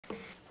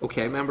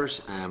Okay,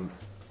 members,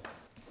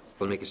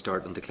 we'll make a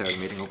start and declare the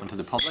meeting open to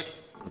the public,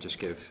 and just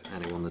give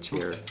anyone that's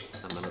here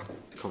a minute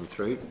to come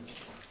through.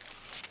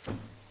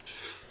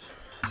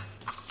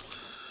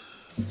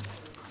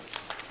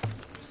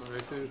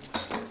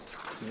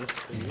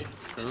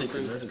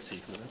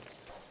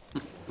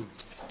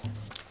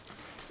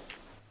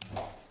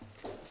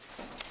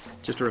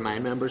 Just to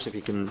remind members, if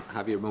you can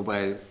have your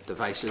mobile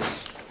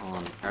devices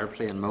on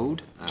airplane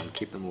mode and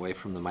keep them away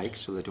from the mic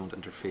so they don't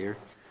interfere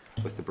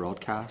with the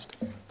broadcast.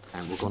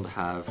 And we're going to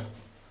have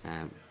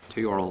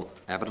 2 oral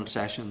evidence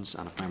sessions,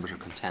 and if members are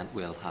content,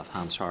 we'll have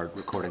Hansard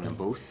recording them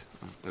both.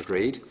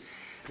 Agreed.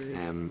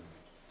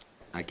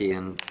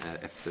 Again,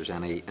 if there's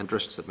any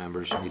interests that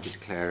members need to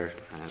declare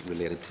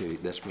related to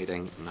this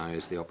meeting, now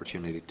is the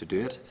opportunity to do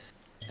it.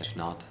 If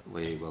not,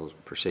 we will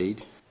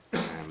proceed.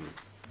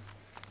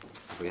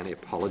 Have we any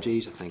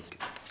apologies? I think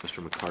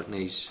Mr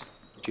McCartney's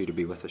due to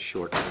be with us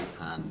shortly,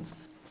 and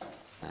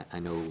I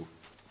know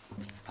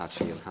Pat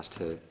Sheehan has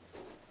to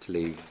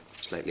leave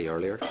slightly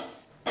earlier.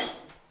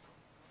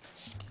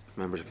 If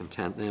members are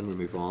content, then we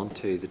move on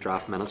to the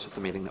draft minutes of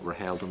the meeting that were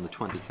held on the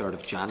 23rd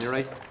of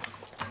January.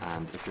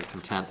 And if you're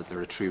content that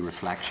they're a true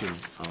reflection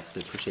of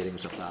the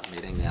proceedings of that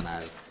meeting, then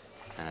I'll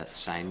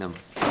sign them,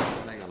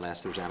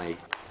 unless there's any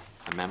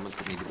amendments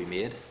that need to be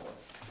made.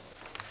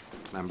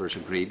 Members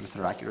agreed with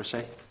their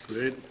accuracy?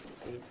 Agreed.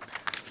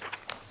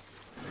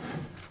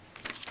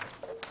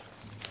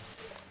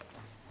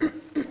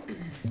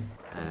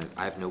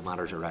 I have no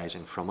matters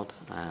arising from it,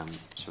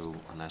 so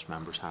unless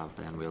members have,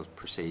 then we'll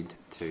proceed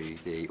to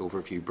the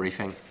overview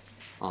briefing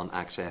on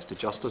access to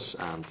justice,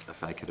 and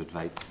if I could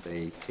invite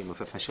the team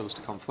of officials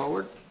to come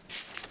forward.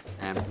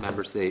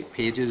 Members, the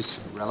pages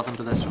relevant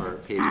to this are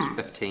pages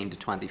 15 to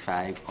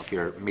 25 of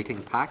your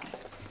meeting pack.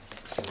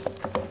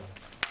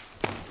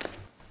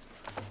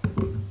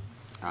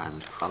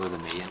 And rather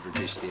than me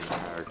introduce the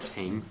entire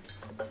team,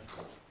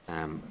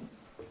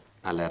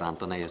 I'll let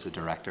Anthony, as the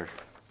Director,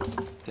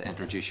 to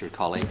introduce your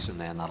colleagues, and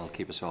then that'll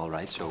keep us all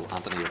right. So,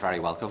 Anthony, you're very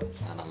welcome,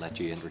 and I'll let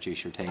you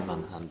introduce your team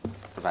and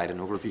provide an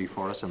overview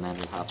for us, and then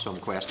we'll have some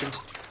questions.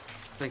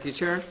 Thank you,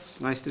 Chair. It's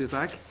nice to be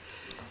back.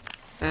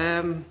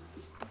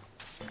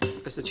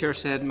 As the Chair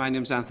said, my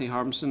name is Anthony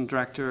Harbinson,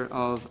 Director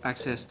of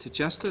Access to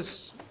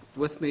Justice.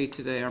 With me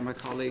today are my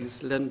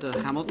colleagues Linda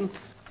Hamilton,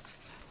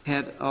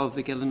 Head of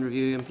the Gillen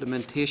Review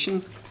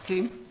Implementation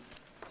Team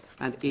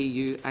and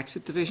EU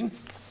Exit Division,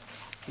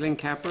 Lynn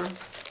Kepper,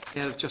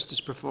 Head of Justice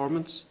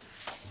Performance,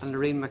 and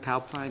Lorraine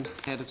McAlpine,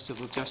 Head of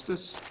Civil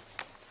Justice.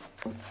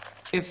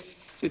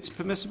 If it's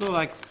permissible,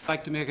 I'd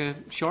like to make a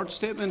short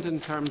statement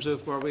in terms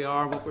of where we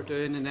are, what we're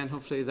doing, and then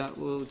hopefully that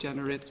will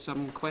generate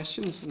some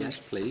questions. Yes,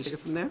 please. Take it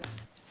from there.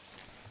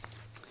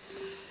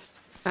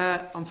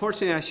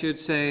 Unfortunately, I should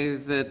say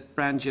that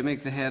Brian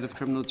Jimmick, the Head of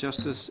Criminal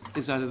Justice,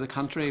 is out of the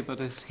country, but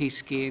as he's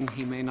skiing,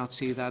 he may not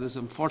see that as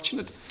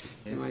unfortunate.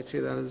 He might see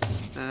that as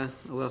a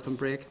welcome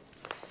break.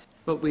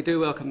 But we do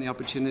welcome the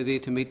opportunity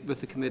to meet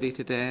with the committee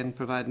today and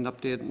provide an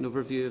update and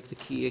overview of the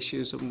key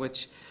issues on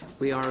which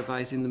we are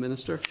advising the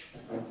Minister.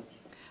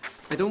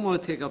 I don't want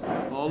to take up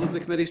all of the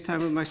committee's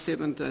time with my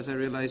statement, as I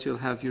realise you'll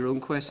have your own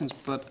questions,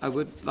 but I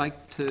would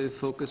like to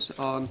focus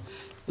on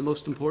the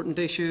most important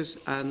issues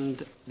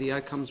and the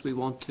outcomes we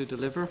want to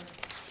deliver.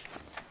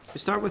 To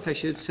start with, I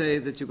should say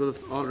that you will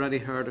have already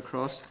heard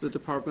across the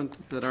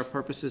Department that our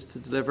purpose is to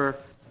deliver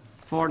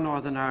for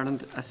Northern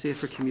Ireland a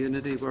safer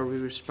community where we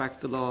respect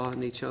the law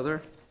and each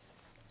other.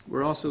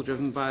 We're also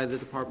driven by the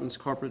Department's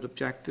corporate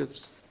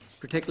objectives,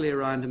 particularly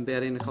around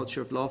embedding a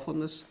culture of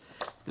lawfulness,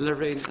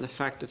 delivering an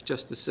effective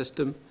justice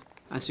system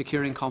and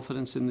securing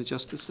confidence in the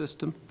justice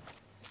system.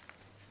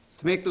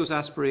 To make those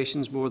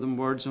aspirations more than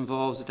words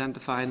involves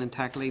identifying and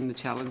tackling the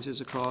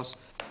challenges across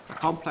a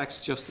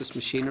complex justice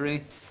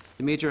machinery,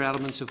 the major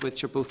elements of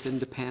which are both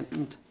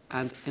independent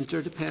and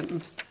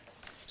interdependent.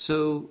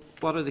 So,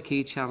 what are the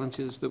key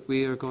challenges that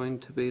we are going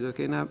to be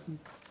looking at?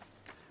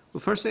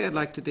 Well, firstly, I'd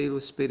like to deal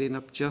with speeding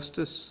up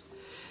justice.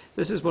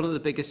 This is one of the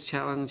biggest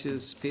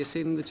challenges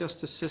facing the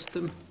justice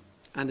system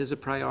and is a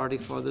priority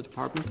for the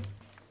Department.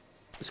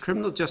 As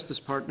criminal justice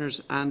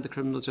partners and the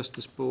Criminal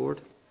Justice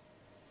Board,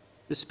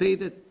 the speed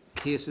that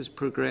cases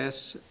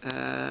progress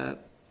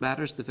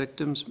matters to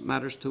victims,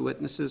 matters to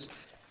witnesses,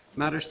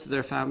 matters to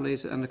their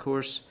families and, of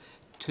course,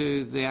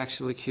 to the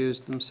actual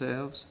accused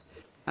themselves.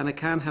 And it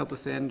can help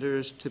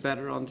offenders to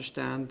better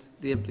understand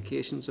the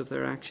implications of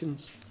their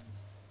actions.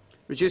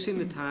 Reducing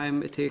the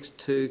time it takes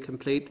to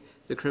complete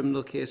the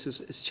criminal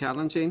cases is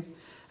challenging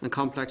and a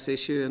complex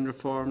issue, and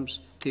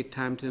reforms take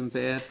time to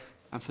embed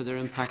and for their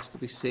impacts to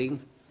be seen.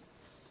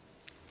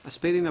 A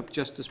speeding up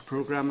justice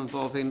programme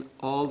involving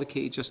all the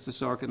key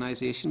justice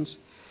organisations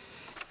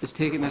is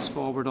taking us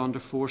forward under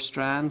 4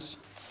 strands: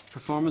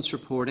 performance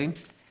reporting,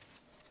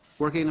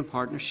 working in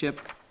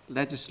partnership,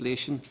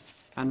 legislation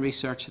and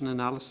research and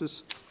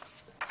analysis.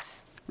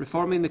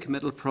 Reforming the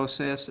committal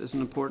process is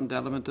an important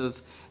element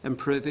of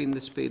improving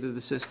the speed of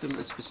the system.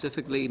 It's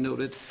specifically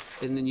noted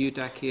in the New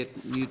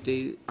Decade, New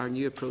Deal, our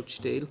New Approach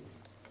deal.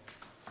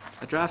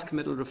 A draft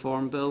committal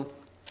reform bill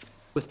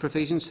with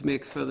provisions to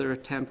make further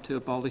attempt to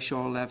abolish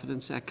oral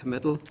evidence at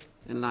committal,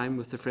 in line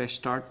with the Fresh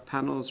Start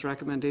panel's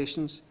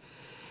recommendations,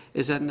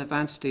 is at an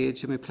advanced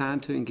stage, and we plan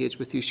to engage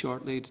with you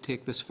shortly to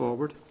take this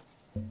forward.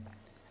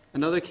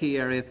 Another key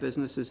area of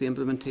business is the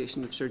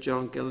implementation of Sir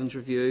John Gillen's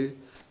review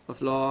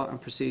of law and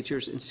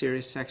procedures in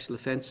serious sexual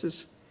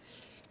offences.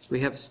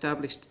 We have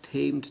established a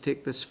team to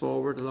take this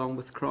forward, along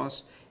with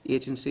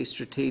cross-agency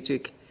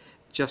strategic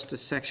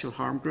justice sexual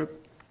harm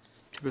group,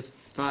 to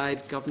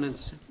provide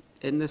governance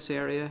in this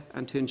area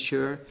and to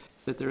ensure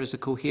that there is a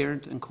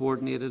coherent and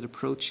coordinated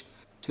approach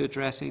to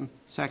addressing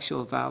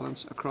sexual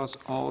violence across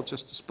all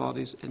justice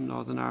bodies in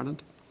Northern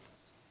Ireland.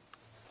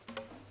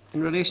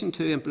 In relation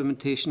to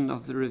implementation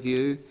of the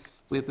review,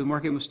 we have been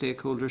working with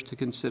stakeholders to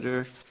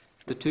consider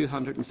the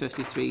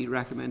 253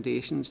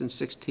 recommendations and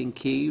 16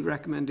 key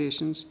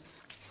recommendations,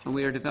 and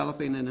we are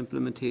developing an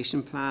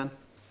implementation plan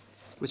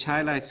which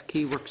highlights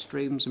key work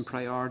streams and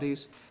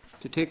priorities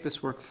to take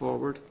this work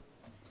forward.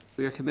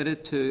 We are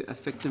committed to a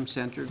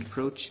victim-centred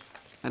approach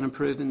and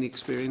improving the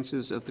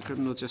experiences of the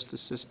criminal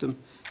justice system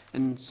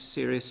in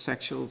serious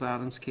sexual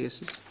violence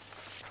cases.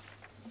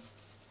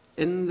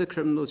 In the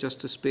criminal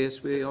justice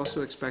space, we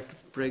also expect to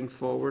bring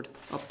forward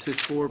up to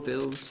 4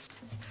 bills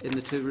in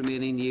the 2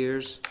 remaining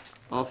years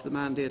of the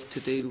mandate to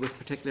deal with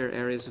particular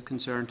areas of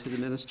concern to the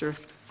Minister.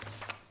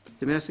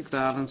 Domestic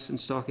violence and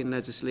stalking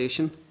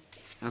legislation.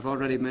 I've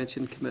already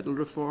mentioned committal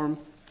reform,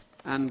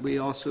 and we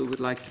also would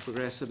like to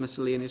progress a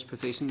miscellaneous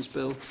provisions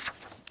bill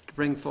to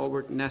bring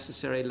forward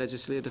necessary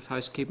legislative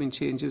housekeeping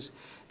changes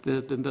that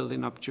have been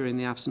building up during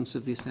the absence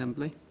of the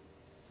Assembly.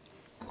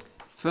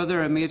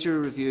 Further, a major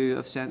review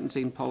of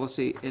sentencing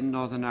policy in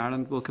Northern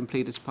Ireland will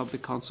complete its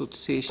public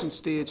consultation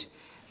stage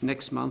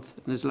next month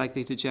and is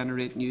likely to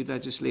generate new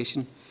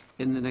legislation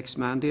in the next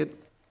mandate.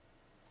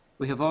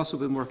 We have also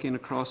been working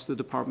across the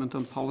Department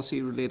on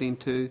policy relating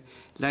to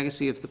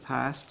legacy of the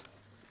past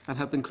and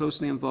have been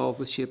closely involved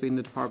with shaping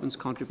the Department's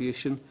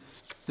contribution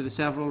to the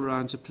several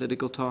rounds of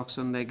political talks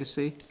on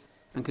legacy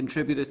and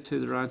contributed to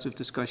the rounds of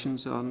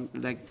discussions on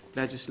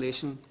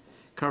legislation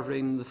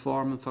covering the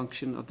form and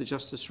function of the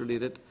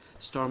justice-related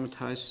Stormont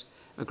House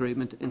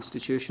Agreement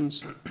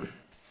institutions.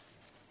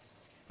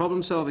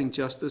 Problem-solving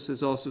justice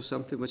is also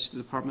something which the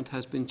Department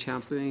has been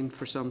championing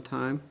for some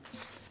time.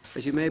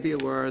 As you may be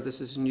aware, this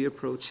is a new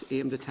approach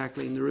aimed at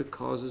tackling the root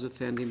causes of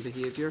offending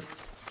behaviour,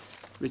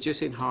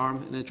 reducing harm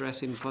and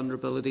addressing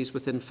vulnerabilities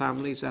within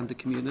families and the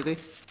community.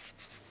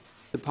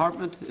 The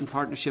Department, in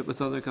partnership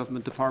with other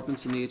government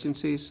departments and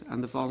agencies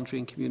and the voluntary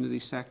and community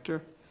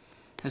sector,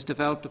 has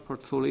developed a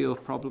portfolio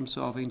of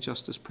problem-solving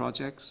justice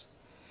projects.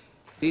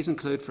 These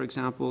include, for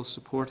example,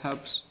 support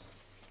hubs,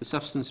 the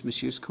Substance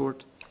Misuse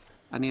Court,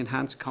 and the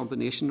Enhanced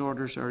Combination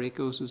Orders, or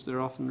ECOs as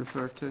they're often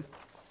referred to.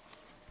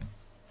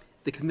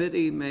 The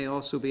committee may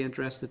also be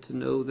interested to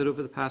know that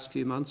over the past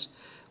few months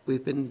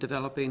we've been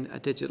developing a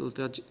digital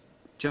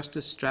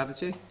justice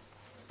strategy,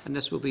 and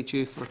this will be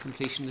due for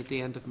completion at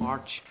the end of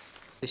March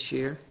this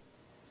year.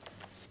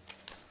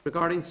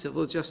 Regarding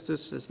civil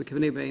justice, as the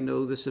committee may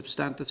know, the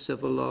substantive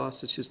civil law,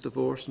 such as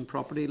divorce and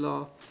property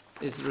law,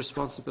 is the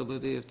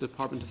responsibility of the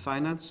Department of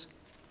Finance.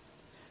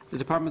 The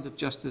Department of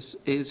Justice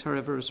is,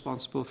 however,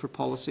 responsible for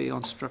policy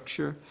on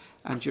structure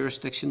and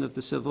jurisdiction of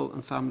the civil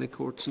and family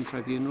courts and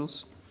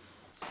tribunals.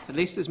 At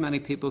least as many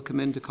people come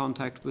into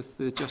contact with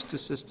the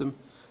justice system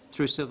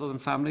through civil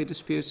and family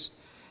disputes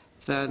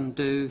than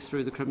do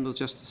through the criminal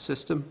justice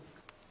system.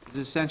 It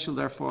is essential,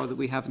 therefore, that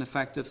we have an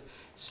effective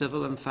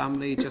civil and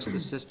family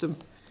justice system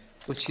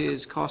which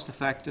is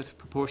cost-effective,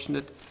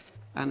 proportionate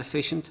and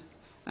efficient,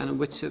 and in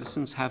which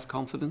citizens have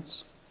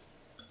confidence.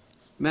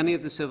 Many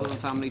of the civil and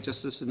family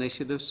justice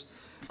initiatives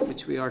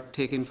which we are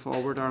taking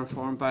forward are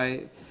informed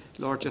by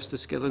Lord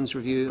Justice Gillen's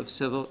review of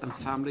civil and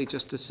family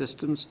justice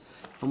systems,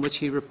 on which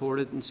he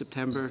reported in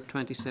September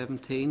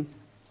 2017,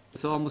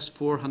 with almost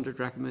 400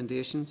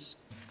 recommendations.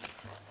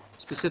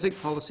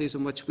 Specific policies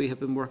on which we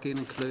have been working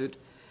include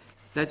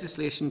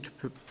legislation to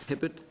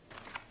prohibit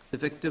the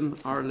victim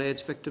or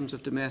alleged victims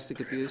of domestic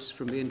abuse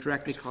from being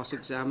directly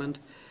cross-examined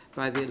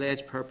by the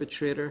alleged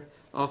perpetrator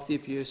of the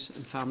abuse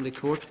in family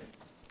court,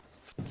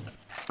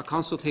 a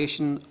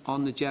consultation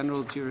on the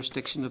general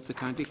jurisdiction of the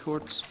county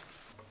courts.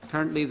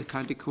 Currently, the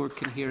county court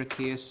can hear a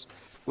case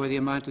where the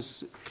amount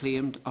is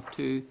claimed up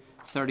to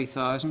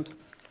 $30,000.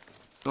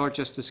 Lord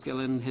Justice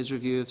Gillen, in his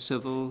review of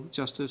civil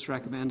justice,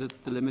 recommended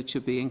the limit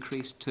should be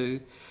increased to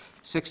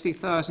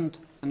 $60,000,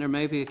 and there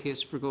may be a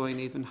case for going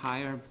even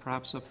higher,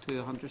 perhaps up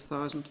to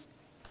 $100,000.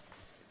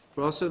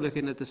 We're also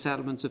looking at the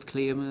settlements of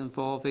claim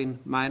involving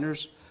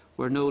minors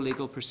where no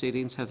legal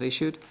proceedings have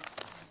issued,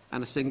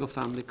 and a single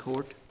family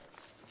court.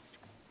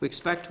 We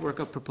expect to work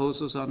up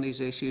proposals on these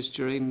issues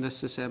during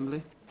this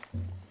Assembly.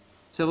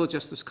 Civil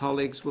Justice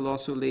colleagues will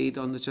also lead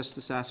on the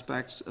justice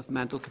aspects of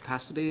Mental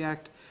Capacity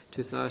Act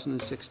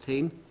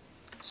 2016,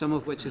 some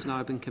of which has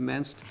now been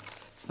commenced,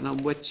 and on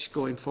which,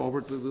 going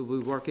forward, we will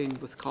be working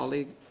with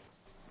colleagues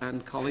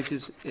and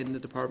colleges in the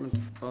Department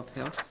of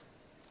Health.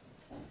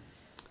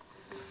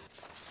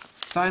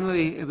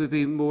 Finally, it would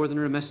be more than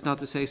remiss not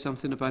to say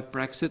something about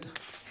Brexit.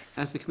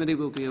 As the committee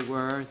will be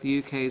aware, the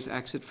UK's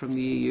exit from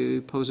the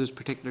EU poses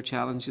particular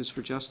challenges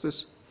for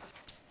justice.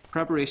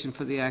 Preparation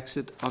for the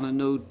exit on a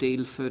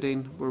no-deal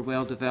footing were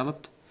well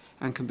developed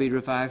and can be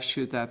revived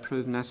should that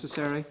prove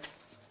necessary.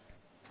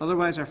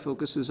 Otherwise, our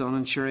focus is on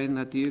ensuring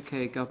that the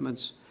UK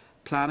Government's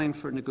planning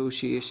for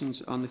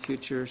negotiations on the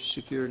future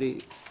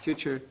security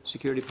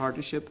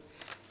partnership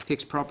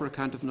takes proper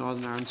account of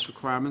Northern Ireland's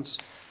requirements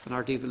and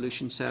our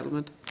devolution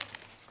settlement.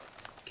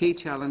 Key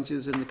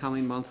challenges in the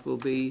coming month will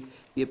be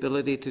the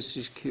ability to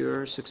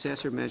secure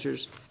successor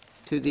measures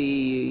to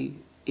the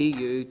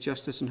EU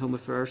Justice and Home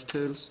Affairs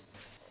tools,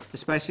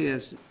 especially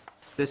as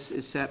this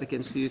is set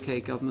against the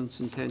UK Government's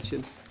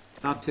intention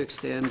not to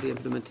extend the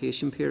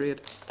implementation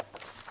period.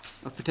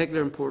 Of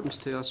particular importance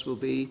to us will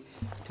be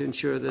to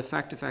ensure that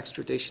effective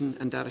extradition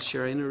and data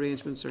sharing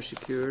arrangements are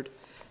secured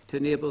to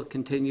enable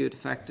continued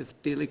effective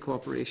daily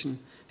cooperation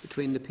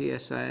between the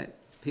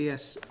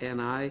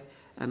PSNI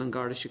and An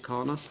Garda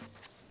Síochána.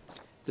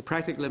 The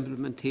practical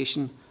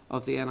implementation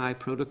of the NI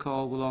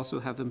protocol will also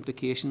have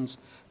implications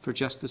for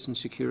justice and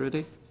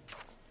security.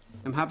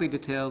 I am happy to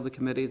tell the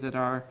committee that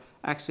our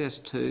access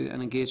to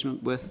and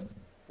engagement with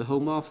the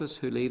Home Office,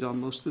 who lead on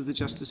most of the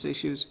justice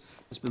issues,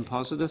 has been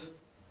positive.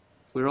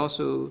 We are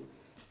also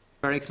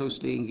very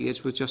closely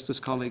engaged with justice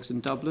colleagues in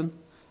Dublin,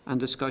 and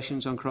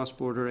discussions on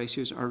cross-border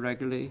issues are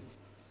regularly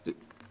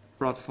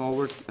brought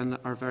forward and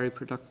are very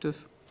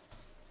productive.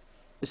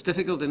 It's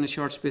difficult in a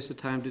short space of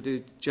time to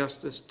do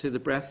justice to the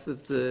breadth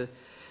of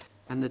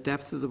and the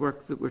depth of the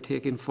work that we're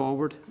taking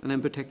forward, and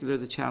in particular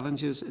the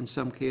challenges in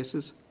some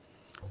cases.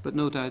 But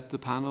no doubt the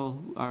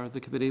panel or the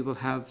committee will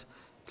have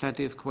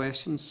plenty of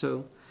questions,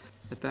 so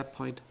at that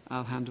point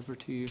I'll hand over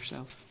to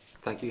yourself.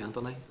 Thank you,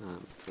 Anthony,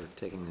 for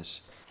taking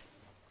us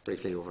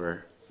briefly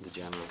over the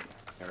general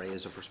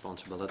areas of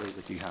responsibility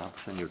that you have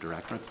within your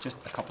Directorate. Just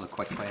a couple of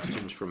quick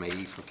questions for me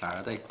for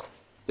clarity.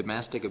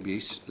 Domestic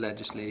abuse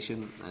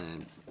legislation,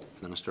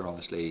 Minister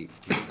obviously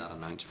made that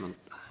announcement,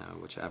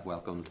 which I've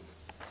welcomed.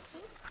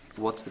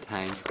 What's the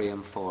time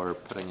frame for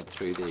putting it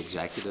through the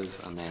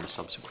Executive and then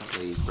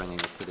subsequently bringing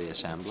it to the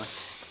Assembly?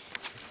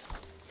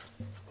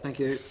 Thank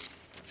you.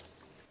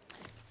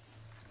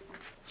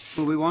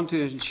 Well, we want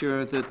to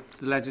ensure that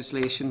the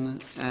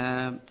legislation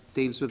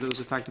deals with those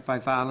affected by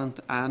violent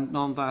and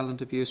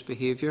non-violent abuse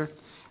behaviour,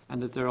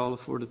 and that they're all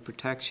afforded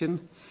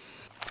protection.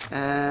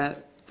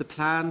 The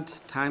planned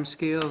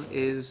timescale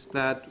is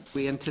that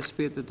we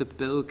anticipate that the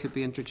bill could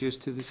be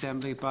introduced to the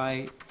Assembly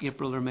by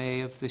April or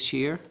May of this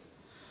year.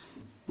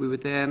 We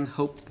would then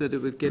hope that it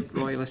would get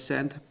royal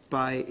assent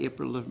by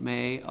April or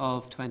May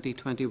of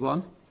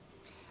 2021,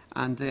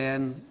 and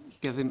then,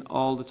 given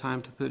all the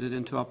time to put it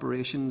into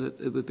operation, that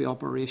it would be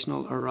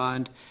operational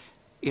around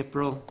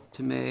April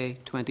to May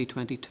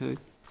 2022.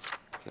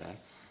 Okay.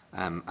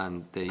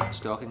 And the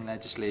stalking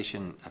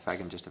legislation, if I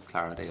can just have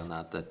clarity on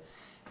that, that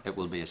it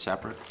will be a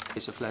separate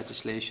piece of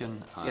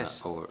legislation?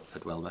 Yes. Or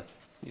it will be?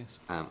 Yes.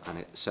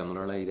 And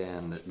similarly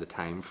then, the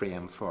time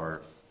frame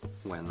for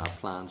when that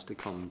plans to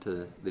come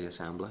to the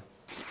Assembly?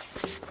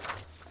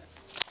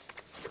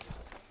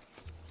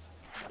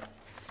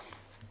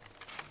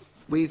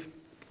 We've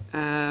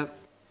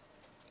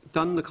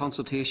done the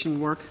consultation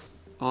work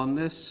on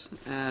this.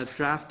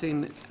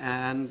 Drafting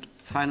and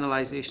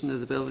finalisation of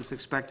the bill is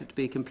expected to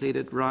be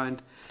completed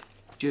around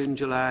June,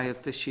 July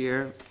of this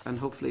year, and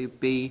hopefully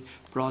be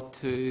brought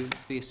to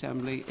the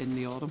Assembly in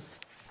the autumn.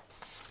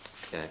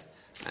 Okay.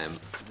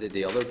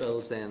 The other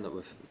bills then that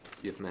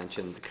you've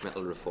mentioned, the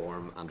committal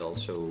reform and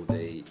also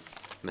the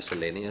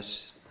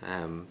miscellaneous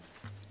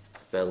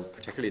bill,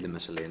 particularly the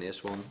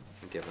miscellaneous one,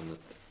 given that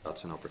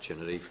that's an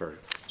opportunity for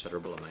a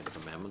considerable amount of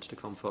amendments to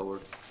come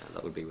forward, and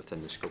that would be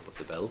within the scope of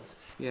the bill.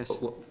 Yes.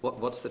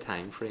 What's the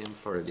time frame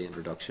for the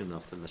introduction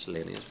of the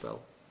miscellaneous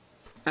bill?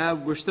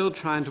 We're still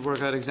trying to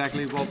work out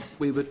exactly what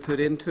we would put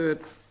into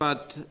it,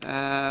 but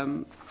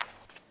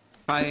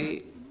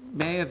by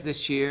May of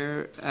this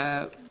year,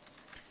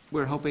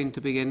 we're hoping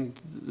to begin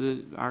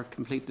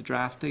complete the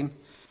drafting,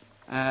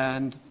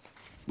 and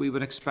we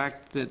would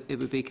expect that it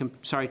would be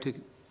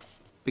to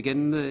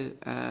begin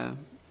the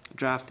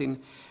drafting,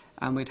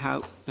 and we'd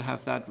hope to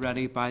have that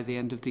ready by the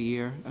end of the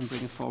year and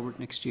bring it forward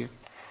next year.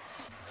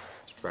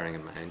 Just bearing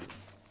in mind,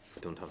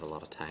 we don't have a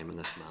lot of time in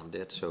this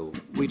mandate, so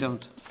we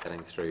don't.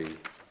 Getting through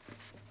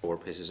 4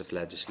 pieces of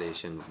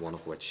legislation, one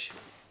of which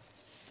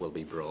will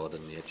be broad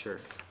in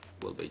nature,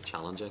 will be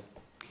challenging.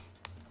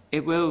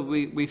 It will.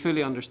 We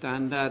fully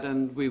understand that,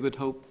 and we would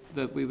hope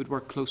that we would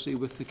work closely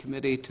with the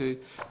committee to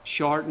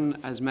shorten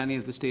as many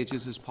of the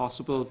stages as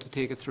possible to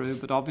take it through.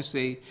 But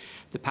obviously,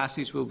 the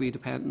passage will be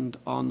dependent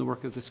on the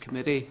work of this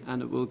committee,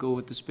 and it will go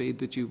at the speed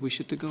that you wish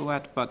it to go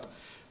at. But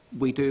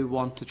we do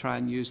want to try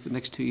and use the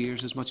next 2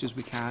 years as much as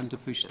we can to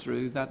push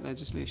through that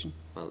legislation.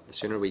 Well, the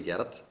sooner we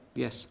get it,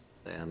 yes,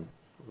 then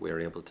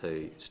we're able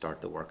to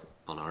start the work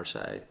on our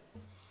side,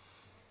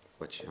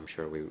 which I'm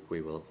sure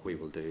we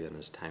will do in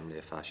as timely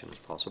a fashion as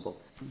possible.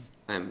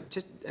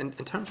 Just in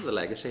terms of the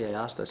legacy, I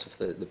asked this of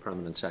the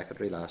Permanent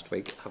Secretary last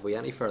week. Have we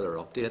any further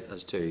update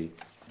as to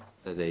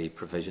the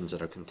provisions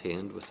that are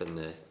contained within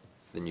the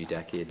the new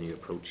decade, new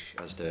approach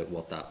as to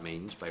what that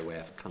means by way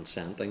of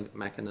consenting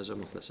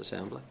mechanism of this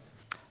Assembly?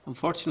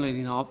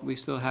 Unfortunately not. We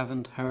still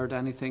haven't heard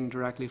anything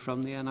directly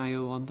from the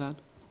NIO on that.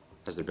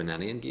 Has there been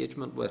any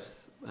engagement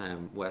with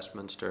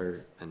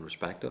Westminster in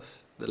respect of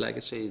the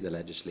legacy, the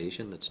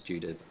legislation that's due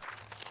to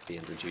be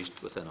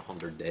introduced within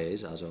 100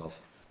 days as of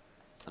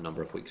a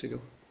number of weeks ago?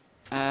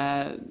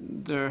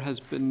 There has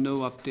been no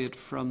update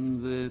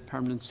from the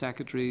Permanent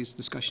Secretary's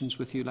discussions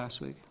with you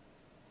last week.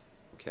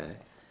 Okay.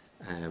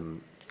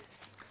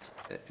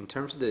 In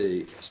terms of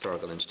the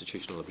historical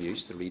institutional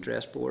abuse, the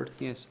redress board,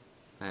 Yes.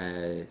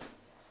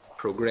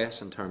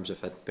 progress in terms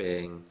of it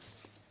being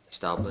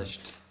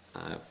established.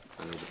 I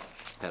know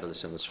the head of the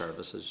civil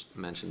service has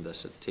mentioned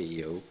this at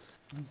TEO.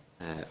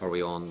 Are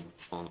we on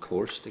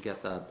course to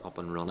get that up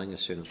and running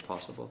as soon as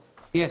possible?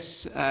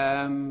 Yes.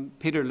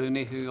 Peter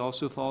Looney, who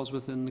also falls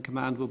within the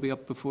command, will be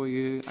up before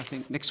you, I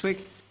think, next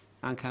week,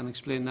 and can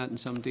explain that in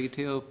some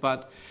detail.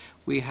 But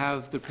we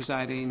have the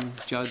presiding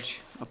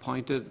judge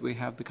appointed. We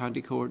have the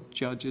county court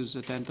judges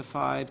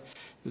identified.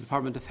 The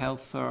Department of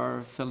Health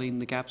are filling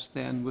the gaps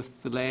then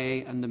with the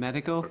lay and the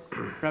medical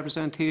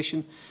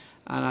representation.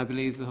 And I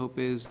believe the hope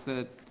is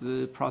that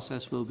the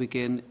process will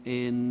begin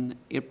in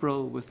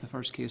April, with the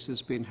first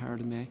cases being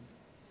heard in May.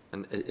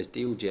 And is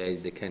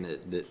DOJ the kind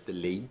of the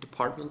lead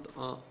department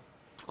on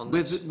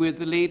this? We're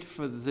the lead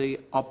for the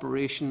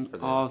operation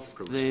of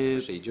the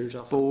procedures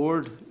of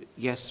board,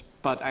 yes,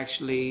 but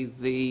actually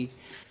the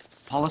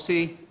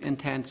policy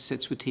intent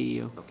sits with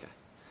TEO. Okay.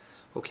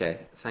 Okay,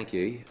 thank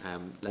you.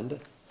 Linda?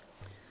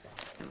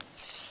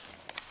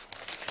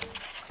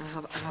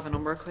 I have a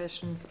number of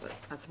questions.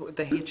 I suppose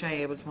the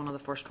HIA was one of the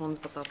first ones,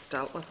 but that's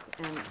dealt with.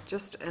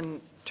 Just in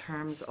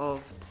terms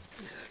of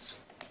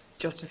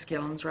Justice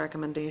Gillen's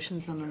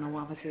recommendations, and I know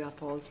obviously that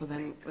falls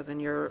within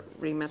your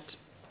remit.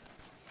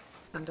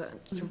 And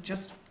so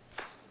just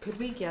could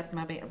we get,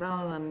 maybe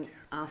rather than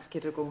ask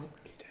you to go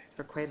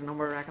for quite a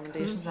number of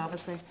recommendations,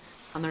 obviously,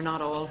 and they're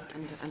not all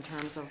in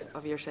terms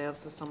of yourselves,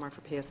 so some are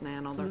for PSNA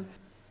and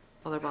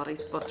other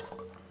bodies, but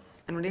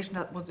in relation to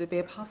that, would there be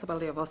a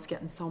possibility of us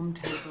getting some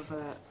type of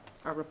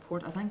a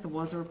report? I think there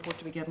was a report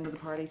to be given to the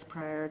parties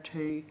prior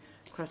to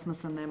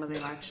Christmas and then with the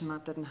election.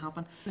 That didn't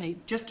happen. Right.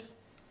 Just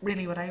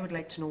really what I would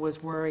like to know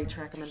is where each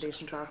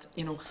recommendation's at.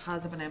 You know,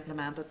 has it been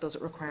implemented? Does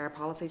it require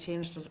policy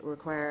change? Does it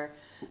require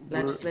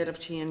legislative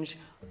change?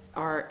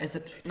 Or is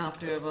it not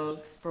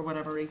doable for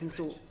whatever reason?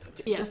 So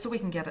just so we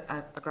can get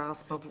a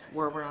grasp of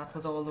where we're at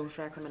with all those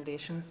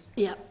recommendations.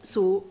 Yeah,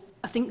 so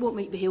I think what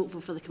might be helpful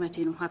for the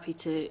committee, and I'm happy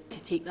to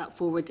take that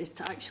forward, is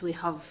to actually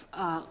have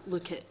a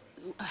look at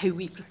how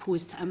we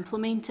propose to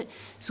implement it.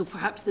 So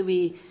perhaps the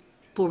way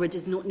forward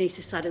is not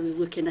necessarily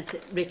looking at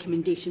it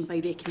recommendation by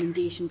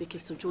recommendation,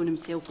 because Sir John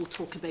himself will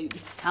talk about the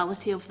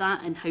totality of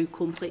that and how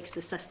complex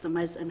the system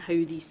is and how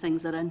these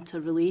things are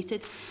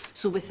interrelated.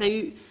 So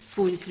without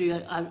going through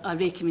a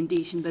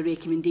recommendation by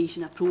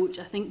recommendation approach,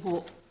 I think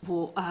what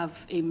I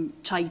have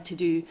tried to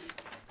do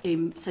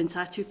since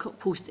I took up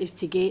post is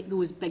to get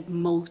those big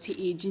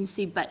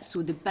multi-agency bits,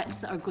 so the bits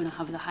that are going to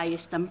have the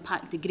highest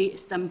impact, the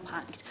greatest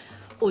impact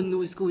on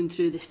those going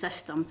through the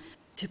system,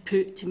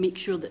 to make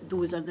sure that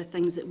those are the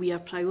things that we are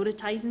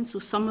prioritising. So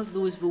some of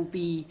those will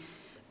be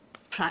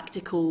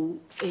practical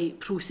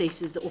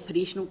processes that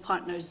operational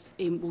partners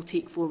will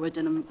take forward,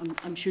 and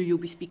I'm sure you'll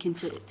be speaking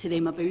to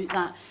them about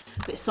that.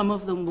 But some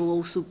of them will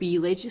also be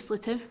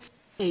legislative,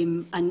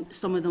 and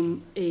some of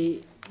them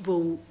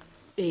will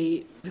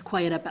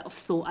require a bit of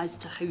thought as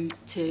to how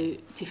to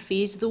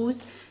phase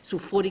those. So,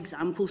 for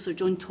example, Sir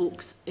John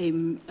talks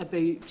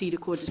about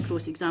pre-recorded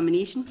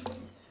cross-examination,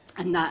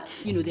 and that,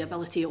 you know, the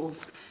ability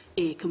of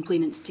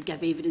complainants to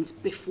give evidence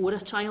before a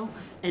trial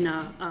in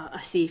a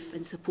safe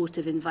and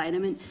supportive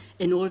environment.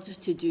 In order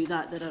to do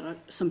that, there are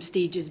some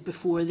stages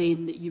before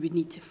then that you would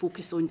need to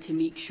focus on to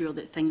make sure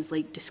that things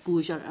like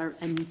disclosure are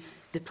in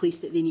the place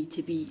that they need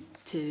to be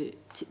to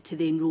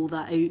then roll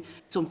that out.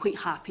 So I'm quite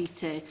happy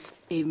to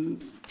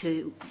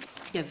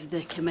give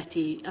the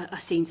committee a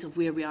sense of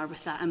where we are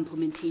with that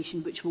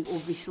implementation, which will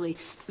obviously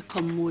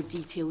become more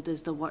detailed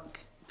as the work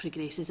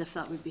progresses, if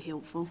that would be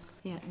helpful.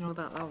 Yeah, no,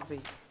 that would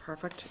be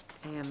perfect.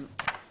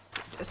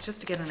 It's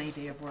just to get an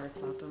idea of where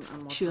it's at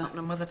and what's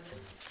happening with it.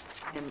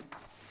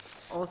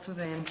 Also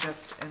then,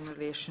 just in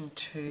relation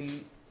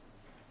to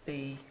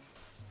the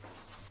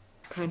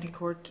county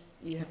court,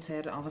 you had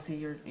said obviously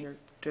you're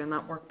doing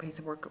that piece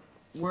of work.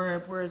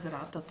 Where is it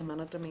at the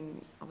minute? I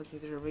mean, obviously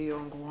there's a review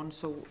ongoing,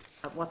 so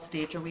at what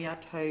stage are we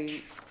at? How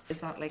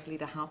is that likely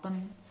to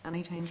happen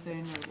anytime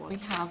soon, or what? We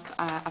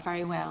have a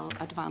very well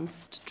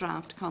advanced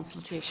draft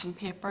consultation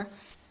paper.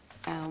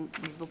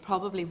 We will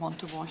probably want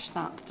to wash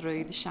that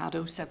through the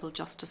Shadow Civil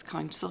Justice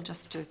Council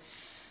just to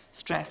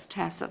stress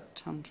test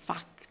it and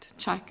fact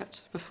check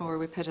it before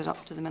we put it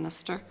up to the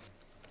Minister,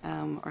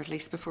 or at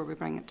least before we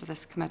bring it to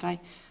this committee.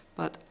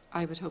 But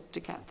I would hope to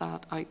get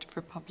that out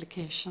for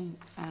publication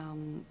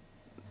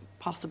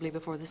possibly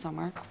before the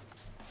summer.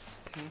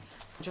 Okay.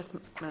 Just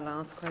my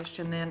last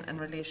question then, in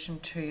relation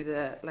to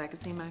the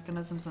legacy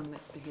mechanisms and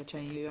the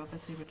HIU,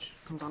 obviously, which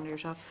comes under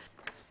yourself.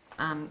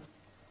 And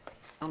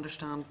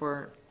understand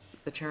where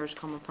the chair is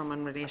coming from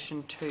in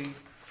relation to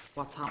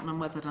what's happening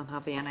with it and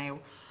have the NIO.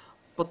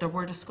 But there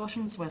were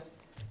discussions with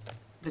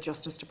the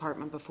Justice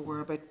Department before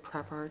about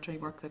preparatory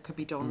work that could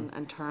be done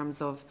in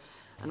terms of,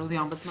 I know the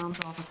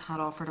Ombudsman's office had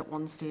offered at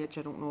one stage,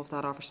 I don't know if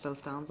that offer still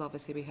stands,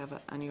 obviously we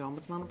have a new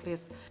Ombudsman in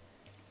place,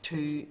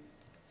 to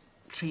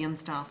train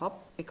staff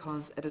up,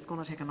 because it is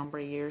going to take a number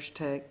of years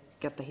to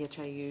get the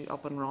HIU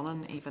up and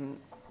running, even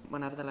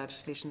whenever the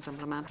legislation is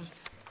implemented.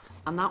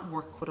 And that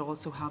work would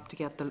also help to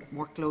get the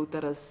workload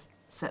that is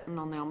sitting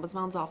on the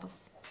Ombudsman's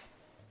office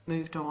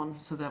moved on,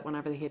 so that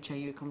whenever the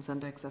HIU comes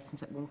into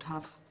existence, it won't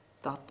have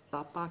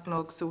that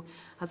backlog. So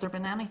has there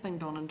been anything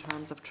done in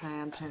terms of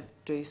trying to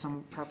do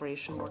some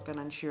preparation work and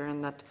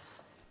ensuring that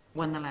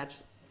when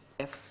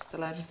if the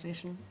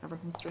legislation ever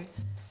comes through,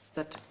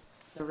 that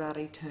they're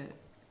ready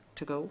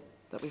to go,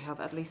 that we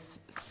have at least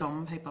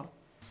some people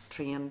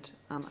trained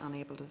and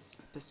able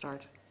to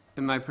start?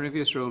 In my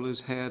previous role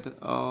as head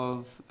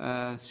of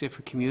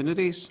Safer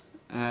Communities,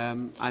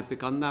 I've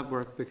begun that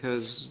work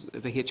because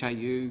if the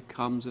HIU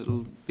comes,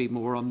 it'll be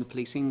more on the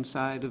policing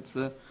side of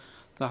the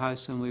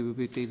House, and we will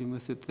be dealing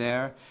with it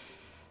there.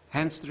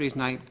 Hence the reason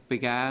I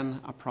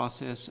began a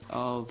process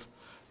of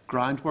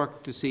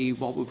groundwork to see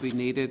what would be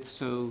needed,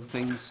 so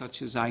things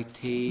such as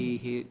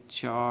IT,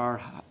 HR,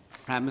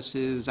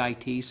 premises,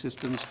 IT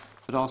systems,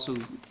 but also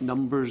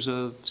numbers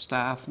of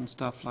staff and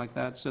stuff like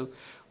that. So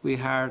we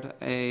hired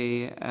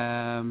a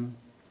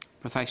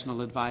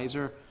professional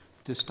advisor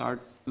to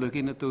start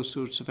looking at those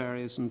sorts of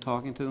areas and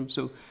talking to them.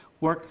 So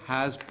work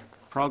has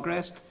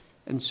progressed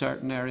in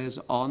certain areas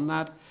on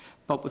that,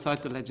 but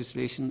without the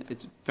legislation,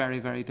 it's very,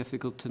 very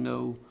difficult to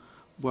know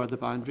where the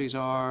boundaries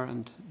are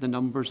and the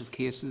numbers of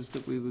cases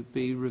that we would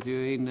be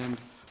reviewing and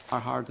how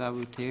hard that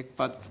would take.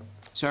 But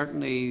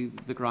certainly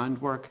the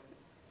groundwork,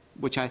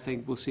 which I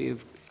think will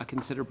save a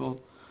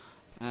considerable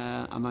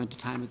amount of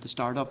time at the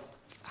start-up,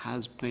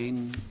 has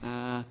been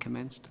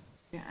commenced.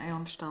 Yeah, I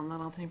understand that,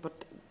 Anthony,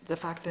 but the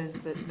fact is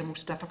that the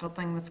most difficult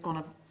thing that's going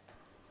to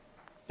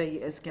be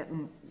is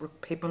getting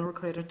people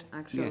recruited,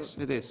 actually. Yes,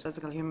 it is.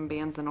 Physical human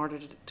beings in order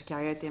to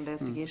carry out the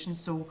investigation.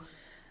 So,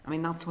 I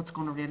mean, that's what's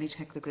going to really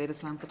take the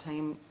greatest length of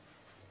time.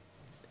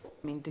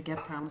 I mean, to get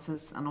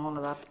premises and all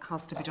of that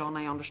has to be done,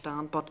 I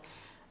understand, but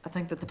I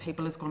think that the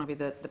people is going to be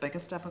the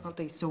biggest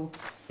difficulty. So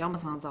the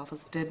Ombudsman's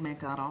office did make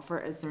that offer.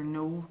 Is there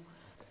no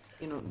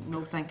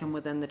thinking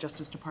within the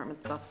Justice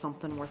Department that that's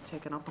something worth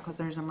taking up? Because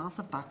there's a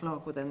massive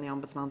backlog within the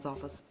Ombudsman's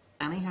office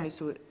anyhow,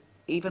 so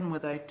even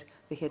without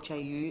the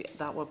HIU,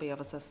 that will be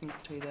of assistance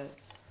to the...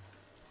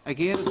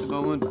 Again, at the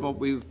moment, what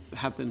we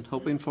have been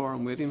hoping for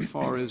and waiting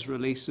for is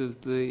release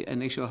of the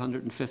initial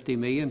 150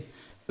 million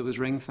that was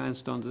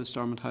ring-fenced under the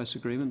Stormont House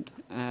Agreement.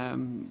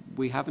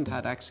 We haven't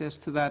had access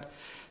to that,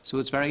 so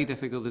it's very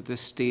difficult at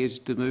this stage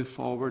to move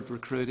forward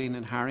recruiting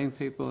and hiring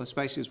people,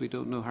 especially as we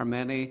don't know how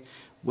many,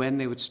 when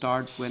they would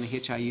start, when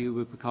HIU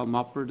would become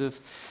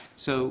operative.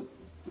 So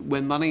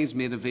when money is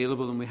made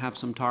available and we have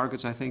some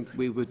targets, I think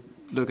we would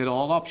look at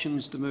all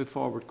options to move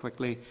forward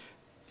quickly.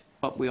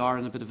 But we are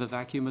in a bit of a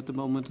vacuum at the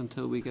moment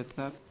until we get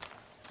that.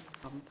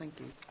 Thank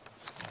you.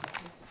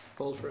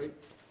 Paul Free.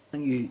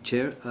 Thank you,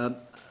 Chair.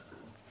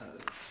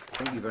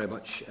 Thank you very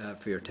much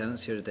for your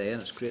attendance here today,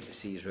 and it's great to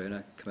see you around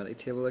a committee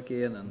table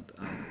again. And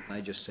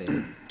I just say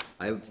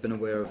I've been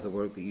aware of the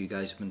work that you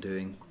guys have been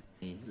doing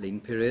in the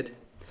lean period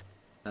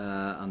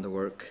and the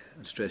work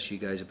and stress you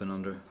guys have been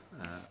under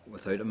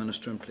without a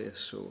minister in place.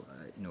 So,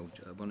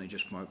 I want to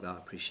just mark that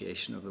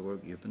appreciation of the work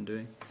you've been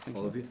doing,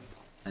 all of you.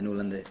 I know,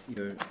 Linda,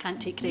 you're... I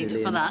can't take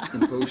credit for that.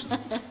 in post,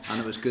 and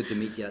it was good to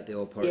meet you at the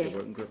all-party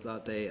working group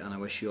that day, and I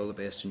wish you all the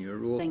best in your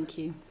role. Thank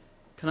you.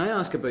 Can I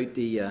ask about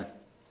the...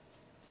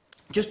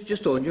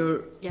 just on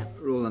your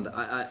role, and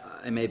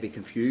I may be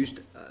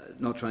confused,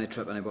 not trying to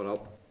trip anybody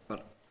up,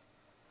 but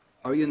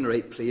are you in the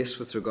right place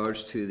with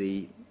regards to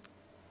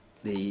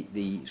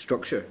the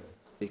structure?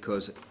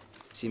 Because it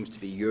seems to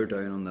be you're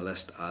down on the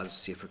list as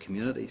Safer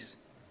Communities,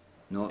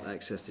 not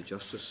Access to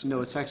Justice. No,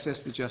 it's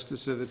Access to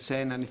Justice. If it's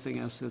saying anything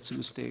else, that's a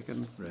mistake,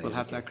 and we'll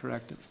have that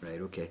corrected.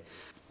 Right, okay.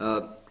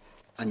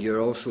 And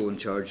you're also in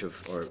charge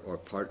of, or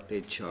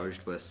partly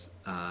charged with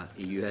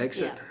EU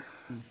exit.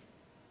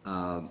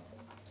 Yeah.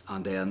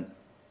 And then,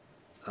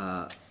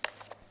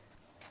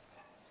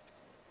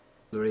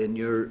 Lorraine,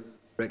 your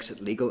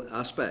Brexit legal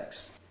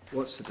aspects,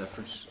 what's the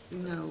difference?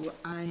 No,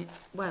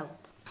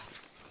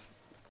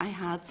 I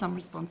had some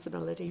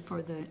responsibility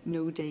for the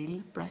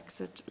no-deal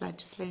Brexit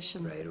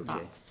legislation. Right,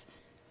 okay. That's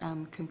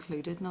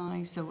concluded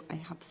now, so I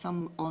have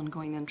some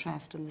ongoing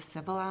interest in the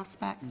civil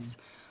aspects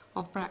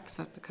of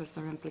Brexit, because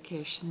there are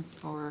implications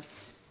for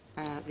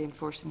the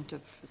enforcement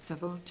of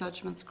civil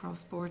judgments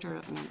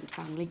cross-border and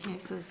family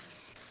cases.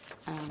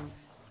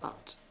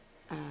 But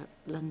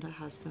Linda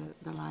has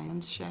the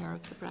lion's share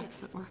of the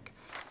Brexit work.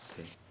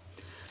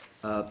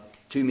 Okay.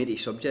 Two meaty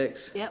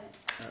subjects. Yep.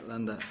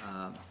 Linda,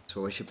 so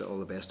I wish you all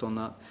the best on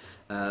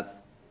that.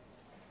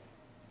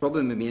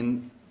 Probably my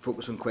main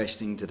focus on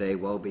questioning today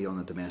will be on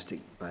the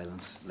domestic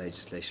violence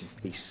legislation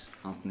piece.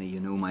 Anthony,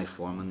 you know my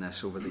form on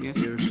this over the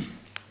years.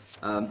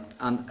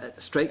 And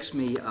it strikes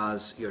me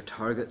as your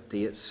target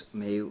dates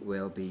may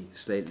well be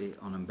slightly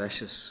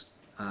unambitious.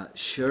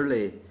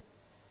 Surely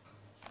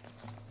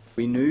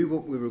we knew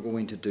what we were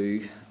going to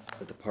do at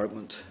the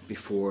department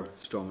before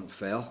Stormont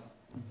fell.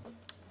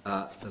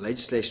 The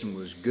legislation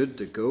was good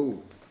to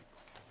go,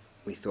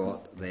 we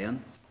thought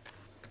then.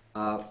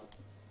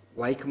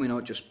 Why can we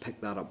not just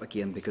pick that up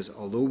again? Because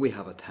although we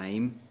have a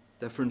time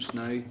difference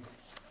now,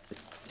 the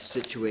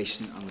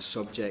situation and the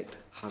subject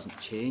hasn't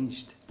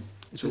changed.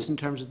 Is this in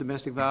terms of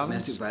domestic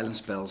violence? Domestic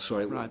violence bill,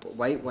 sorry. Right.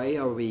 Why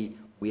are we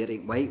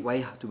waiting?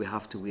 Why do we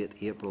have to wait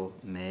April,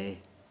 May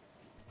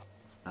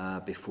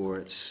before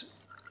it's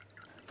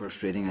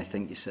first reading, I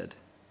think you said?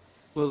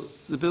 Well,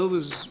 the bill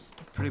was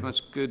pretty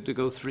much good to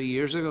go 3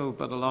 years ago,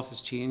 but a lot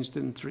has changed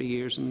in 3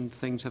 years and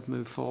things have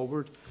moved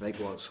forward. Like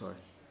what, sorry?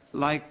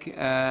 Like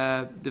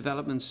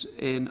developments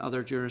in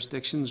other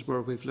jurisdictions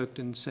where we've looked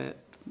and said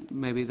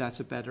maybe that's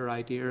a better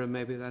idea and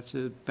maybe that's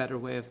a better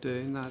way of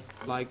doing that,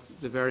 like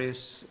the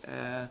various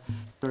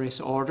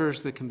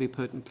orders that can be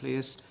put in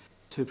place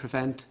to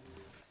prevent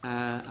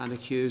an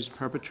accused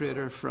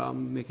perpetrator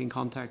from making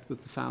contact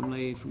with the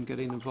family, from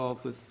getting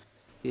involved with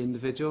the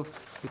individual.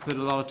 We put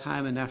a lot of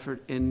time and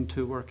effort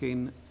into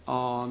working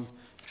on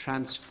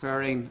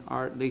transferring,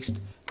 or at least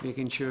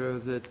making sure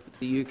that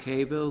the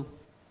UK bill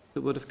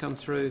that would have come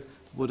through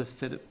would have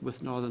fitted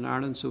with Northern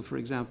Ireland. So, for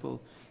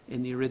example,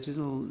 in the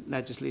original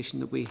legislation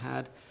that we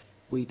had,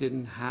 we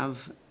didn't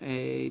have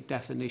a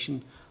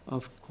definition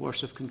of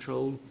coercive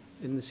control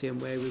in the same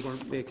way. We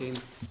weren't making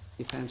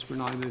the offence. We're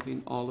now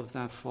moving all of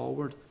that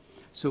forward.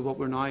 So what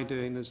we're now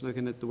doing is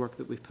looking at the work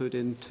that we've put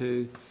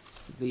into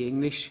the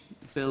English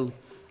bill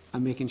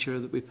and making sure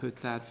that we put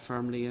that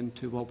firmly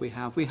into what we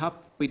have.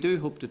 We do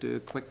hope to do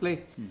it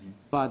quickly,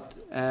 but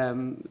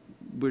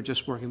we're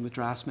just working with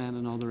draftsmen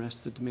and all the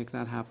rest of it to make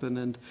that happen.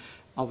 And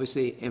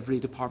obviously every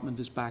department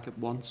is back at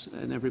once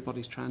and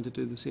everybody's trying to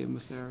do the same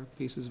with their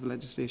pieces of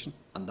legislation.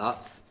 And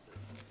that's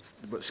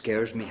what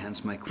scares me,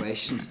 hence my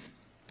question.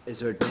 Is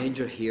there a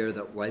danger here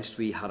that whilst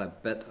we had a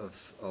bit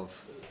of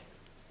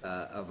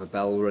a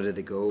bill ready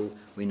to go,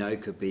 we now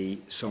could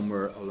be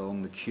somewhere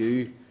along the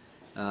queue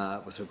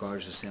with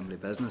regards to assembly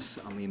business,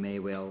 and we may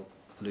well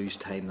lose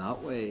time that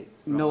way?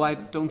 No, I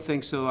don't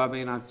think so. I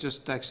mean, I've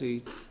just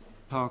actually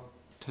talked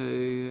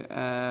to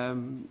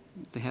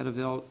the head of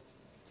the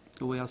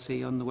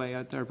OLC on the way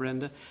out there,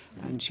 Brenda,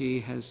 and she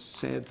has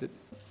said that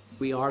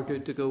we are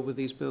good to go with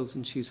these bills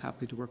and she's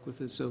happy to work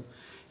with us. So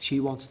she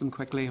wants them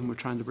quickly and we're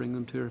trying to bring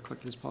them to her as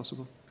quickly as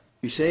possible.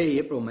 You say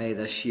April, May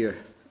this year,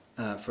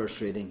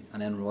 first reading,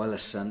 and then Royal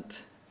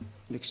Assent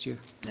Next year.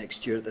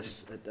 next year,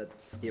 April,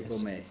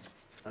 Yes. May.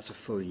 That's a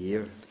full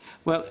year.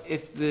 Well,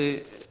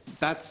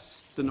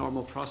 that's the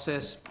normal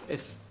process.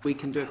 If we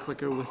can do it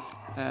quicker with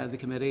the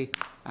committee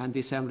and the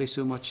Assembly,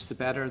 so much the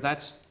better.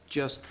 That's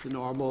just the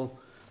normal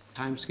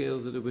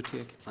timescale that it would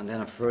take. And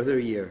then a further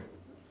year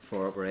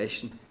for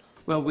operation.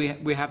 Well,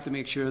 we have to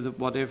make sure that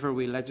whatever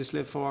we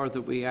legislate for,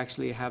 that we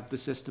actually have the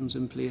systems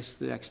in place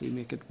that actually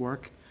make it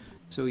work.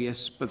 So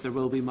yes, but there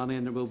will be money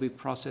and there will be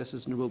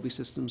processes and there will be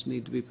systems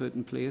need to be put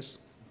in place.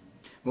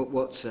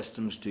 What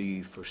systems do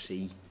you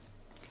foresee?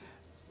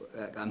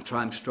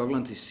 I'm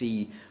struggling to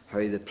see how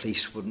the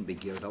police wouldn't be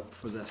geared up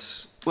for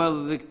this.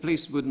 Well, the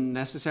police wouldn't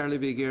necessarily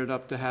be geared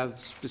up to have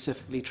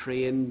specifically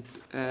trained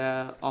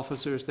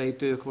officers. They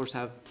do, of course,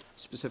 have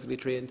specifically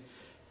trained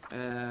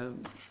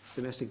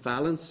domestic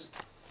violence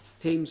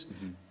teams,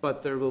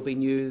 but there will be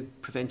new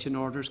prevention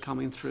orders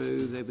coming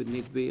through. They would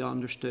need to be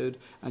understood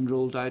and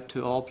rolled out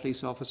to all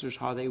police officers,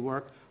 how they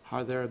work,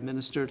 how they're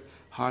administered,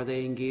 how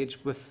they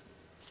engage with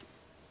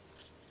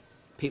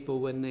people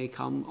when they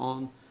come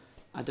on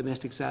a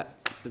domestic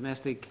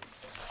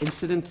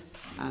incident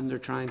and they're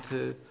trying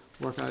to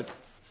work out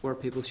where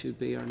people should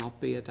be or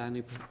not be at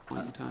any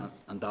point in time.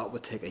 And that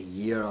would take a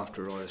year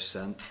after Royal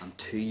Assent and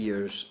 2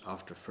 years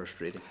after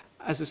first reading.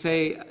 As I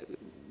say,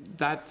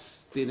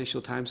 that's the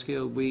initial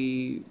timescale.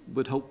 We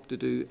would hope to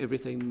do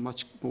everything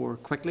much more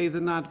quickly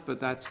than that, but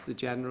that's the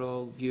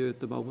general view at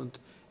the moment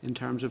in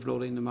terms of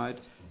rolling them out,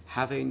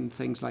 having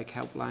things like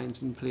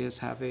helplines in place,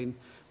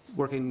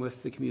 working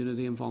with the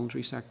community and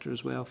voluntary sector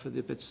as well for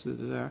the bits that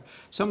are there.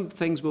 Some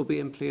things will be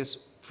in place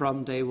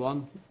from day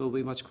one, will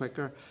be much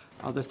quicker.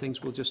 Other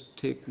things will just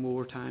take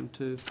more time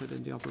to put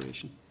into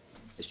operation.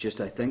 It's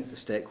just, I think the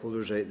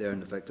stakeholders out there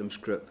in the victims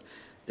group,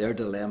 their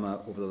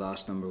dilemma over the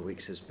last number of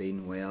weeks has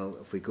been, well,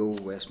 if we go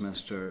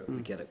Westminster,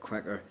 we get it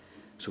quicker.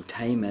 So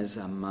time is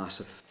a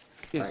massive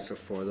factor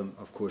for them.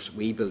 Of course,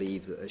 we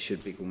believe that it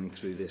should be going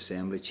through the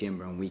Assembly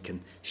Chamber and we can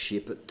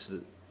shape it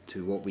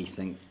to what we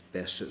think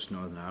best suits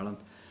Northern Ireland.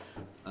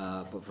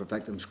 But for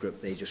victims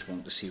group, they just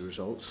want to see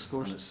results. Of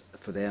course.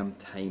 And for them,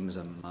 time is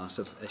a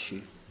massive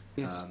issue.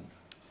 Yes.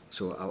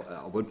 So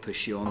I would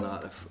push you on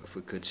that if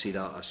we could see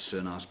that as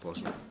soon as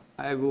possible.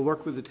 I will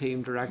work with the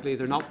team directly.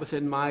 They're not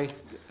within my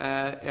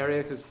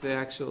area because the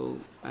actual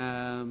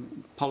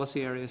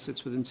policy area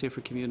sits within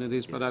Safer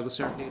Communities, but I will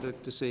certainly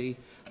look to see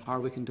how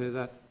we can do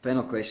that.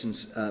 Final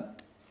questions.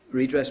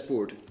 Redress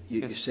Board,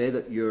 you Yes. say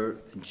that you're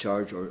in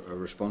charge or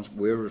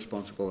we're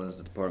responsible as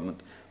the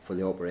department for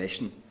the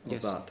operation of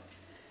Yes. that.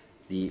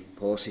 The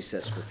policy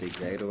sits with the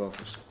Executive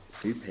Office.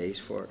 Who pays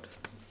for it?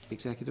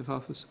 Executive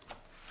Office.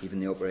 Even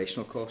the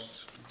operational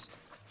costs?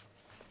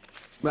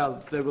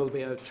 Well, there will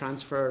be a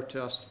transfer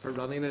to us for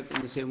running it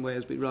in the same way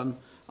as we run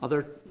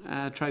other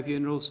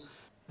tribunals,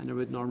 and there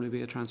would normally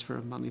be a transfer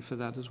of money for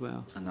that as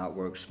well. And that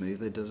works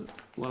smoothly, does it?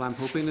 Well, I'm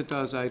hoping it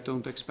does. I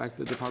don't expect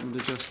the Department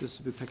of Justice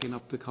to be picking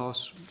up the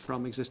costs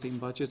from existing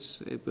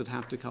budgets. It would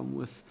have to come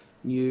with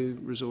new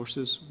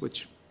resources,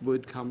 which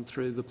would come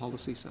through the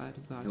policy side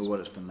of that. Know what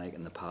it's been like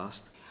in the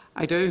past?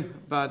 I do,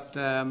 but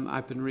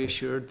I've been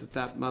reassured that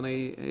that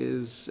money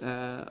is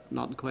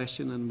not in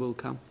question and will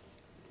come.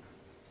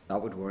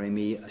 That would worry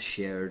me, a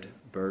shared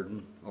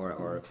burden,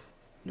 or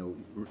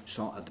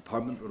a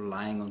department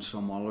relying on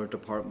some other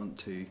department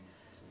to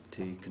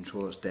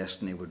control its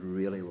destiny would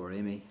really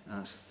worry me. And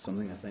that's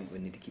something I think we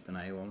need to keep an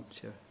eye on.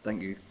 Chair.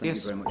 Thank you. Thank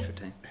Yes. you very much for your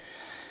time.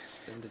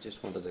 Linda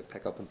just wanted to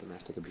pick up on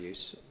domestic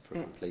abuse for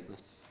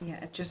completeness.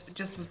 Yeah, it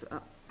just was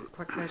a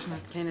quick question.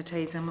 It kind of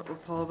ties in with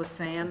what Paul was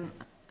saying.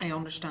 I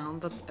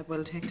understand that it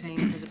will take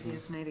time for the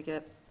PSNI to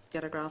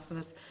get a grasp of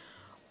this,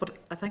 but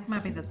I think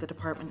maybe that the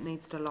department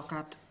needs to look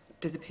at,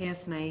 do the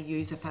PSNI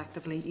use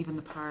effectively even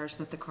the powers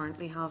that they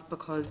currently have?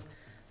 Because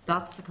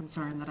that's the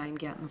concern that I'm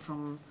getting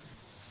from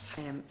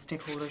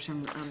stakeholders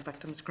and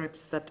victims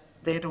groups, that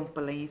they don't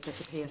believe that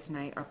the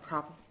PSNI are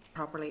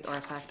properly or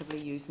effectively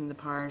using the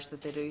powers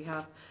that they do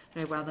have.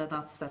 Now, whether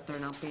that's that they're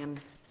not being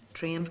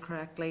trained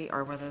correctly,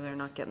 or whether they're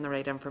not getting the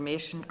right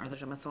information, or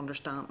there's a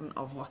misunderstanding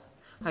of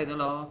how the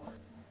law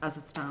as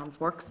it stands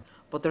works,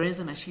 but there is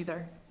an issue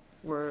there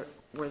where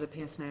the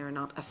PSNI are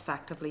not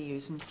effectively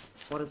using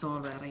what is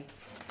already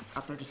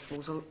at their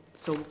disposal.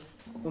 So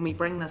when we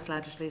bring this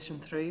legislation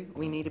through,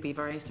 we need to be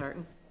very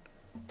certain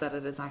that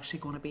it is actually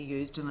going to be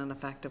used in an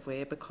effective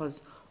way,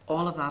 because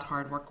all of that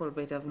hard work will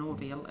be of no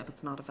avail if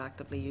it's not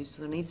effectively used.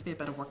 So there needs to be a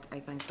bit of work, I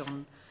think,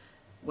 done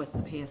with the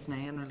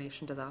PSNI in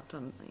relation to that,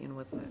 and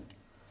with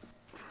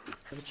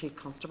the Chief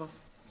Constable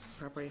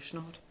preparation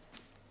of it.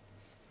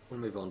 We'll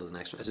move on to the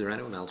next one. Is there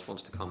anyone else who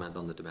wants to comment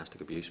on the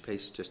domestic abuse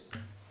piece, just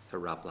to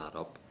wrap that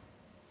up?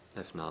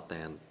 If not,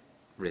 then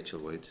Rachel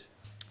Wood.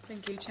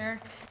 Thank you, Chair.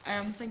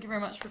 Thank you very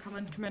much for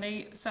coming to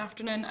committee this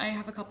afternoon. I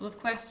have a couple of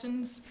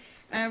questions.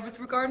 With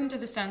regard to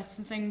the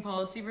sentencing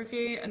policy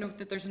review, I note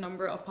that there's a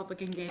number of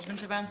public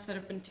engagement events that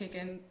have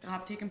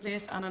taken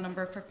place, and a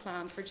number for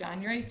planned for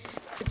January.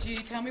 Could you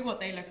tell me what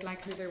they look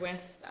like, who they're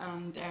with,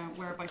 and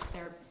whereabouts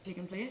they're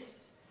taking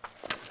place?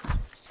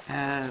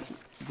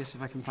 Yes,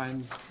 if I can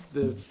find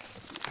the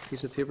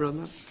piece of paper on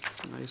that,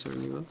 I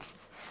certainly will.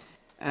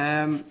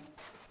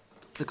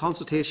 The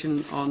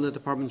consultation on the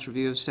Department's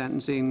review of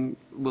sentencing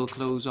will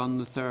close on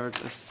the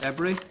 3rd of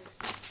February.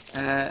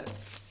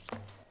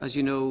 As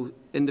you know,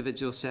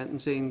 individual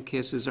sentencing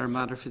cases are a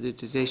matter for the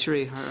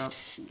judiciary.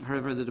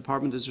 However, the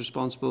Department is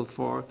responsible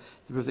for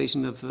the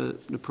provision of an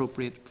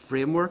appropriate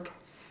framework.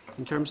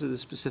 In terms of the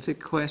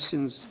specific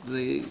questions,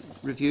 the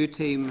review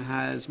team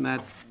has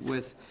met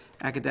with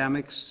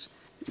academics,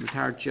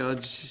 retired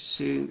judge,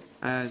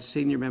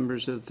 senior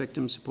members of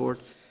victim support,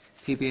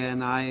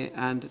 PBNI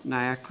and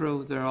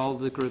NIACRO. They're all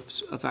the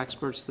groups of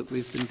experts that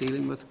we've been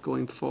dealing with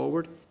going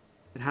forward.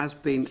 It has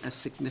been a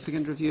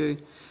significant review,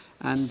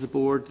 and the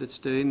board that's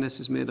doing this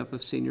is made up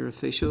of senior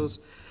officials.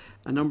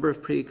 A number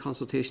of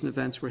pre-consultation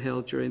events were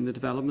held during the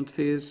development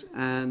phase,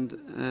 and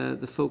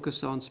the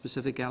focus on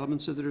specific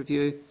elements of the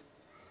review,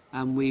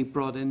 and we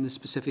brought in the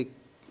specific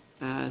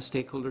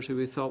stakeholders who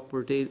we thought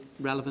were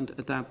relevant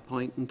at that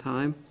point in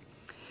time.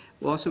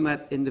 We also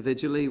met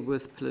individually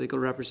with political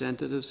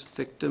representatives,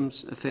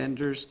 victims,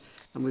 offenders,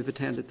 and we've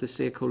attended the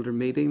stakeholder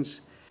meetings.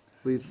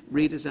 We've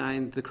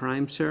redesigned the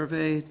crime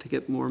survey to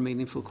get more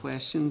meaningful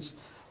questions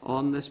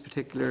on this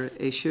particular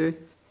issue.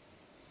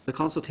 The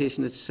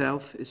consultation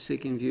itself is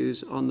seeking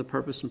views on the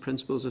purpose and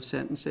principles of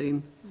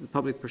sentencing, the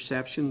public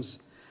perceptions,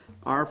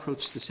 our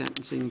approach to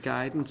sentencing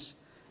guidance,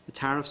 the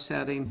tariff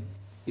setting,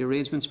 the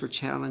arrangements for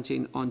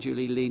challenging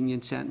unduly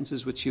lenient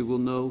sentences, which you will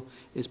know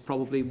is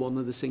probably one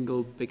of the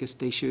single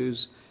biggest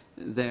issues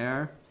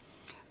there.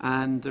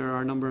 And there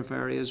are a number of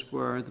areas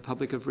where the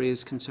public have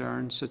raised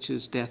concerns, such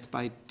as death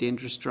by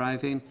dangerous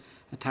driving,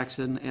 attacks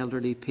on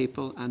elderly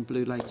people and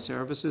blue light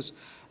services,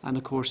 and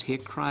of course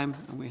hate crime,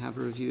 and we have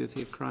a review of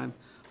hate crime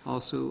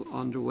also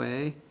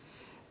underway.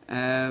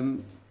 The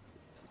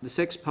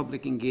 6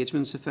 public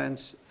engagements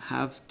events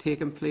have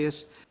taken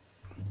place.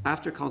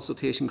 After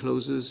consultation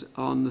closes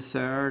on the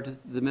 3rd,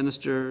 the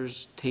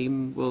Minister's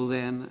team will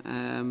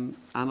then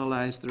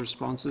analyse the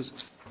responses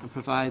and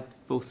provide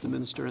both the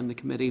Minister and the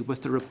Committee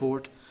with the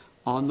report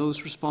on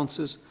those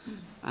responses,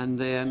 and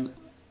then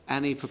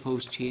any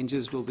proposed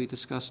changes will be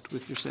discussed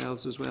with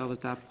yourselves as well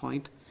at that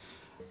point,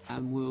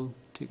 and we'll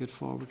take it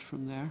forward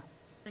from there.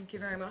 Thank you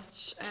very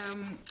much.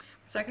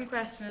 Second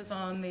question is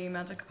on the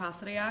Mental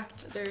Capacity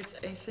Act. There's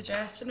a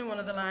suggestion in one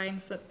of the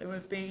lines that there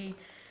would be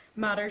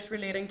matters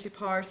relating to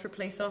powers for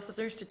police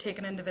officers to take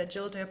an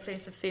individual to a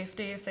place of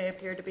safety if they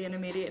appear to be in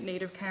immediate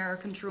need of care or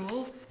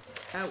control.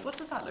 What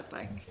does that look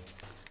like?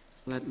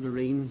 Let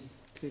Lorraine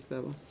take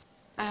that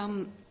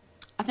one.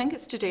 I think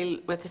it's to deal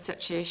with a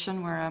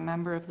situation where a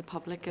member of the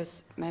public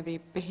is maybe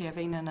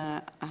behaving in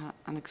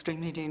an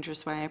extremely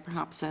dangerous way,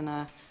 perhaps in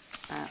a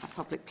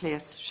public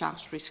place,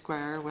 Shaftesbury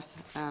Square, with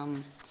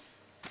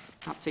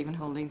perhaps even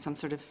holding some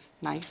sort of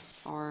knife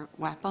or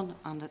weapon,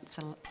 and it's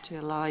to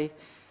allow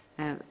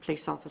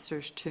police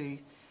officers to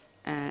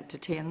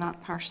detain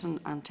that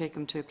person and take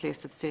them to a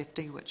place of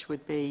safety, which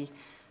would be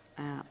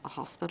a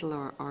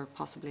hospital or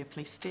possibly a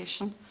police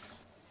station.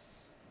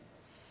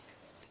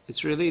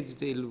 It's really to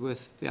deal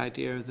with the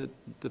idea that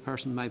the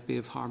person might be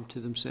of harm to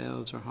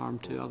themselves or harm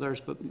to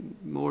others, but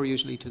more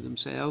usually to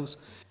themselves,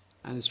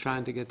 and it's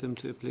trying to get them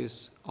to a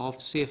place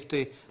of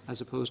safety as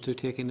opposed to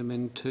taking them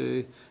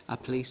into a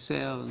police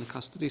cell and a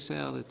custody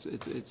cell.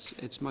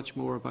 It's much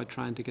more about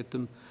trying to get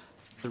them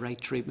the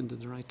right treatment at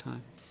the right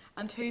time.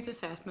 And whose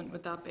assessment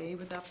would that be?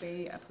 Would that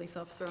be a police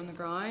officer on the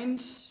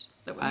ground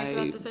that would make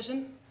that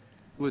decision?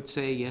 Would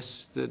say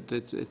yes, that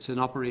it's an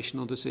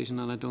operational decision,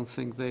 and I don't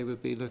think they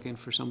would be looking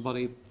for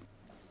somebody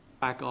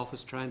back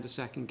office trying to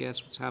second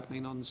guess what's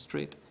happening on the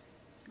street.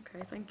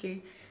 Okay, thank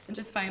you. And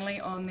just finally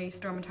on the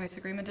Stormont House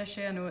Agreement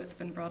issue, I know it's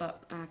been brought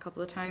up a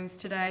couple of times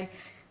today.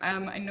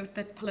 I note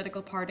that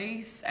political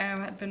parties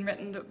had been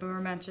written that were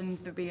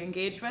mentioned to be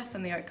engaged with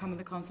and the outcome of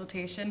the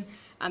consultation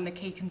and the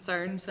key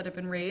concerns that have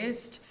been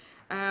raised.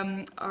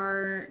 Do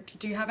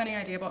you have any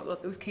idea about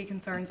what those key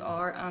concerns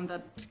are, and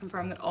that to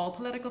confirm that all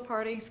political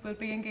parties will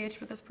be engaged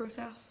with this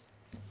process?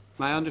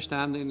 My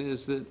understanding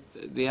is that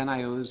the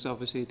NIO is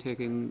obviously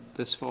taking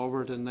this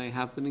forward, and they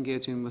have been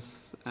engaging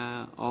with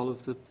all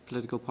of the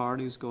political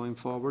parties going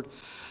forward.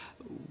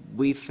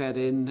 We've fed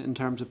in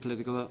terms of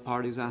political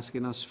parties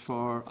asking us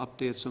for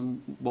updates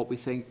on what we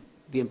think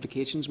the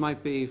implications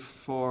might be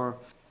for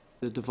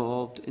the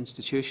devolved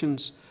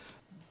institutions.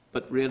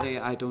 But really,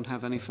 I don't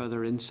have any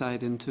further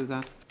insight into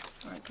that.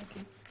 All right, thank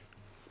you.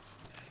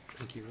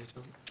 Thank you,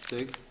 Rachel.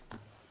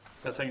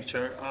 Doug? Thank you,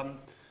 Chair.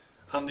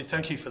 Andy,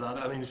 thank you for that.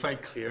 I mean, it's very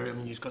clear. I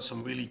mean, you've got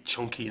some really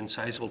chunky and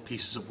sizable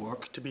pieces of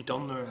work to be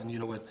done there. And, you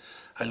know, when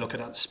I look at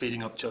that,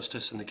 speeding up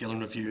justice and the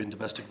Gillen Review in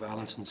domestic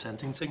violence and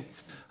sentencing.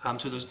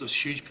 So there's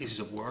huge pieces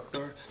of work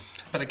there.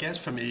 But I guess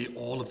for me,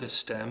 all of this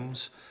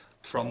stems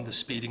from the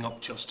speeding up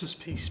justice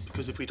piece,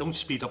 because if we don't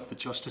speed up the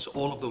justice,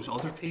 all of those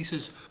other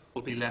pieces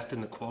will be left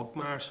in the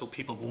quagmire, so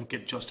people won't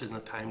get justice in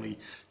a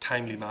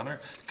timely manner.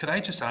 Could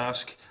I just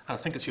ask, and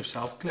I think it's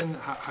yourself, Glenn,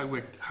 how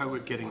we're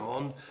getting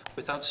on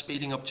with that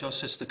speeding up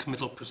justice, the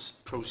committal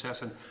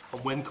process, and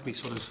when can we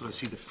sort of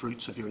see the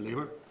fruits of your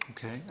labour?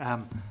 Okay.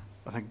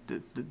 I think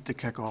to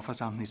kick off,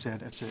 as Anthony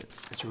said,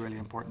 it's a really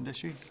important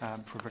issue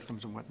for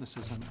victims and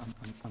witnesses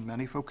and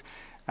many folk.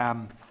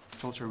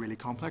 It's also a really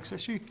complex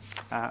issue,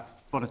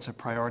 but it's a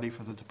priority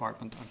for the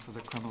Department and for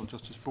the Criminal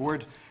Justice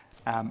Board.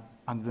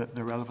 And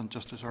the relevant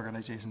justice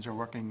organisations are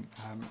working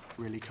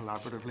really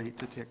collaboratively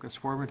to take this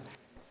forward.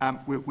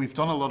 We've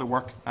done a lot of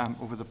work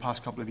over the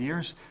past couple of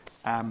years.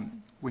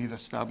 We've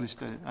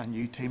established a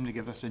new team to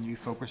give us a new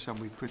focus, and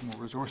we've put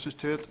more resources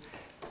to it.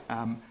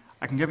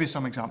 I can give you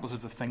some examples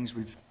of the things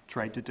we've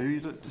tried to do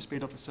to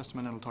speed up the system,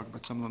 and I'll talk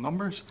about some of the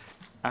numbers.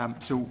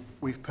 So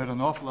we've put an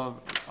awful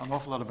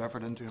lot of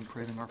effort into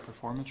improving our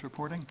performance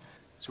reporting.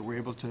 So we're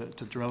able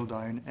to drill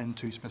down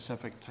into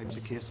specific types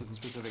of cases and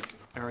specific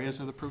areas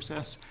of the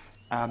process,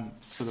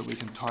 so that we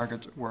can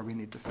target where we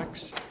need to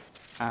fix.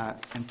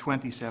 In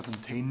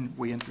 2017,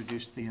 we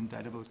introduced the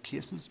indictable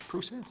cases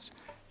process,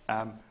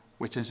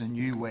 which is a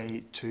new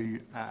way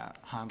to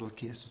handle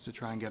cases to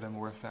try and get a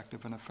more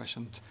effective and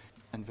efficient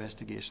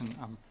investigation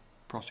and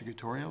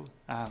prosecutorial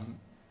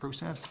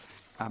process.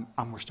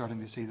 And we're starting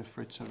to see the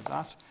fruits of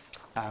that.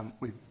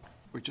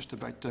 We're just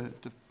about to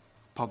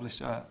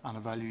publish an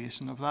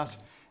evaluation of that.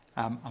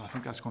 And I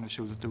think that's going to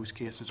show that those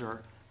cases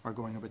are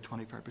going about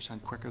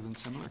 25% quicker than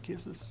similar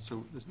cases.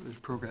 So there's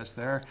progress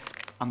there.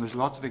 And there's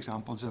lots of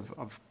examples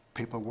of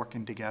people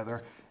working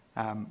together.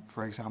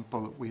 For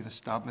example, we've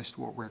established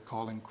what we're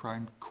calling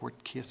Crown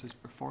Court Cases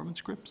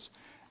Performance Groups,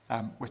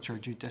 which are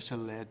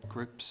judicial-led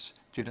groups,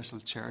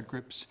 judicial-chaired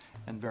groups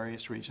in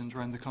various regions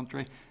around the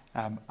country.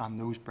 And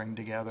those bring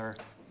together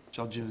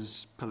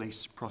judges,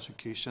 police,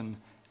 prosecution,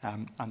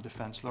 and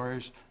defence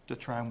lawyers to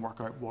try and work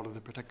out what are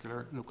the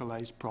particular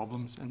localised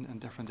problems in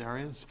different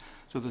areas.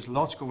 So there's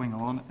lots going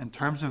on. In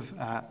terms of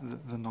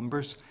the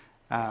numbers,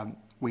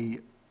 we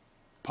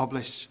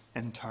publish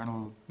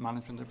internal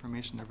management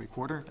information every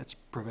quarter. It's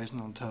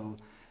provisional until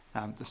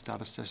the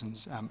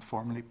statisticians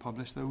formally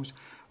publish those.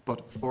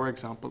 But for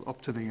example,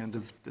 up to the end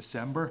of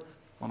December,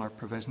 on our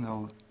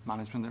provisional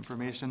management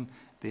information,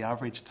 the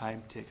average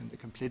time taken to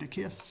complete a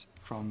case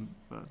from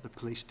the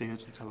police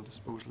stage until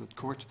disposal at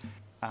court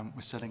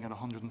was sitting at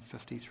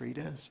 153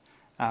 days.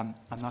 And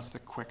that's the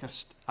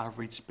quickest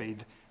average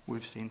speed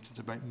we've seen since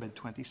about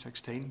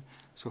mid-2016.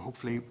 So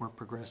hopefully we're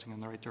progressing in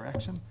the right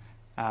direction.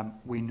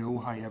 We know,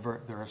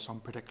 however, there are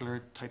some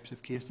particular types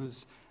of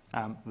cases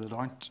that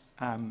aren't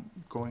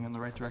going in the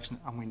right direction,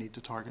 and we need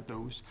to target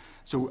those.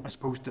 So I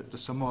suppose that to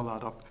sum all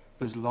that up,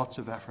 there's lots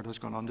of effort has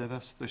gone into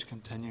this. There's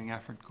continuing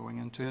effort going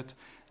into it,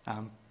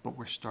 but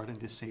we're starting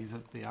to see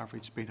that the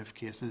average speed of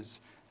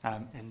cases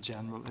in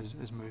general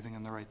is moving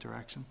in the right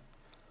direction.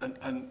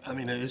 And I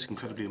mean, it is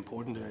incredibly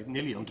important. It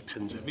nearly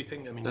underpins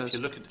everything. I mean, if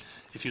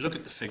you look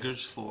at the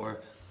figures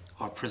for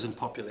our prison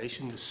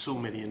population, there's so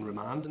many in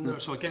remand in there.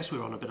 So I guess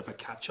we're on a bit of a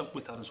catch-up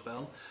with that as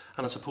well.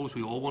 And I suppose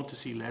we all want to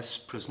see less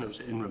prisoners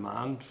in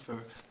remand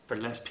for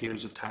less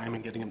periods of time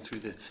and getting them through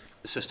the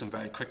system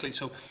very quickly.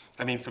 So,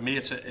 I mean, for me,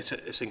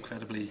 it's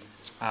incredibly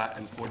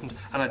important.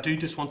 And I do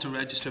just want to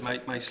register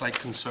my slight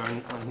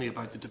concern only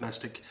about the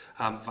domestic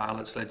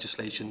violence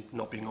legislation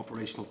not being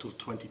operational till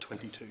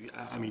 2022.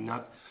 I mean,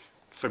 that,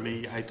 for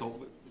me, I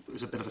thought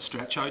was a bit of a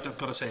stretch out. I've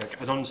got to say,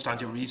 I don't understand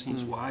your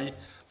reasons why,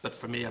 but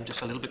for me, I'm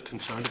just a little bit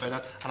concerned about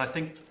that. And I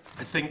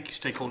think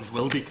stakeholders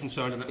will be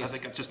concerned, and I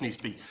think it just needs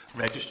to be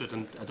registered,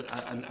 and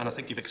I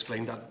think you've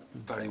explained that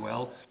very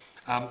well.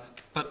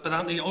 But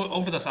Anthony,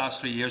 over the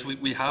last 3 years,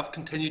 we have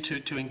continued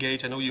to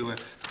engage. I know you were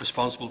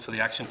responsible for the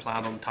action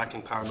plan on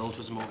tackling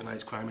paramilitarism,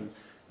 organised crime and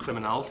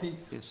criminality.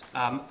 Yes.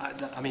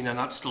 I mean, and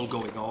that's still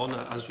going on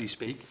as we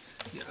speak.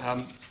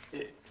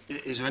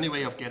 Is there any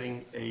way of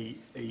getting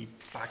a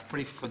back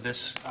brief for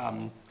this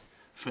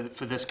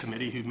for this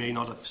committee, who may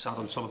not have sat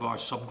on some of our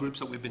subgroups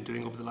that we've been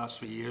doing over the last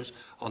 3 years,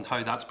 on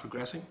how that's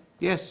progressing?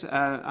 Yes,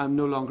 I'm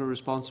no longer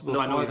responsible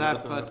for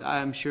that, but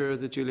I'm sure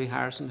that Julie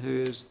Harrison,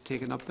 who has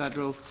taken up that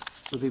role,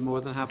 will be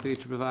more than happy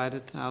to provide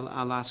it.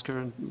 I'll ask her,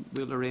 and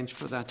we'll arrange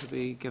for that to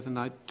be given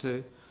out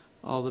to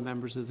all the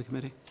members of the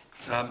committee.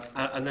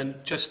 And then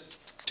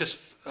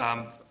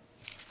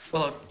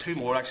well, two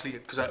more actually,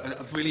 because I'm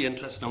really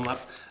interested in that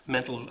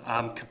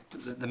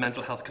the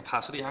Mental Health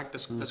Capacity Act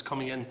that's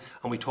coming in,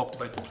 and we talked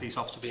about the police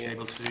officer being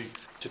able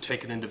to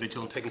take an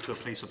individual and take him to a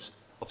place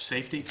of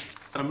safety.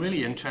 And I'm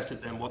really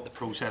interested in what the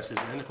process is.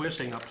 And if we're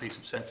saying that place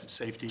of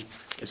safety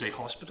is a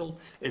hospital,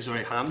 is there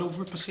a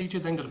handover procedure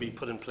then going to be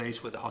put in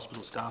place where the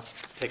hospital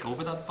staff take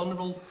over that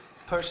vulnerable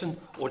person,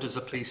 or does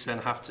the police then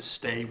have to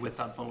stay with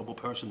that vulnerable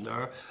person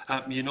there?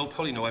 You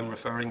probably know I'm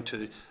referring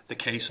to the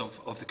case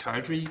of the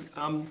Cowdrey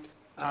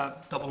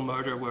double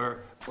murder,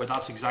 where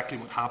that's exactly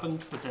what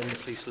happened, but then the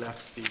police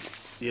left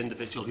the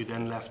individual, who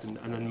then left and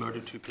then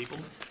murdered 2 people.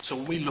 So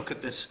when we look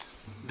at this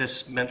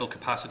Mental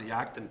Capacity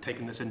Act and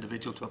taking this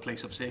individual to a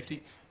place of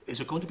safety, is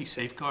there going to be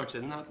safeguards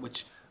in that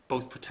which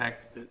both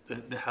protect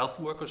the health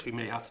workers who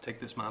may have to take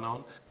this man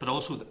on, but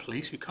also the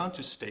police who can't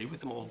just stay with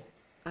them all?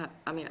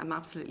 I mean, I'm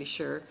absolutely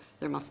sure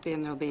there must be,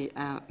 and there'll be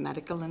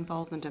medical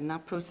involvement in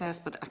that process,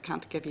 but I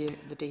can't give you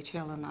the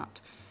detail on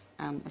that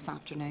this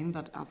afternoon,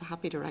 but I'll be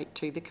happy to write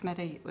to the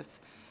committee with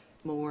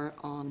more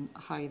on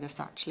how this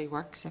actually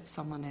works. If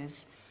someone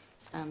is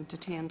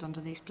detained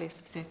under these place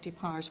of safety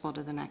powers, what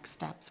are the next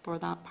steps for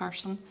that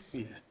person?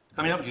 Yeah.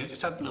 I mean,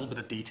 just add a little bit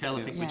of detail.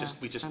 I think we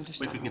just if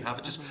we can have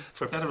it just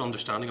for a better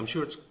understanding. I'm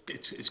sure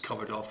it's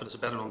covered off, but it's a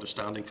better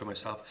understanding for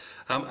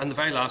myself. And the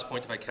very last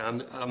point, if I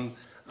can,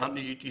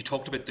 Anthony, you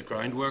talked about the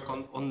groundwork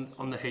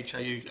on the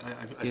HIU.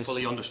 I Yes.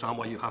 fully understand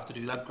why you have to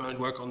do that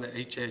groundwork on the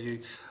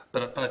HIU,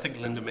 but I think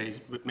Linda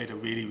made a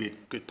really, really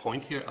good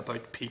point here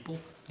about people.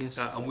 Yes.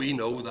 And we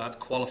know that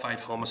qualified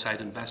homicide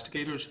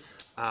investigators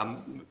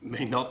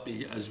may not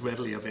be as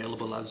readily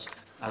available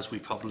as we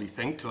probably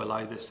think to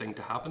allow this thing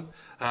to happen.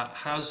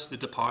 Has the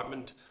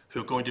department,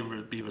 who are going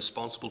to be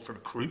responsible for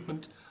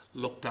recruitment,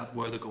 looked at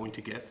where they're going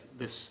to get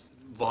this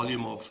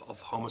volume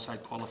of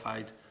homicide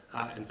qualified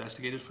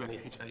investigators for any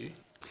HIU?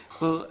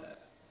 Well,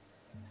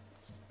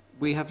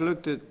 we have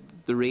looked at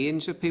the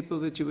range of people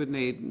that you would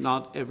need.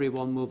 Not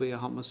everyone will be a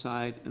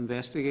homicide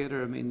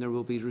investigator. I mean, there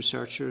will be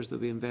researchers, there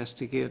will be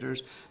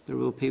investigators, there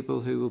will be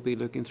people who will be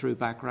looking through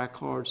back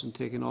records and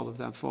taking all of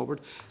that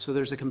forward. So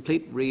there's a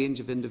complete range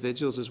of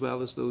individuals, as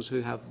well as those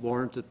who have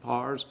warranted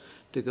powers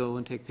to go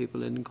and take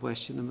people in and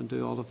question them and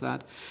do all of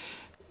that.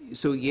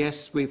 So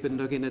yes, we've been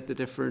looking at the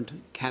different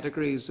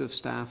categories of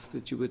staff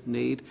that you would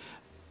need.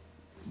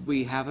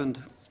 We haven't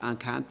and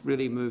can't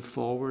really move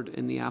forward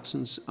in the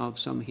absence of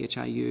some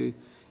HIU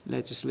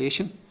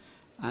legislation,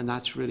 and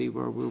that's really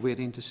where we're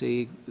waiting to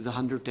see the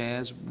 100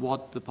 days,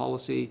 what the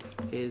policy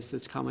is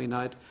that's coming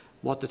out,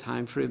 what the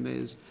time frame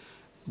is,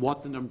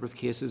 what the number of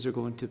cases are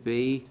going to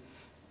be,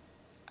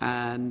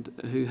 and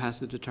who has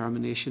the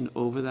determination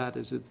over that.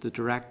 Is it the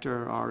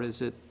director or is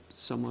it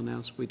someone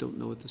else? We don't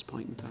know at this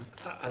point in time.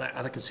 And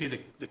I can see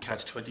the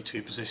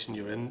catch-22 position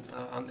you're in,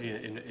 Anthony,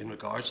 in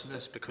regards to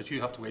this, because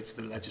you have to wait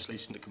for the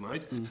legislation to come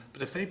out.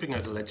 But if they bring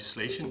out a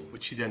legislation,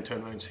 which you then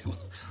turn around and say, well,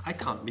 I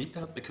can't meet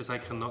that because I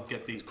cannot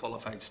get these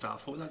qualified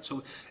staff for that.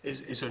 So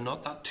is there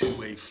not that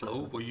two-way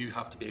flow where you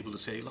have to be able to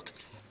say, look,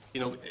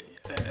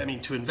 I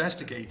mean, to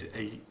investigate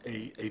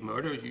a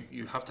murder,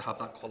 you have to have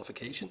that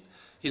qualification.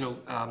 And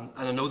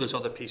I know there's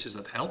other pieces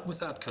that help with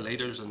that,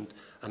 collators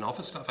and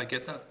office staff, I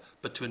get that.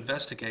 But to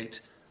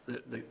investigate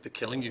the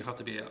killing, you have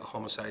to be a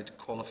homicide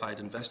qualified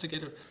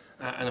investigator.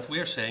 And if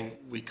we're saying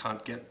we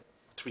can't get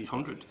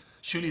 300,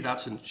 surely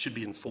that should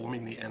be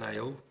informing the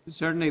NIO.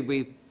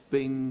 Certainly,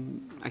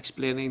 been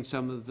explaining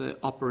some of the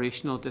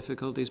operational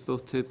difficulties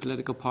both to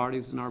political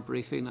parties in our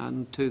briefing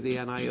and to the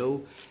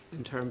NIO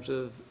in terms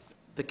of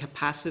the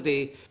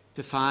capacity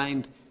to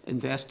find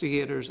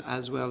investigators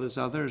as well as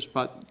others.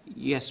 But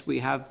yes, we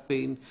have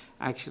been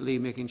actually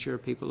making sure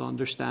people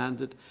understand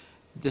that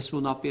this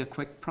will not be a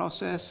quick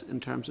process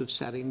in terms of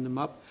setting them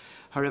up.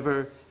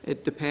 However,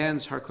 it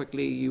depends how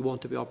quickly you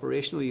want to be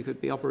operational. You could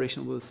be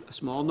operational with a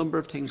small number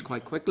of things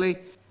quite quickly,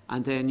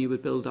 and then you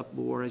would build up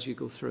more as you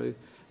go through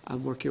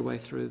and work your way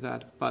through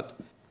that. But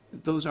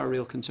those are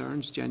real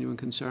concerns, genuine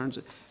concerns.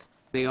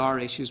 They are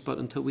issues, but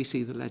until we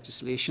see the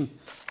legislation,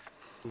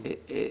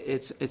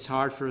 it's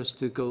hard for us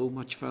to go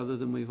much further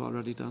than we've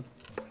already done.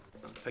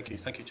 Thank you,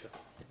 Chair.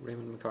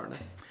 Raymond McCartney.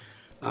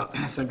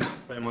 Thank you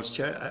very much,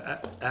 Chair.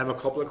 I have a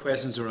couple of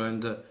questions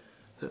around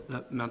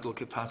the Mental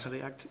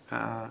Capacity Act.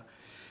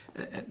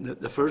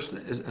 The first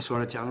is a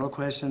sort of general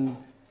question.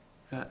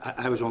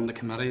 I was on the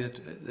committee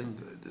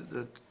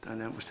and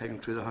then it was taken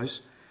through the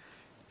House.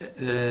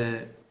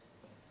 It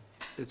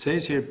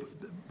says here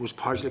was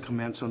partially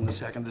commenced on the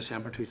 2nd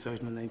December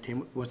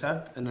 2019. Was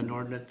that an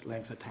inordinate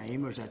length of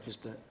time, or is that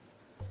just a...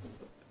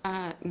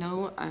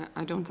 No,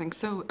 I don't think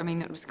so. I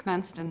mean, it was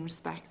commenced in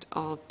respect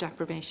of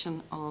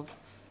deprivation of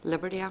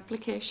liberty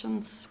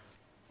applications.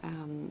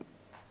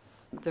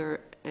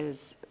 There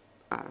is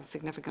a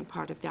significant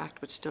part of the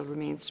Act which still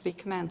remains to be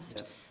commenced.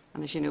 Yep.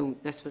 And as you know,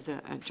 this was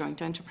a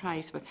joint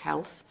enterprise with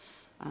Health,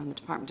 and the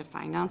Department of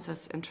Finance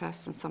has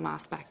interests in some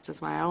aspects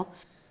as well.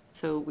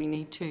 So we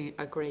need to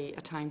agree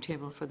a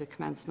timetable for the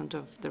commencement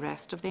of the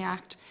rest of the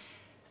Act.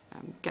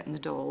 Getting the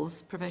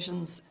DOLS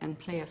provisions in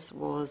place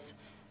was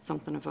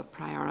something of a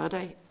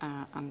priority,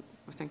 and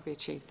I think we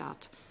achieved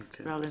that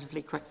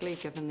relatively quickly,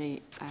 given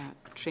the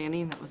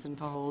training that was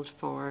involved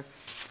for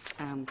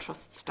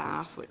trust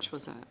staff, which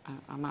was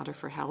a matter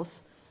for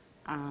Health,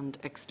 and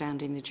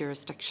extending the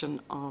jurisdiction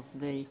of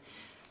the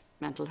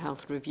Mental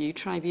Health Review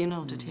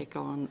Tribunal to take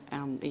on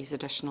these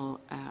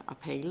additional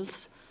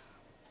appeals.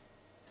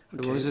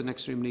 There was an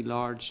extremely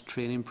large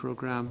training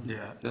programme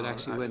that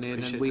actually went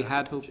in, and we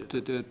had hoped to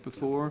do it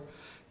before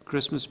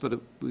Christmas, but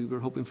we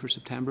were hoping for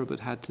September, but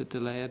had to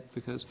delay it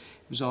because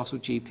it was also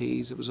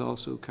GPs, it was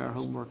also care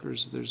home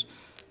workers. There's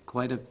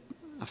quite a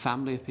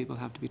family of people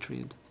have to be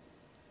trained.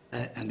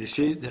 And you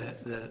see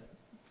the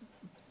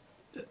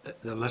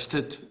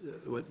listed,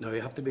 now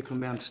you have to be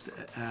commenced.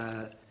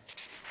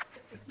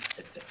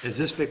 Is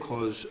this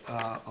because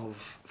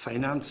of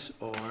finance,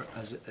 or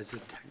is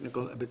it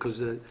technical? Because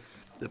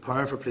the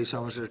power for police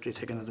officers to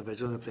take an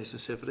individual in a place of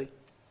safety,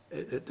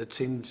 it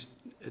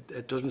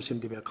doesn't seem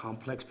to be a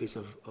complex piece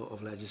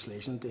of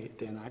legislation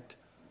to enact.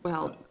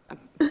 Well,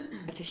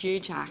 it's a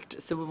huge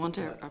act, so we want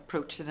to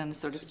approach it in a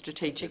sort of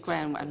strategic way,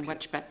 and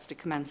which bits to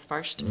commence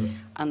first.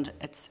 And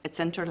it's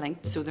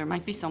interlinked, so there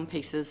might be some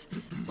pieces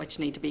which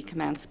need to be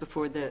commenced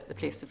before the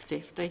place of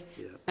safety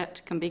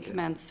bit can be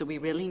commenced. So we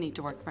really need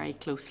to work very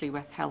closely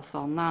with Health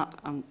on that.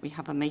 And we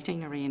have a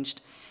meeting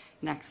arranged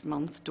next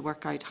month to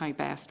work out how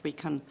best we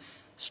can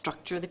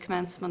structure the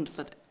commencement.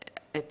 But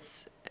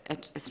it's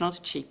not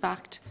a cheap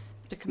act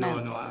to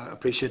commence. No, I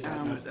appreciate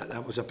that.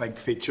 That was a big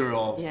feature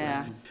of.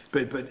 Yeah.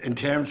 But in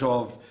terms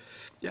of,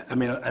 I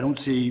mean, I don't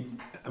see.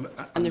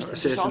 And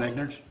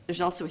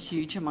there's also a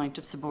huge amount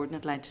of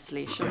subordinate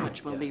legislation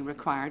which will be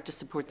required to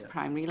support the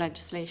primary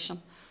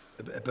legislation.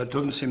 But it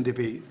doesn't seem to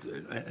be,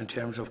 in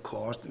terms of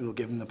cost,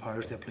 given the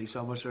powers to a police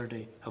officer,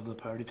 they have the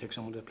power to take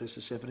someone to a place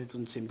of safety. It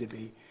doesn't seem to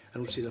be. I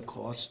don't see the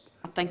cost.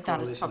 I think that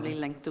is probably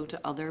linked, though, to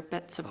other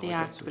bits of the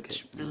Act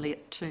which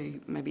relate to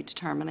maybe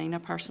determining a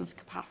person's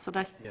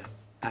capacity. Yeah.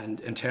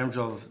 And in terms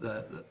of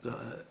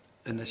the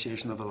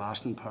initiation of a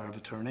lasting power of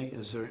attorney,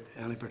 is there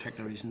any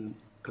particular reason?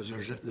 Because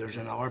there's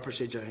an hour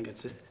procedure. I think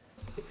is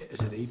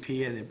it EP,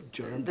 the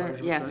Durham power of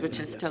attorney? Yes, which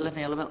is still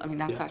available. I mean,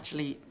 that's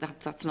actually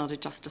that's not a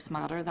justice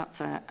matter.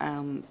 That's a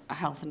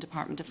Health and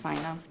Department of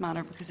Finance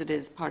matter, because it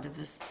is part of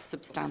this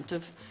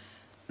substantive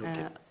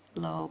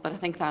law. But I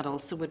think that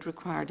also would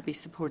require to be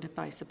supported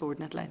by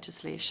subordinate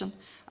legislation,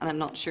 and I'm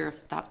not sure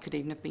if that could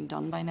even have been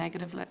done by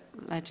negative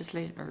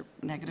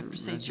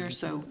procedure.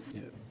 So,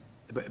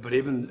 but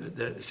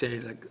even say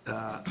like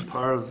a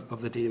power of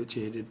the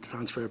DOJ to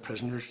transfer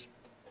prisoners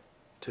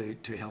to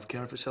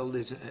healthcare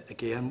facilities.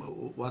 Again,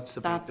 what's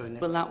the breakdown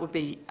there? Well, that would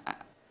be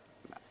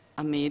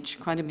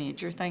quite a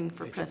major thing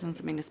for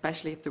prisons. I mean,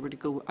 especially if they were to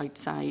go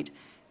outside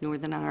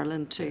Northern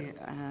Ireland to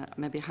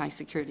maybe a high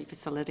security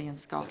facility in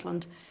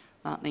Scotland.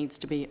 That needs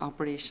to be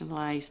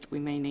operationalised. We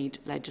may need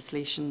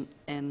legislation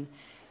in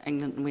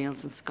England and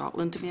Wales and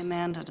Scotland to be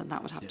amended, and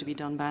that would have to be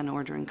done by an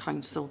order in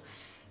council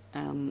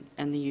in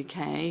the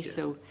UK.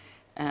 So,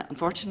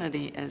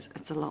 unfortunately,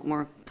 it's a lot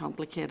more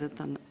complicated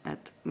than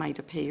it might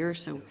appear.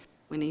 So,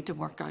 we need to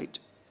work out,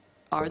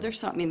 are there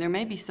some, I mean, there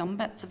may be some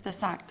bits of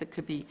this Act that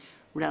could be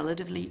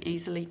relatively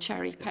easily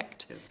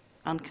cherry-picked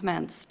and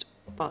commenced,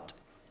 but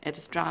it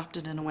is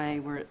drafted in a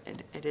way where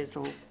it is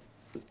all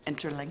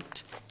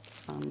interlinked,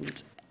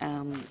 and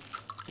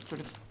it sort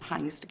of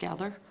hangs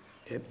together.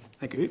 Okay,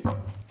 thank you.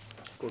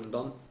 Gordon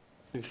Dunn.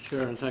 Thanks,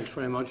 Chair, and thanks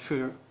very much for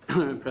your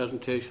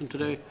presentation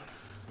today.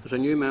 As a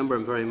new member,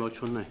 I'm very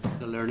much on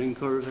the learning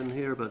curve in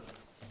here, but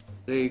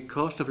the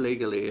cost of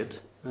legal aid,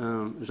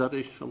 is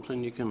that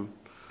something you can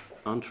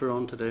answer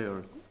on today?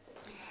 Or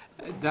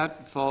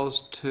That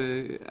falls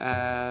to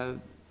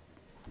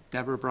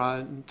Deborah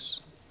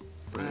Brown's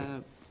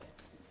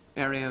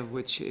area,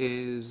 which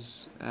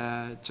is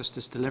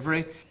justice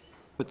delivery.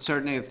 But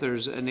certainly if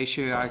there's an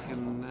issue, I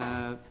can...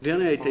 do you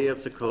have any idea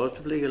of the cost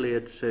of legal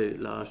aid, say,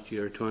 last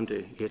year,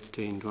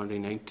 2018,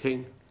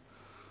 2019?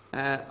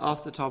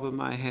 Off the top of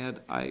my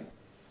head, I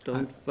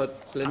don't,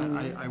 but Lynn...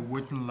 I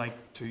wouldn't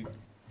like to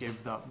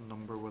give that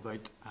number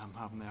without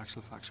having the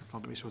actual facts in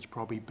front of me, so it's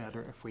probably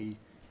better if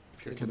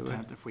you're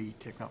content if we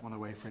take that one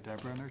away for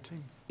Deborah and her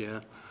team. Yeah.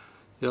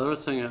 The other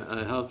thing,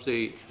 I have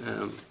the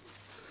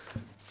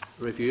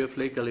review of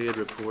legal aid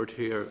report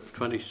here,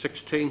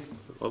 2016.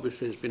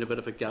 Obviously, there's been a bit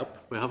of a gap.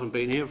 We haven't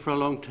been here for a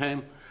long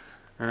time,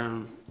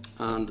 and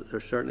there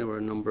certainly were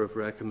a number of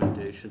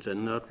recommendations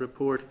in that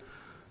report.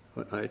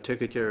 I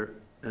take it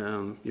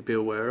you'd be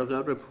aware of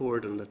that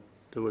report, and that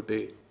there would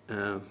be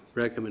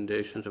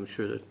recommendations, I'm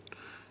sure, that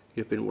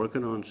you've been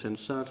working on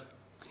since that.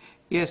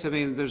 Yes, I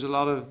mean, there's a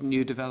lot of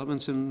new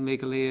developments in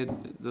legal aid,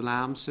 the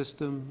LAM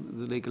system,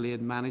 the legal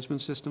aid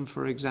management system,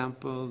 for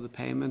example, the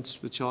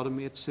payments, which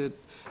automates it,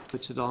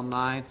 puts it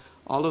online.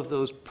 All of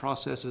those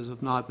processes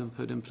have now been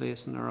put in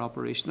place and are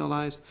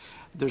operationalised.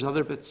 There's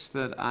other bits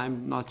that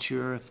I'm not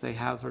sure if they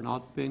have or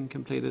not been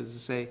completed. As I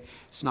say,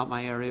 it's not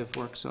my area of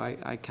work, so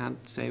I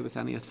can't say with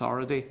any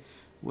authority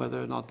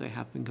whether or not they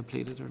have been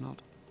completed or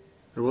not.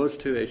 There was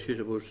two issues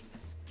that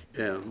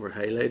were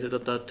highlighted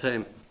at that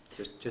time.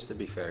 Just to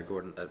be fair,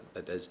 Gordon,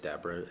 it is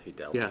Deborah who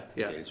deals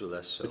with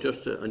this. So.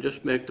 But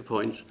just make the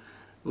points.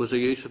 It was the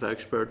use of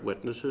expert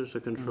witnesses,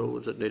 the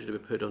controls that needed to be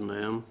put on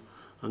them,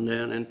 and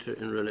then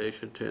in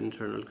relation to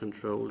internal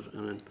controls,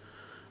 and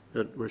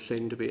that were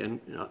seen to be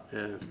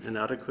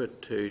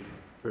inadequate to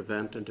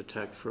prevent and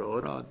detect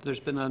fraud. There's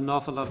been an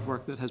awful lot of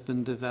work that has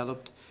been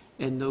developed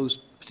in those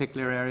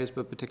particular areas,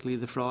 but particularly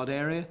the fraud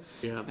area,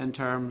 in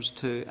terms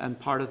to, and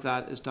part of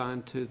that is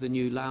down to the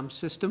new LAM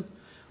system,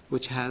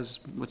 which has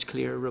much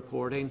clearer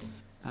reporting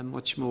and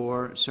much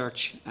more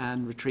search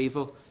and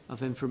retrieval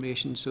of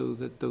information so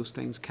that those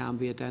things can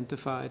be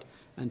identified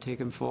and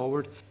taken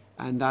forward.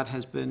 And that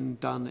has been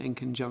done in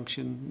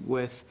conjunction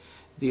with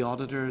the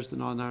auditors, the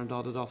Northern Ireland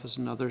Audit Office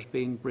and others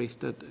being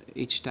briefed at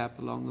each step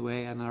along the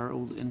way, and our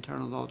own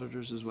internal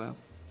auditors as well.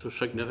 So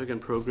significant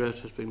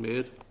progress has been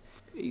made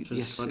since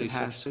yes, 2016? It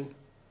has.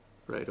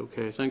 Right,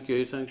 okay. Thank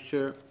you. Thanks,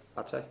 Chair.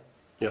 That's it.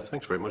 Yeah,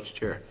 thanks very much,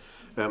 Chair.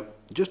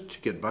 Just to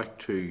get back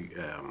to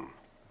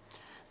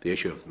the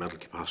issue of the Mental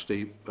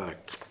Capacity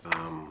Act,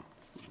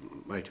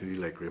 I too,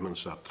 like Raymond,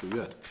 sat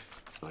through it,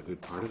 a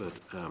good part of it.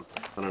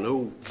 And I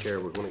know,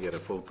 Chair, we're going to get a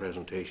full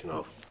presentation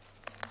of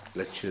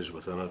glitches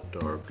within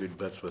it, or good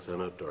bits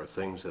within it, or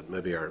things that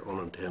maybe are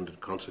unintended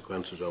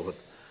consequences of it.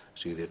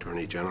 See the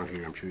Attorney General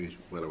here, I'm sure he's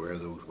well aware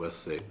of those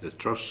with the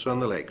trusts and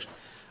the likes.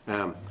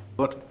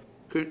 But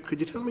could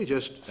you tell me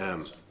just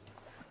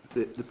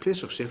the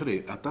place of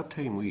safety? At that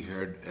time we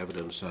heard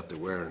evidence that there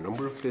were a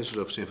number of places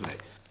of safety.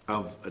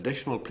 Have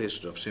additional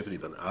places of safety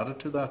been added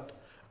to that?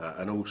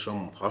 I know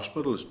some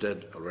hospitals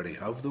did already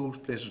have those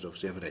places of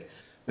safety.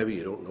 Maybe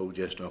you don't know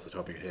just off the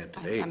top of your head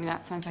today. I mean,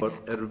 that sounds but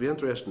like it would be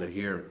interesting to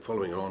hear,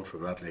 following on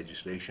from that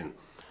legislation,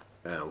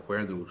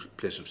 where those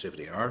places of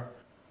safety are,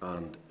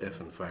 and if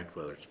in fact,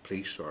 whether it's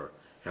police or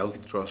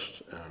health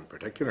trusts in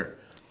particular,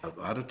 have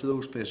added to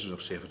those places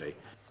of safety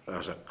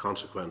as a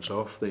consequence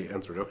of the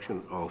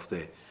introduction of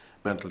the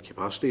Mental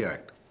Capacity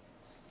Act.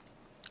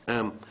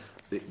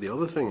 The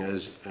other thing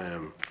is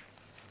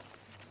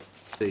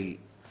the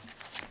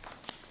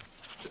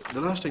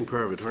lasting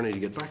power of attorney. To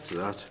get back to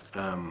that,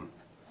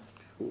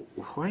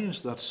 why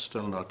is that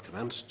still not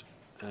commenced?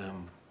 I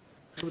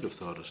would have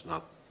thought it's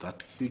not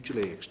that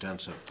hugely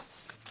extensive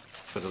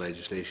for the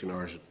legislation,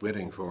 or is it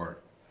waiting for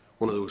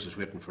one of those is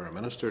waiting for a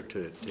minister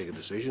to take a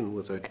decision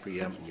without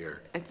preempting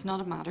your... It's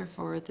not a matter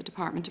for the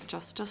Department of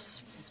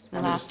Justice.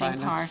 The lasting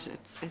part,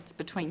 it's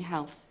between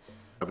health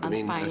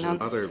and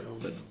finance.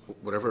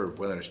 Whatever,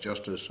 whether it's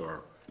justice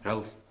or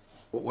health,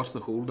 what's the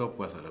hold-up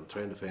with it? I'm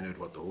trying to find out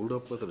what the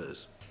hold-up with it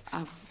is.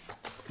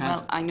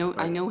 Well, I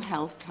know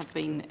health have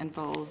been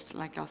involved,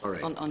 like us,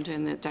 on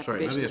doing the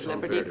deprivation of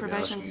liberty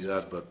provisions.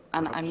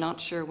 And I'm not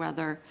sure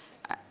whether,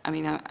 I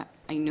mean,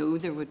 I know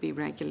there would be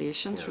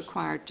regulations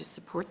required to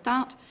support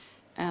that.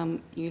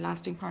 New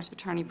lasting powers of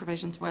attorney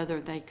provisions,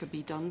 whether they could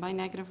be done by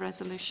negative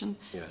resolution.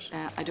 Yes.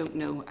 I don't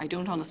know. I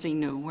don't honestly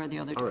know where the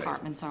other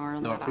departments are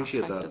on that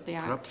aspect of the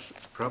Act.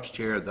 Perhaps,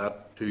 Chair,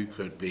 that too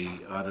could be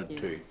added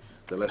to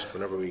the list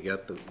whenever we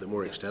get the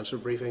more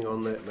extensive briefing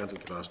on the Mental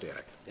Capacity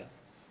Act. Yeah.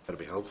 That'd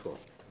be helpful.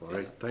 All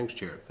right. Thanks,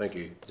 Chair. Thank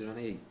you. Is there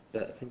any, I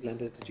think,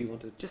 Linda, did you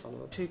want to just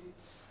follow up? Two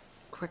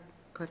quick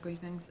wee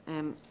things.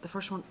 The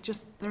first one,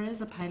 just there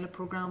is a pilot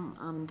programme,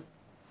 and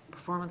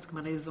Performance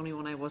Committee is the only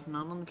one I wasn't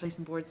on the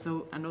policing board,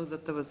 so I know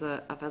that there was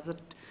a visit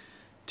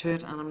to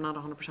it, and I'm not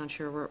 100%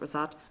 sure where it was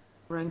at.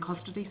 around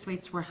custody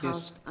suites were Yes.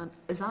 housed, and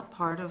is that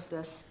part of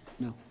this?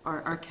 No.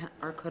 Or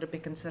could it be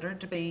considered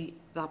to be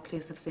that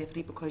place of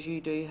safety, because you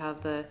do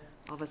have the,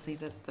 obviously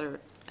that they're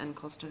in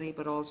custody,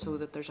 but also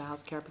that there's a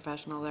healthcare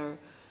professional there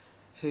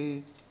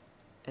who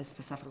is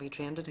specifically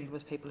trained to deal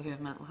with people who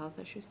have mental health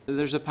issues?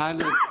 There's a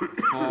pilot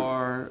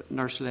for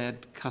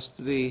nurse-led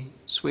custody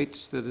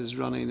suites that is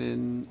running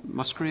in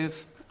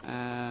Musgrave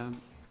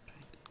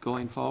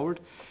going forward.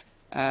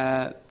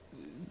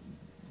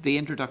 The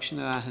introduction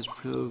of that has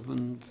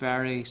proven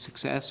very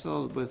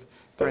successful, with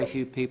very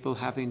few people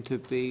having to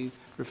be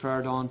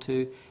referred on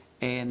to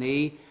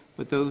A&E,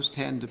 but those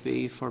tend to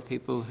be for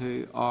people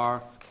who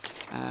are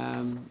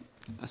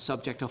a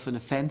subject of an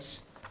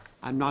offence.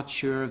 I'm not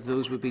sure if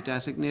those would be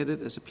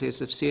designated as a place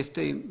of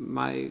safety.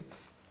 My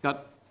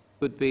gut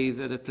would be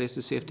that a place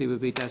of safety would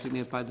be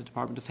designated by the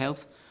Department of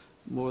Health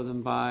more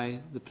than by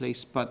the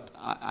police, but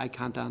I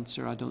can't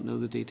answer. I don't know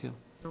the detail.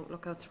 No,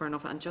 look, that's fair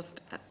enough. And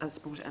just, I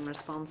suppose, in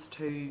response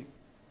to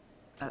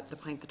the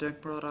point that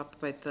Doug brought up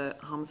about the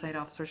homicide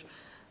officers,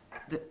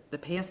 the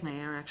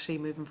PSNI are actually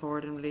moving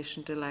forward in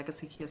relation to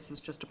legacy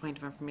cases, just a point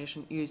of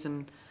information,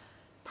 using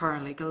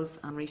paralegals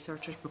and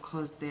researchers,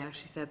 because they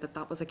actually said that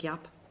that was a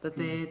gap, that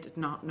they did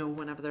not know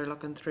whenever they're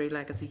looking through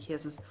legacy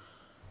cases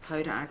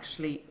how to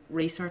actually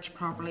research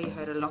properly,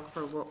 how to look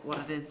for what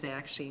it is they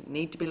actually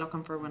need to be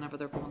looking for whenever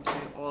they're going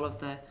through all of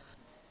the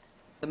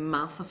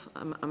massive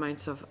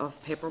amounts of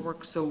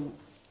paperwork. So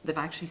they've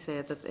actually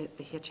said that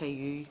the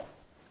HIU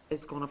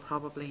is going to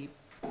probably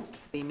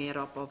be made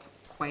up of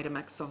quite a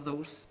mix of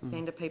those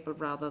kind of people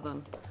rather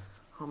than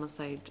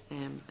homicide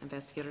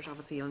investigators.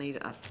 Obviously you'll need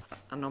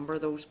a number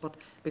of those, but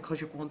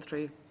because you're going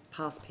through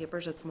past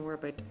papers, it's more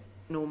about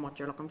knowing what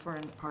you're looking for,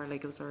 and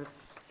paralegals are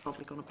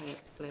probably going to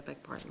play a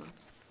big part in that.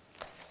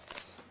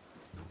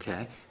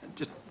 Okay,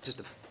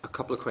 just a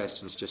couple of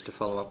questions just to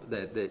follow up.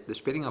 The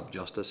speeding up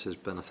justice has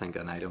been, I think,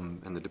 an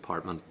item in the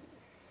department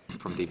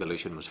from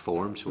devolution was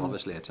formed, so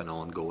obviously it's an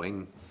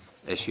ongoing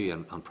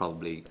issue and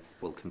probably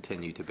will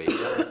continue to be.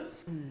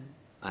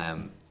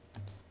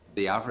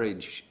 The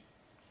average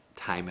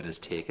time it has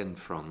taken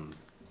from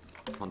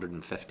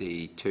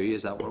 152,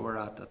 is that where we're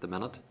at the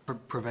minute?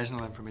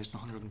 Provisional information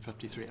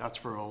 153, that's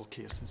for all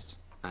cases.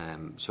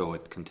 So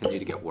it continued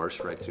to get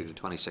worse right through to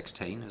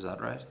 2016, is that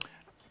right?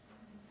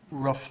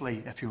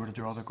 Roughly, if you were to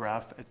draw the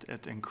graph,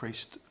 it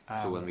increased.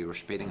 So when we were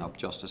speeding up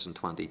justice in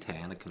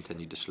 2010, it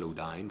continued to slow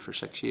down for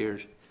 6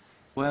 years?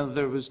 Well,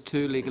 there was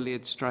 2 legal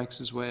aid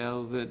strikes as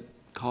well that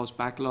caused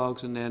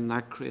backlogs, and then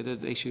that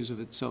created issues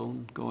of its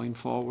own going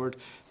forward.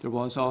 There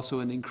was also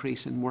an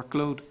increase in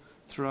workload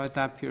throughout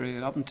that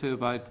period. Up until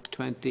about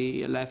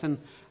 2011,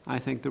 I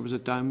think there was a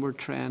downward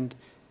trend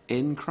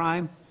in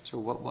crime. So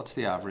what's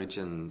the average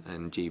in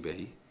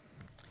GB?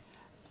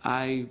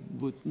 I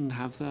wouldn't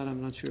have that.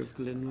 I'm not sure if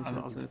Glyn would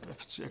have that.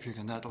 If you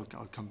can,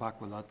 I'll come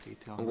back with that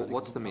detail. And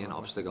what's the main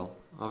obstacle?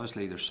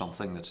 Obviously, there's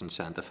something that's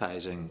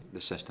incentivising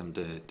the system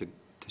to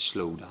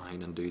slow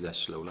down and do this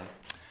slowly.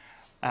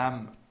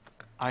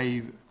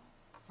 I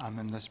am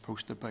in this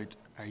post about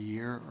a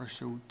year or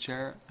so,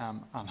 Chair,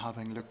 and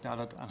having looked at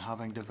it and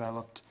having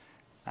developed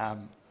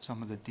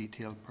some of the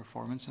detailed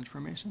performance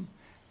information,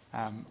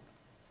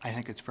 I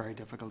think it's very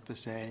difficult to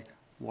say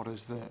what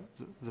is the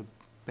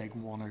big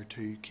 1 or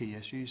 2 key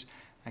issues.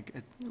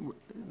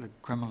 The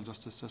criminal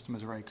justice system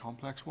is a very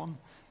complex one.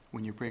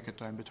 When you break it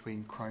down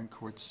between Crown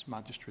courts,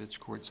 magistrates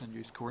courts and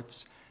youth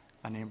courts,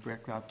 and then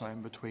break that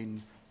down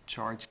between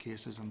charge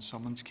cases and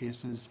summons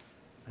cases,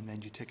 and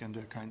then you take into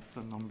account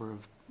the number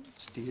of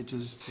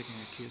stages taking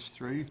a case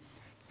through,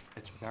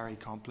 it's very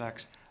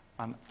complex.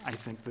 And I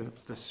think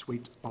the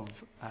suite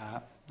of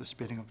the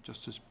Speeding Up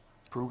Justice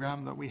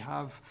programme that we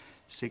have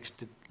seeks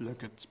to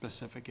look at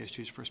specific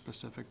issues for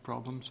specific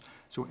problems.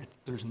 So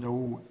there's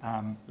no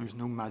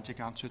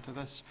magic answer to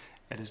this.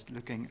 It is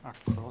looking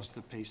across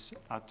the piece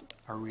at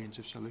a range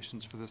of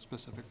solutions for the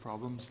specific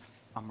problems,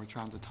 and we're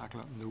trying to tackle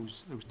it in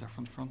those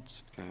different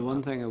fronts. Okay. The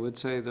one thing I would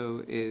say,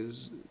 though,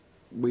 is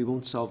we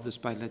won't solve this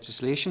by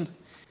legislation.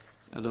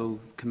 Although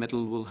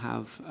committal will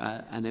have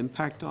an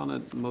impact on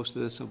it, most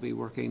of this will be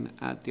working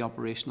at the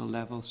operational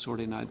level,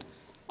 sorting out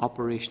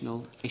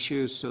operational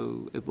issues,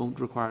 so it won't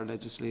require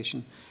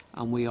legislation.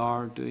 And we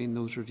are doing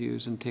those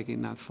reviews and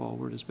taking that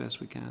forward as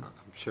best we can.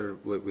 I'm sure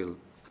we'll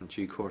in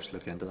due course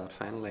look into that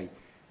finally.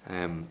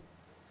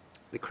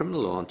 The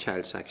criminal law on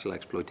child sexual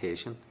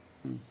exploitation.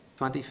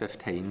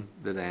 2015,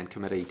 the then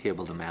committee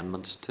tabled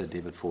amendments to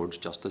David Ford's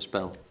Justice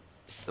Bill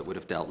that would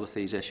have dealt with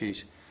these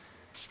issues.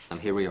 And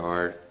here we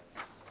are,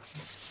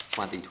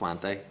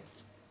 2020,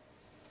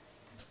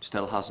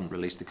 still hasn't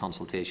released the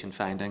consultation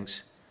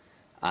findings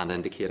and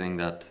indicating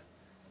that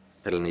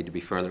it'll need to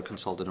be further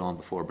consulted on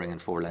before bringing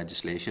forward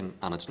legislation,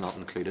 and it's not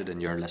included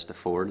in your list of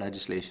 4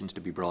 legislations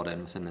to be brought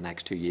in within the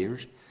next 2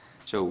 years.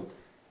 So,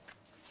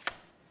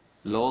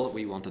 law that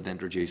we wanted to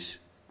introduce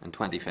in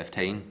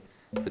 2015,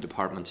 the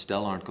department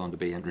still aren't going to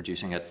be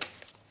introducing it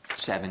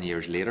 7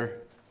 years later.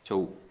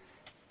 So,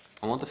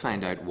 I want to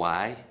find out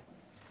why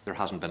there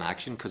hasn't been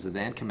action, because the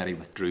then committee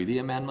withdrew the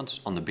amendments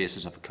on the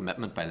basis of a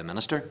commitment by the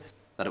Minister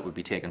that it would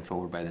be taken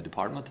forward by the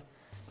department.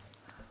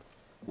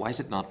 Why is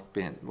it not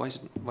being? Why is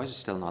it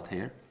still not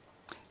here?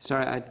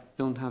 Sorry, I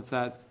don't have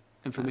that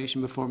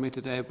information before me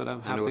today, but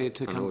I'm happy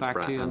to come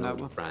back to you on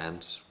that one.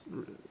 Brian's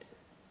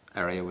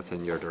area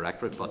within your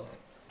directorate, but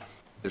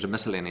there's a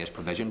miscellaneous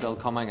provision bill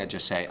coming. I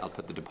just say I'll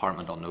put the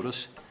department on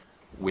notice.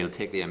 We'll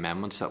take the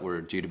amendments that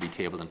were due to be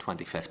tabled in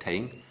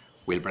 2015.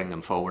 We'll bring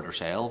them forward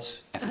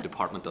ourselves if the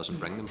department doesn't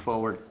bring them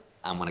forward.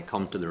 And when it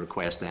comes to the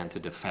request then to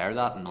defer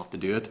that and not to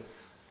do it,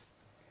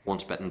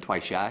 once bitten,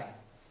 twice shy.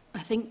 I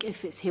think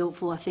if it's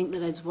helpful, I think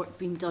there is work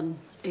being done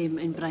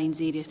in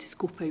Brian's area to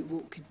scope out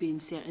what could be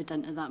inserted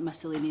into that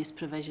miscellaneous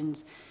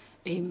provisions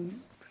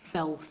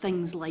bill.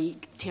 Things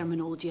like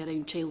terminology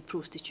around child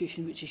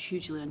prostitution, which is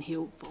hugely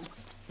unhelpful,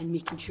 and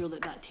making sure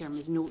that that term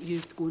is not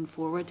used going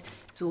forward.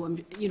 So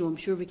I'm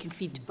sure we can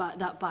feed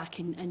that back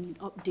and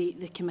update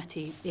the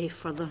committee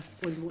further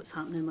on what's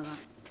happening with that.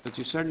 But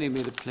you certainly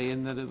made it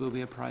plain that it will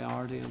be a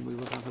priority, and we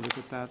will have a look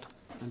at that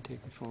and take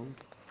it forward.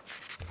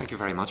 Thank you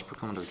very much for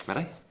coming to the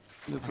committee.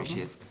 No problem.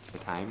 Appreciate the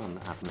time, and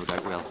I have no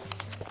doubt we'll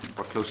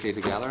work closely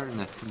together in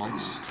the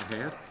months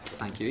ahead.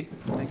 Thank you.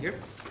 Thank you.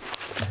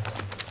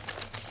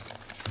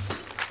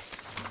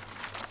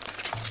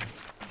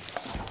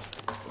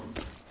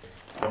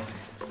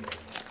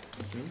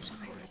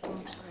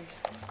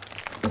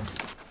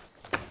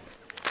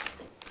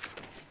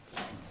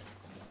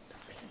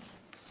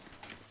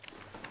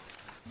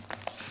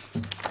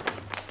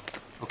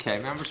 Okay,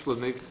 members, we'll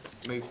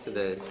move to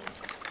the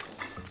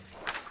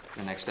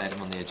next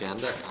item on the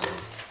agenda,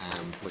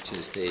 which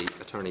is the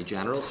Attorney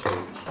General. So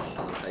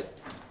I'll invite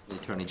the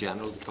Attorney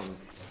General to come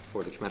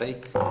before the committee.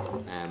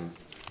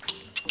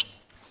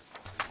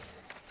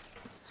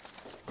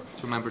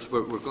 So members,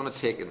 we're going to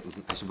take,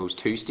 I suppose,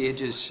 two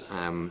stages.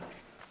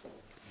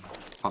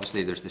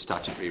 Obviously, there's the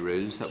statutory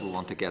rules that we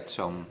want to get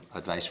some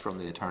advice from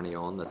the Attorney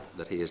on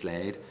that he has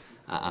laid,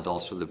 and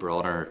also the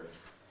broader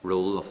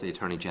role of the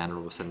Attorney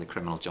General within the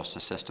criminal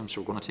justice system.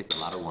 So we're going to take the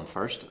latter one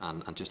first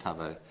and just have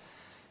a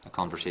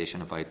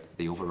conversation about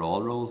the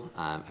overall role,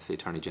 if the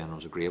Attorney General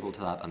is agreeable to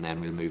that, and then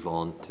we'll move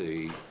on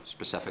to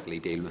specifically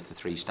deal with the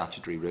three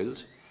statutory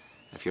rules,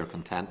 if you're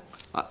content.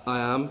 I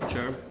am,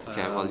 Chair.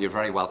 Okay, well, you're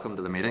very welcome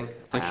to the meeting.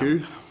 Thank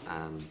you.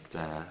 And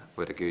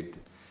with a good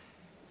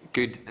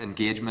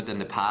engagement in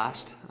the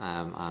past,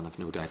 and I've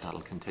no doubt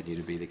that'll continue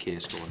to be the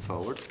case going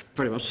forward.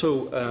 Very much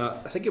so.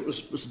 I think it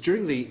was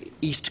during the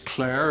East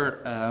Clare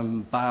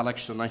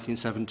by-election in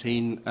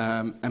 1917,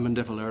 Eamon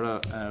de Valera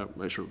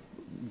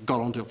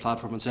got onto a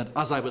platform and said,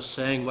 as I was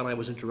saying when I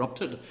was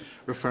interrupted,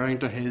 referring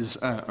to his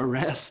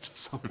arrest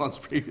some months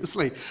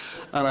previously.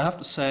 And I have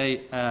to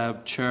say,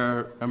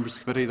 Chair, members of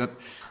the committee, that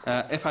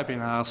if I'd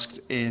been asked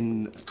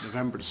in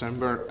November,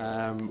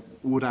 December,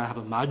 would I have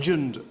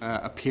imagined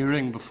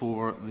appearing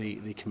before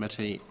the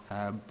committee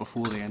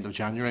before the end of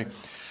January,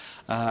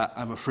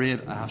 I'm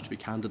afraid I have to be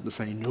candid and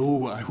say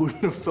no, I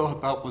wouldn't have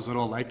thought that was at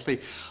all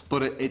likely.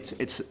 But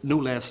it's no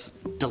less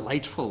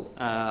delightful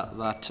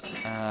that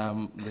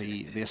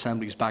the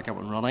Assembly is back up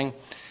and running.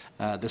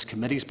 This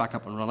committee is back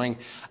up and running,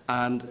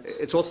 and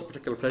it's also a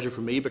particular pleasure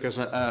for me because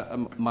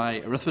my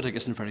arithmetic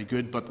isn't very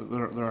good, but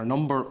there are a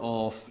number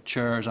of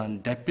chairs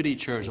and deputy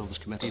chairs of this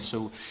committee,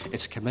 so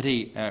it's a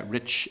committee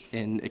rich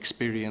in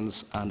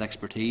experience and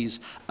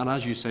expertise. And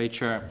as you say,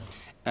 Chair,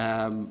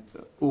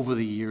 over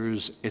the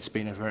years it's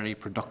been a very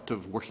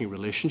productive working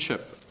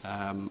relationship,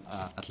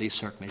 at least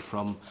certainly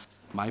from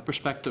my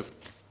perspective.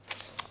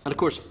 And of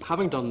course,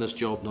 having done this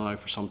job now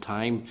for some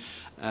time,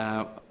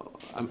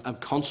 I'm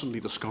constantly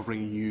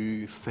discovering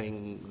new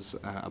things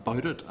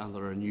about it, and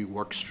there are new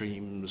work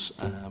streams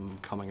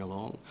coming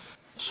along.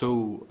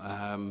 So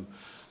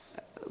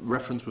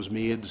reference was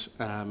made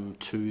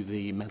to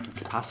the Mental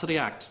Capacity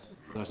Act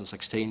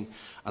 2016,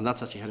 and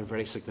that's actually had a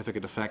very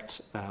significant effect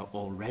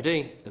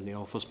already in the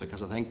office,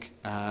 because I think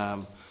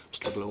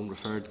Mr Malone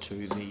referred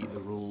to the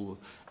role,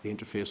 the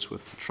interface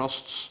with the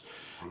trusts,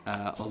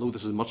 although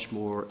this is much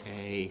more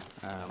a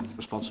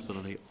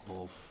responsibility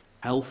of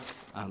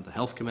Health and the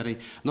Health Committee.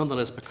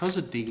 Nonetheless, because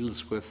it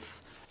deals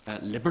with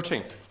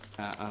liberty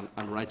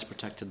and rights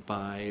protected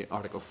by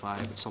Article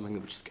 5, it's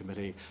something which the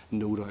committee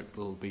no doubt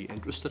will be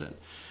interested in,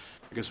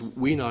 because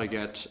we now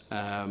get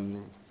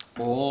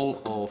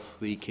all of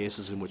the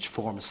cases in which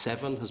Form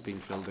 7 has been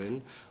filled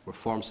in, where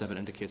Form 7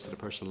 indicates that a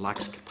person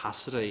lacks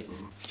capacity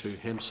to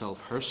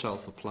himself,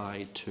 herself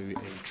apply to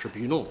a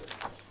tribunal.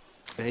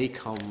 They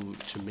come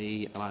to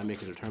me and I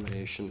make a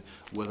determination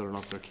whether or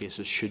not their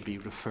cases should be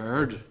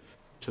referred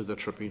to the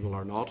tribunal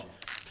or not.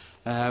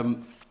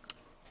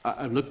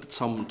 I've looked at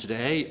some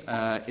today.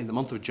 In the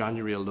month of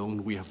January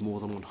alone, we have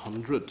more than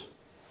 100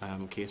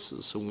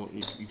 cases, so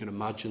you can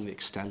imagine the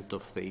extent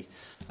of the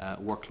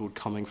workload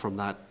coming from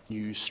that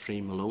news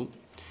stream alone.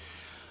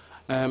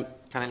 Can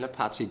I let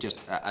Patsy just,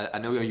 I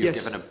know you're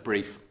Yes. giving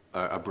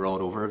a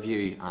broad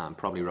overview,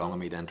 probably wrong of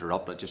me to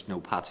interrupt, but just know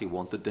Patsy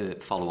wanted to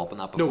follow up on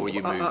that before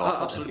you move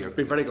off. Absolutely. I'd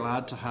be very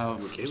glad to have...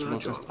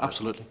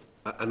 Absolutely.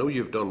 I know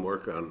you've done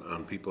work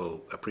and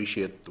people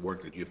appreciate the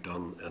work that you've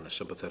done in a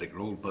sympathetic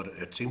role, but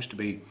it seems to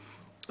be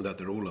that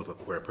the role of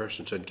where a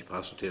person's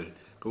incapacitated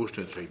goes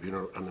to a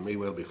tribunal, and they may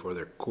well be for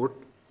their court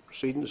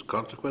proceedings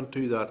consequent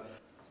to that,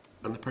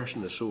 and the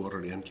person is so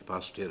utterly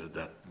incapacitated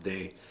that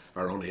they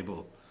are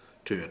unable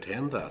to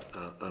attend that.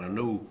 And I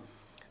know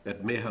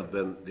it may have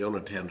been the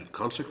unintended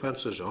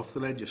consequences of the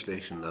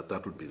legislation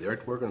that would be the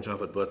outworkings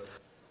of it, but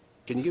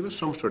can you give us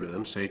some sort of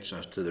insights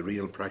as to the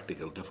real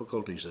practical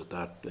difficulties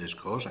that is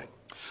causing?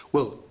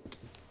 Well,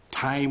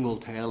 time will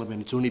tell. I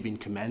mean, it's only been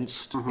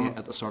commenced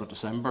at the start of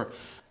December,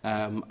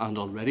 and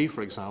already,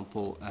 for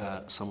example,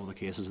 some of the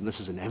cases, and this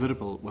is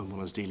inevitable when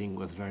one is dealing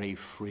with very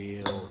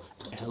frail,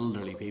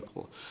 elderly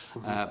people,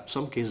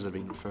 some cases have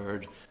been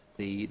referred.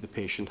 The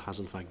patient has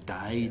in fact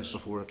died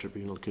before a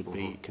tribunal could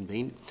be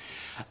convened.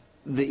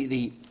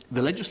 The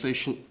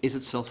legislation is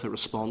itself a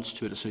response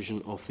to a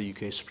decision of the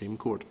UK Supreme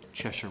Court,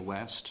 Cheshire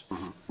West,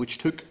 which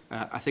took,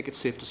 I think it's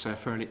safe to say, a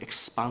fairly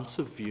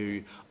expansive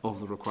view of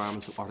the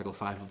requirements of Article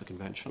 5 of the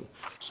Convention.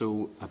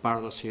 So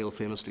Baroness Hale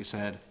famously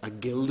said, a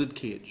gilded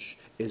cage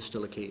is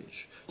still a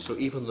cage. So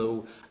even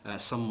though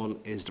someone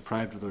is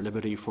deprived of their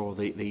liberty for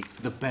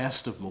the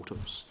best of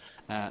motives,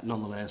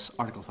 nonetheless,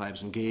 Article 5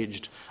 is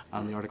engaged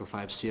and the Article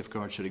 5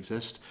 safeguard should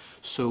exist.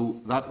 So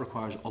that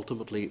requires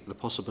ultimately the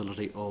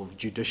possibility of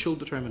judicial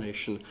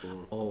determination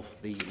of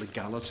the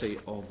legality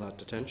of that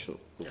detention.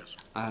 Yes.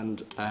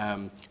 And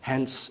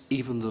hence,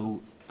 even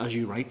though, as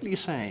you rightly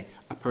say,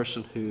 a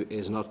person who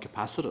is not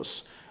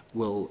capacitous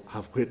will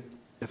have great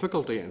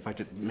difficulty, in fact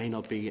it may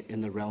not be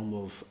in the realm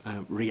of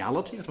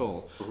reality at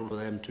all for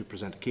them to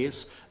present a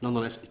case,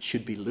 nonetheless it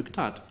should be looked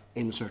at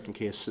in certain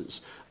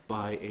cases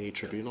by a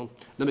tribunal.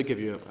 Let me give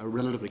you a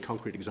relatively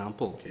concrete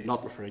example,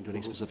 not referring to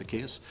any specific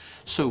case.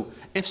 So,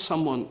 if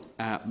someone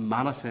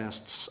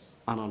manifests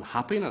an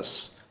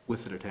unhappiness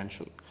with the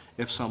detention,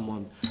 if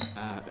someone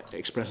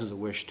expresses a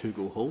wish to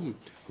go home,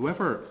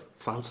 however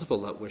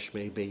fanciful that wish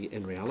may be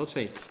in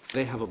reality,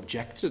 they have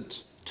objected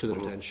to the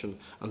detention,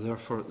 and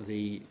therefore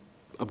the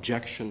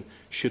objection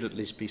should at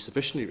least be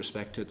sufficiently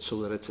respected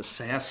so that it's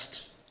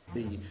assessed,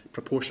 the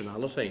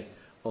proportionality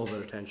of the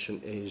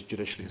detention is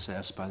judicially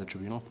assessed by the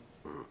tribunal.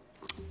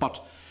 But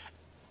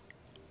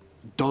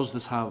does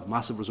this have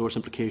massive resource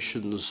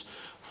implications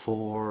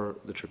for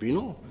the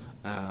tribunal?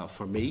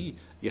 For me,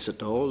 yes it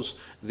does.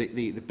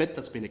 The bit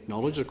that's been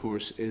acknowledged, of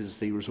course, is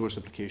the resource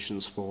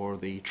implications for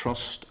the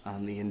trust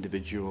and the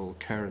individual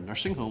care and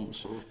nursing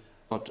homes.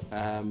 But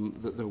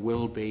there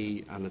will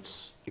be, and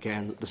it's,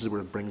 again, this is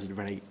where it brings it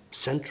very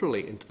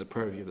centrally into the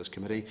purview of this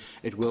committee,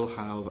 it will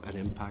have an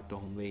impact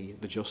on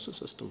the justice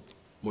system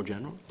more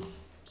generally.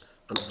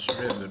 And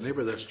sorry, to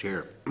labour this,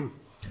 Chair.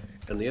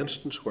 In the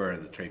instance where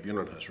the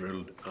tribunal has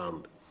ruled,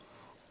 and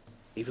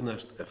even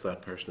if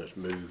that person is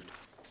moved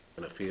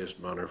in a phased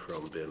manner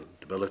from being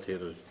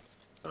debilitated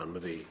and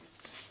maybe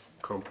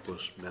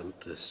compos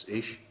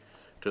mentis-ish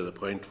to the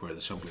point where they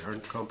simply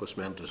aren't compos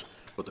mentis,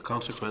 but the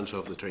consequence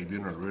of the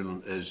tribunal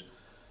ruling is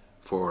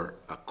for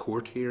a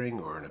court hearing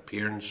or an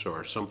appearance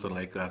or something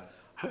like that,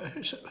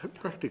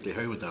 practically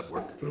how would that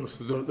work?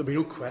 There'll be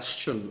no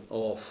question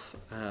of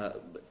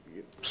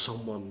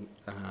someone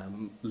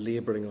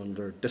labouring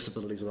under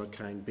disabilities of that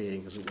kind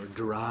being, as it were,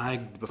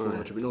 dragged before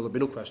the tribunal. There'll be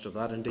no question of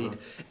that. Indeed,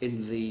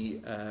 in the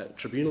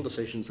tribunal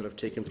decisions that have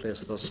taken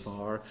place thus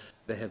far,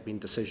 there have been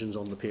decisions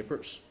on the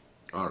papers.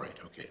 All right,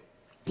 okay.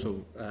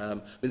 So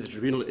the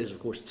tribunal is, of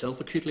course,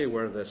 itself acutely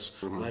aware of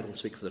this, and I don't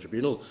speak for the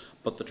tribunal,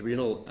 but the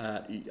tribunal,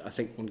 I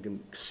think one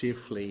can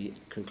safely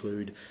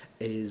conclude,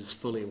 is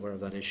fully aware of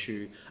that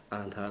issue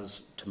and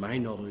has, to my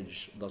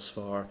knowledge thus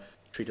far,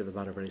 treated the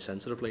matter very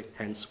sensitively,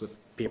 hence with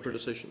paper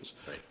decisions.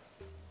 Right.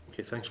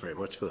 Okay, thanks very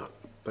much for that.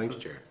 Thanks,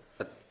 Chair.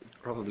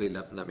 Probably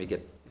let me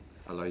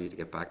allow you to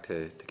get back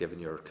to giving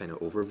your kind of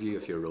overview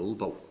of your role,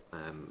 but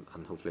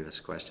and hopefully this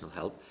question will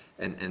help.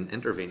 In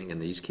intervening in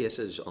these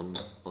cases, on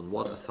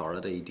what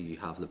authority do you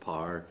have the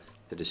power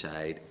to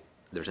decide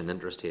there's an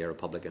interest here, a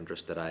public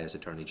interest, that I as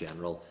Attorney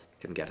General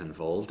can get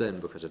involved in?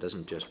 Because it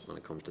isn't just when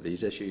it comes to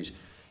these issues.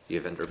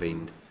 You've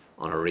intervened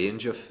on a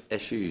range of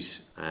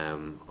issues,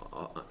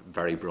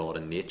 very broad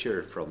in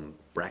nature, from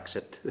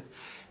Brexit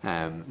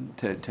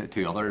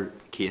to other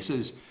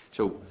cases.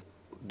 So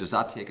does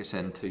that take us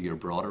into your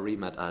broader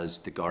remit as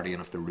the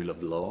guardian of the rule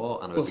of law?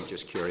 And I would be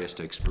just curious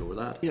to explore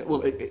that. Yeah,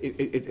 well,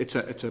 it's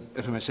a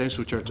if I may say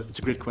so, Chair, it's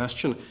a great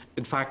question.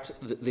 In fact,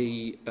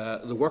 the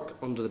work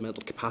under the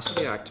Mental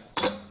Capacity Act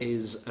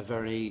is a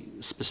very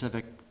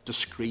specific,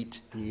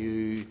 discrete,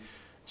 new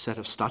set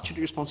of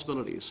statutory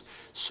responsibilities.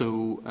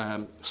 So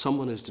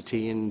someone is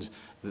detained,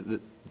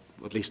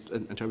 at least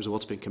in terms of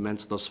what's been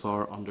commenced thus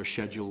far, under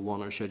Schedule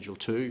 1 or Schedule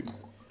 2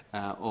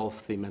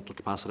 of the Mental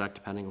Capacity Act,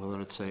 depending on whether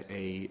it's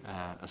a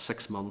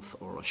 6-month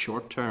or a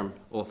short-term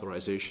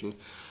authorisation.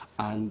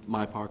 And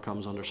my power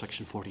comes under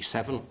Section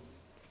 47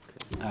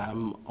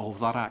 of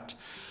that Act.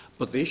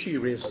 But the issue you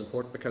raise is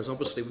important because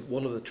obviously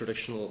one of the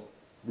traditional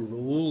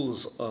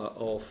roles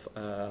of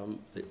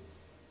the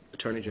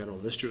Attorney General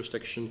in this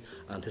jurisdiction,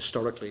 and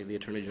historically the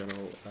Attorney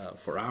General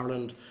for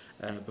Ireland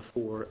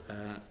before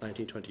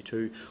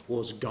 1922,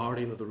 was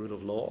guardian of the rule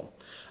of law.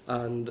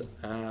 And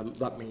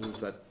that means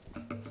that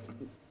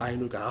I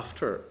look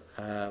after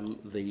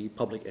the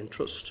public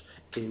interest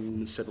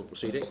in civil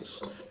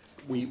proceedings.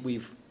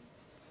 We've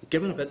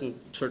given a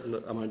certain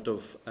amount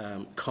of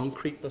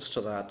concreteness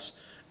to that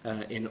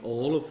in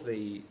all of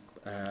the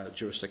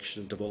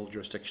devolved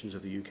jurisdictions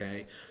of the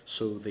UK.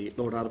 So the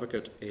Lord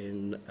Advocate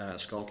in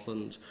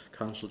Scotland,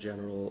 Counsel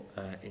General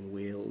in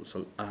Wales,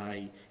 and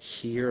I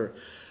here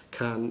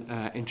can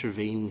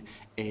intervene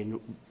in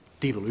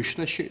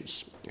devolution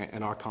issues.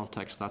 In our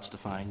context, that's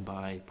defined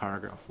by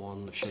paragraph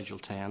 1 of Schedule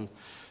 10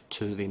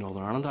 to the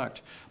Northern Ireland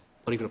Act.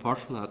 But even apart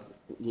from that,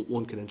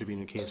 one can intervene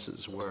in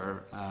cases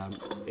where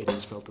it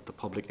is felt that the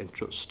public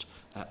interest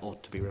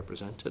ought to be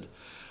represented.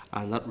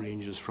 And that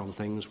ranges from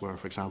things where,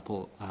 for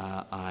example,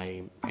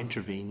 I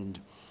intervened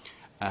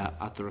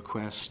at the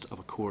request of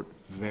a court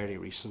very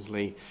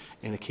recently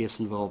in a case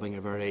involving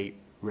a very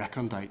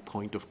recondite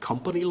point of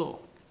company law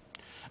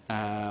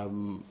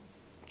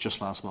just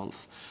last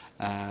month.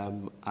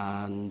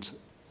 And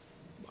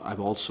I've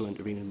also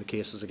intervened in the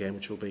cases, again,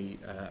 which will be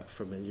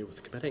familiar with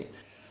the committee.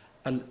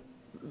 And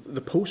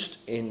the post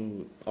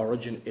in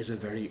origin is a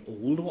very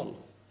old one.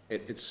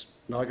 It's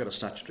now got a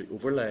statutory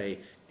overlay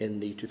in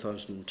the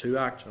 2002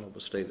 Act, and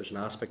obviously there's an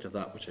aspect of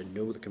that which I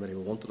know the committee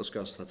will want to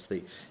discuss. That's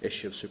the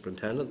issue of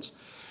superintendents.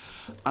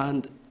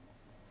 And,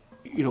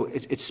 you know,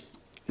 it's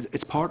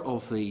part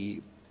of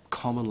the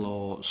common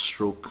law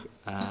stroke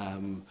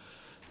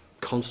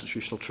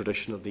constitutional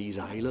tradition of these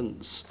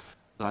islands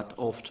that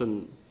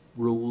often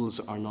roles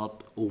are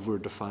not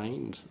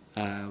over-defined,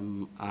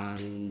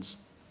 and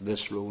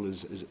this role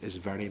is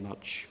very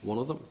much one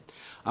of them.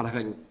 And I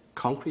can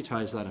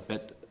concretise that a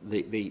bit.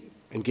 The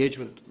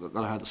engagement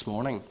that I had this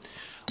morning,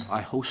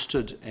 I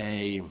hosted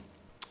a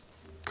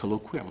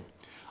colloquium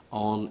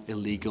on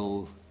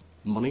illegal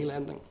money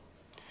lending.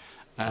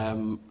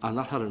 And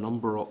that had a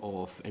number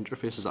of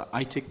interfaces.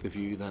 I take the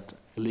view that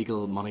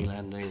illegal money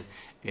lending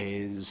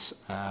is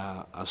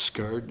a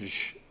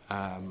scourge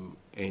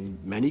in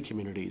many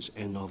communities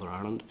in Northern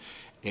Ireland.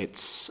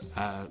 It's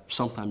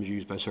sometimes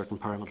used by certain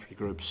paramilitary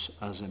groups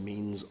as a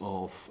means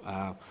of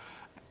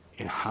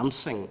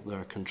enhancing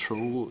their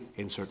control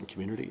in certain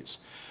communities.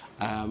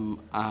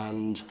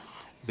 And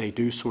they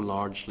do so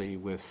largely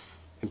with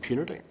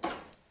impunity.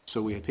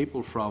 So we had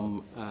people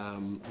from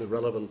the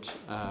relevant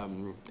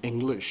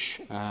English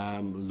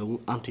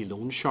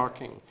anti-loan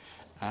sharking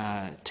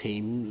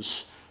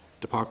teams,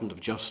 Department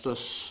of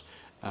Justice,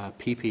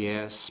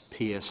 PPS,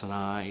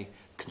 PSNI,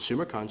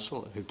 Consumer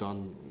Council, who've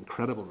done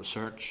incredible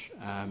research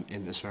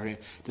in this area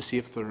to see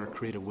if there are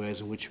creative ways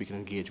in which we can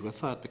engage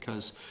with that.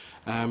 Because,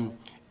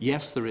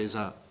 yes, there is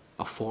a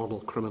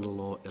formal criminal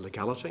law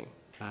illegality.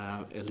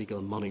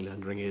 Illegal money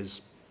lending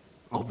is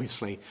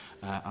obviously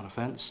an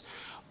offence.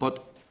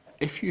 But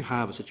if you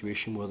have a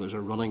situation where there's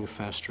a running,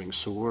 festering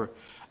sore,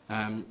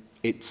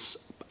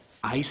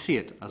 I see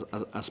it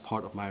as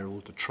part of my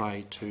role to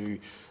try to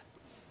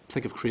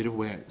think of creative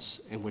ways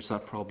in which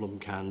that problem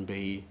can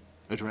be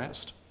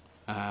addressed.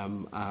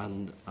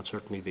 And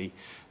certainly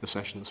the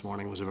session this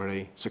morning was a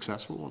very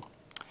successful one.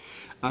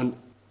 And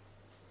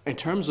in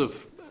terms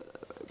of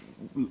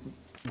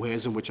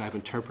ways in which I've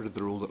interpreted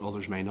the role that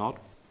others may not,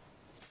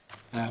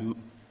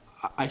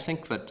 I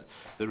think that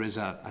there is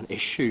an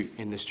issue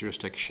in this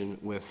jurisdiction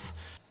with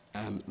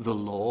the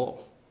law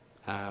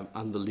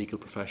and the legal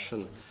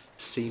profession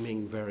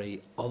seeming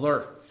very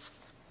other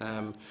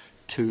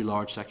to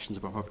large sections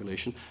of our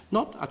population,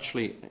 not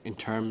actually in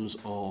terms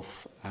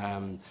of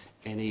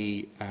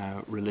any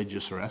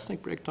religious or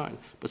ethnic breakdown,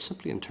 but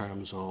simply in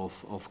terms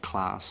of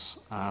class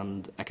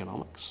and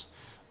economics.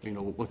 You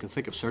know, one can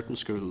think of certain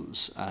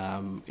schools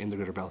in the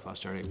Greater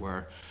Belfast area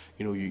where,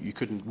 you know, you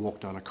couldn't walk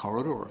down a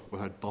corridor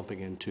without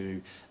bumping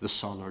into the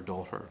son or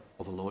daughter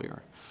of a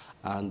lawyer.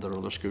 And there are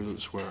other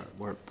schools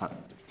where that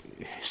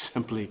is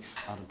simply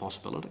an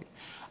impossibility.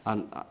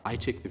 And I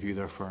take the view,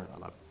 therefore,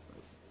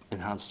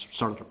 and I've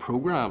started a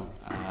programme,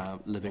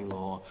 Living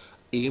Law,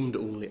 aimed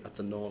only at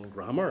the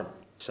non-grammar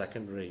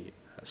secondary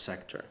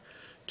sector,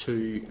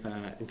 to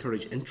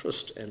encourage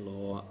interest in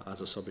law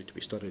as a subject to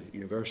be studied at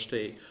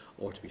university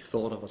or to be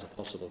thought of as a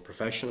possible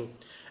profession,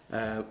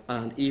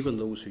 and even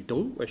those who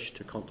don't wish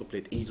to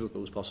contemplate either of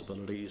those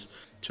possibilities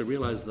to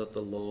realise that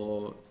the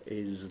law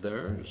is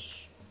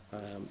theirs.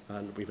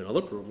 And we have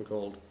another programme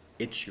called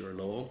It's Your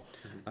Law,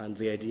 and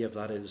the idea of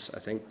that is, I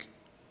think,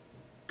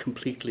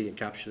 completely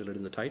encapsulated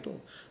in the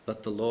title,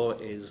 that the law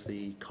is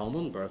the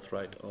common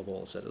birthright of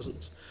all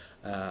citizens,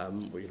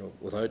 you know,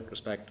 without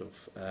respect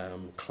of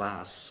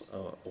class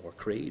or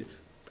creed.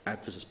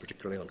 Emphasis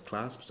particularly on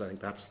class, because I think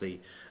that's the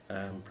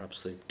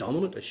perhaps the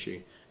dominant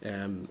issue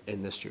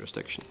in this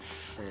jurisdiction.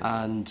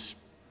 And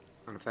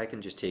if I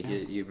can just take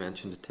you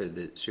mentioned it to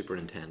the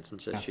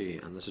superintendent's issue,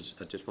 and this is,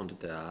 I just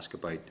wanted to ask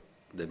about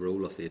the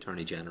role of the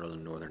Attorney General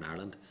in Northern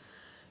Ireland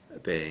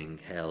being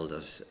held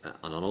as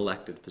an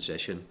unelected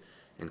position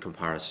in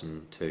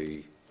comparison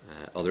to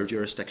other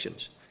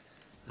jurisdictions.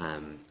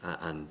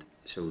 And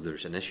so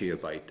there's an issue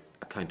about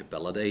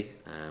accountability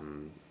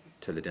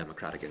to the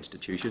democratic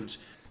institutions,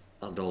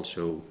 and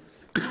also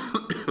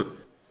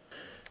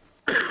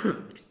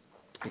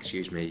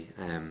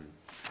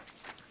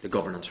the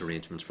governance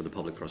arrangements for the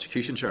Public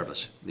Prosecution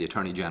Service. The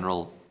Attorney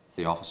General,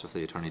 the Office of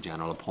the Attorney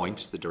General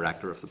appoints the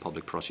Director of the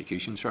Public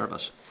Prosecution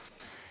Service,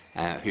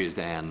 who is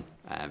then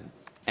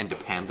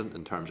independent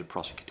in terms of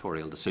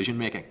prosecutorial decision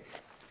making.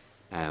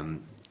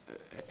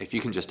 If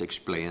you can just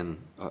explain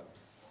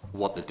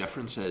what the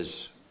difference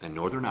is in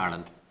Northern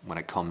Ireland when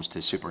it comes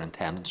to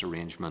superintendent's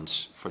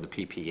arrangements for the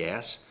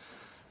PPS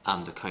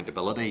and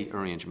accountability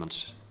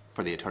arrangements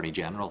for the Attorney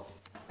General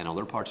in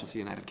other parts of the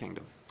United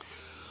Kingdom.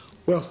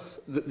 Well,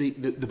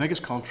 the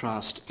biggest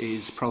contrast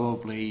is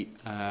probably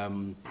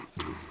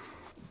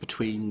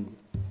between,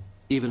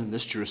 even in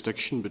this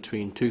jurisdiction,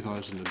 between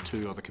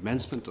 2002 or the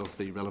commencement of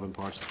the relevant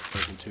parts of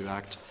the 2002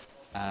 Act,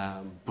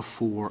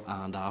 before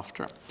and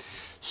after.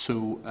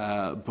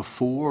 So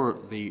before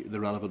the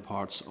relevant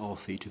parts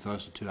of the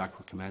 2002 Act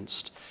were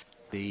commenced,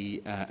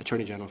 the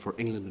Attorney General for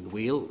England and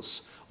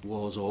Wales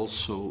was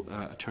also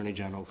Attorney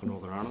General for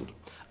Northern Ireland.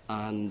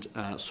 And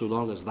so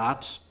long as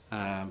that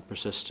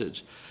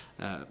persisted,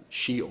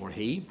 she or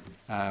he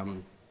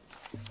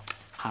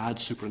had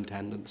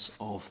superintendents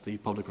of the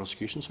Public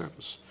Prosecution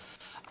Service.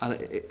 And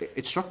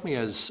it struck me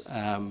as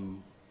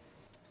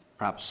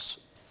perhaps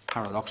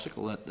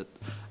paradoxical that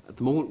at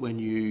the moment when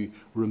you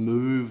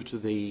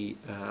removed the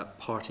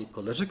party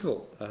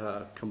political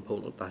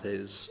component, that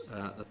is,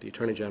 that the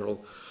Attorney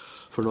General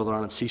for Northern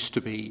Ireland ceased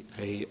to be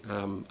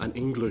an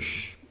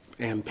English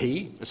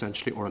MP,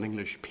 essentially, or an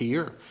English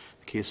peer,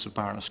 the case of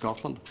Baron of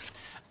Scotland,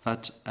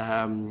 that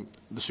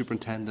the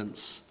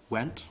superintendents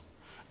went,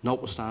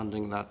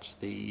 notwithstanding that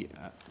the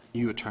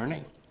new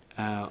attorney,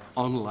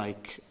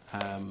 unlike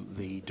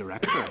the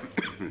director,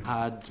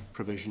 had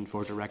provision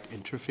for direct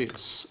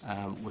interface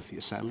with the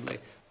Assembly,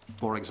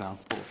 for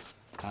example,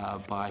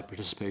 by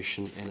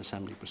participation in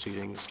Assembly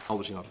proceedings,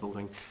 obviously not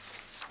voting,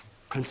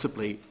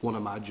 principally, one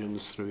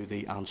imagines, through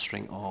the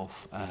answering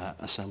of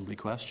Assembly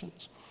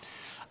questions.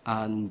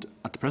 And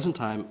at the present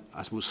time,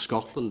 I suppose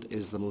Scotland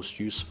is the most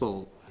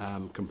useful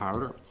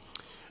comparator.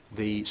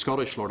 The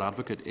Scottish Lord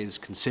Advocate is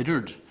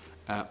considered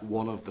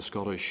one of the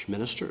Scottish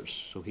ministers,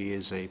 so he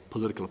is a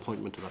political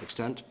appointment to that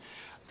extent.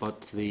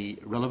 But the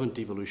relevant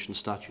devolution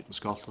statute in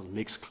Scotland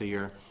makes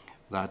clear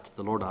that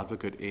the Lord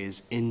Advocate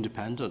is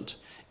independent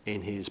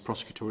in his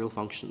prosecutorial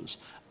functions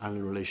and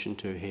in relation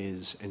to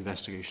his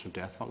investigation of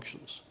death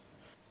functions.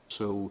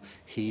 So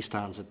he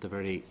stands at the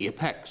very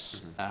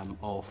apex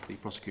of the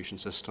prosecution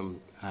system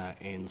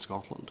in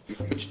Scotland,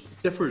 which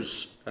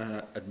differs,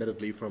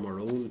 admittedly, from our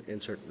own in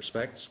certain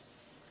respects.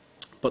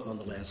 But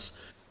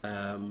nonetheless,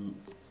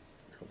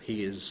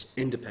 he is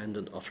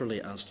independent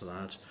utterly as to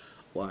that,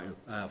 while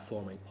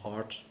forming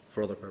part,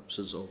 for other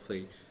purposes, of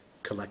the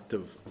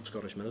collective of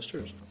Scottish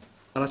ministers.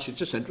 And actually, it's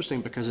just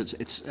interesting because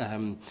it's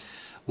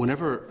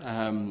whenever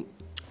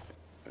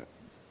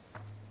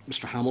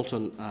Mr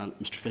Hamilton and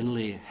Mr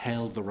Finlay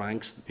held the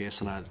ranks at the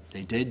PSNI,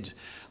 they did.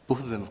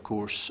 Both of them, of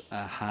course,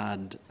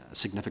 had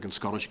significant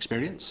Scottish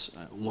experience.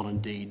 One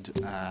indeed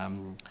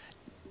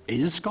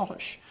is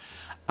Scottish.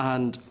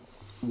 And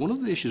one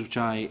of the issues which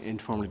I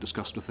informally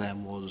discussed with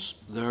them was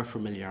their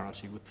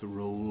familiarity with the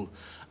role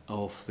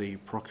of the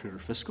Procurator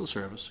Fiscal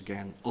Service,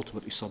 again,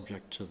 ultimately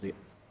subject to the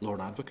Lord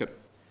Advocate,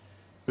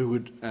 who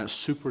would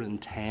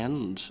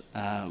superintend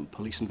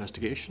police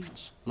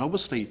investigations. And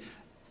obviously,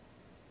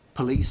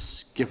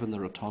 police, given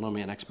their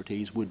autonomy and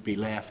expertise, would be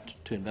left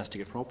to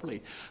investigate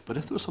properly. But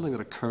if there was something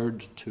that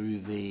occurred to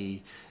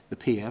the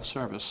PF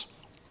service,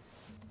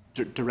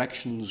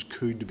 directions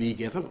could be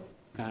given.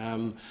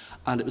 And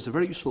it was a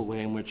very useful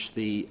way in which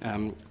the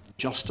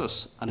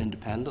justice and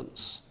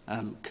independence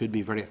could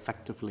be very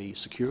effectively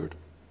secured.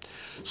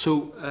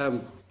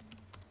 So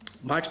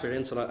my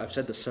experience, and I've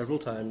said this several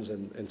times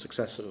in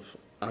successive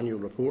annual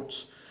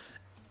reports,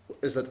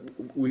 is that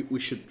we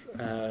should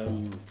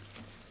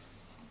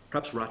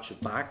perhaps ratchet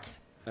back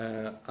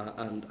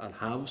and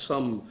have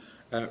some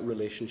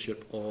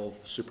relationship of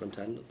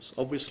superintendents.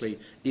 Obviously,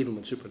 even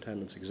when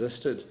superintendents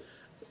existed,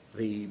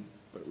 the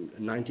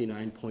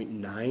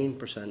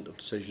 99.9% of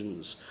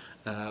decisions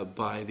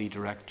by the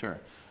director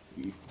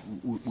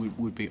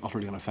would be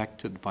utterly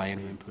unaffected by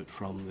any input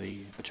from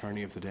the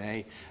attorney of the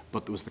day,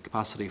 but there was the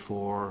capacity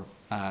for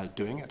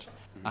doing it.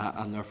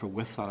 And therefore,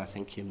 with that, I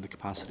think, came the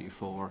capacity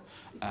for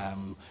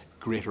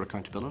greater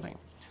accountability.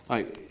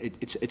 Now,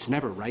 it's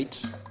never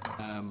right,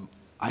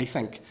 I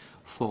think,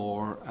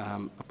 for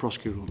a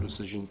prosecutorial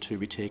decision to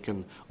be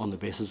taken on the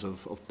basis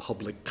of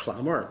public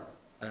clamour,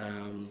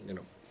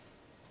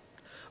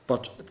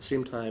 But at the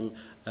same time,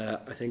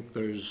 I think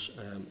there's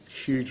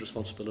huge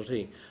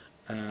responsibility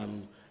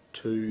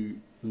to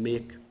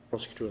make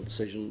prosecutorial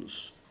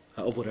decisions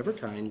of whatever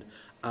kind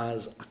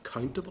as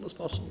accountable as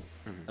possible.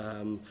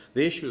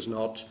 The issue is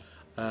not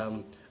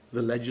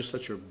the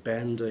legislature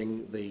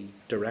bending the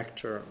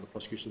director of the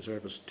prosecution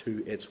service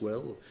to its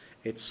will.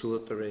 It's so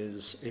that there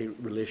is a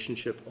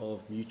relationship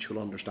of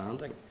mutual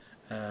understanding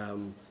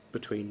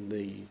between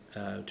the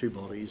two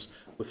bodies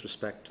with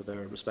respect to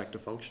their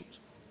respective functions.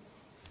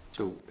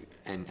 So,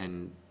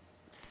 in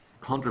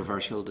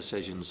controversial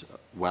decisions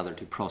whether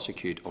to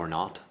prosecute or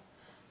not,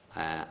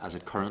 as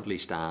it currently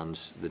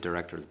stands, the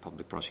Director of the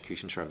Public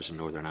Prosecution Service in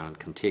Northern Ireland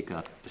can take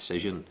that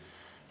decision,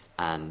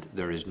 and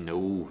there is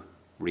no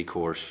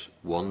recourse,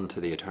 one, to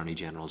the Attorney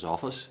General's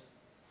office.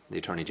 The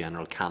Attorney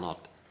General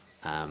cannot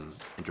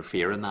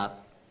interfere in that,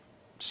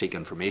 seek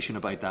information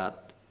about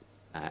that.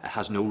 It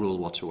has no role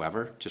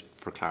whatsoever, just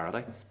for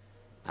clarity.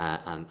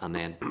 And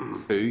then,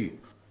 two,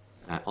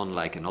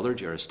 unlike in other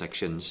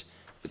jurisdictions,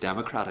 the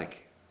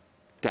democratic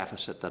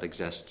deficit that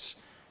exists,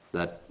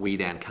 that we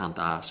then can't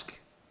ask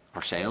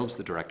ourselves,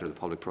 the Director of the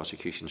Public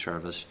Prosecution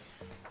Service,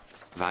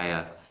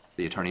 via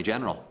the Attorney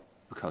General,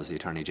 because the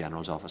Attorney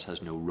General's office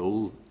has no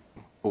role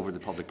over the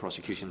Public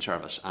Prosecution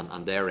Service.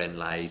 And therein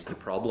lies the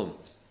problem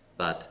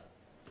that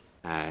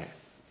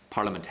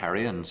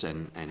parliamentarians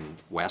in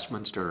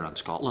Westminster and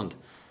Scotland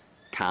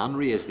can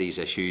raise these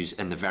issues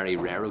in the very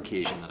rare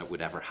occasion that it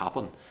would ever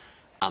happen.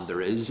 And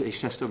there is a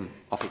system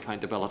of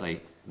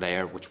accountability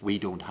there which we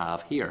don't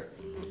have here.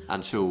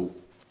 And so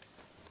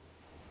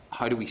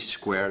how do we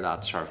square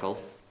that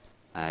circle,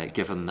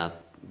 given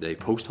that the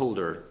post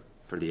holder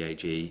for the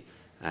AG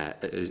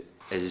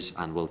is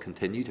and will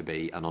continue to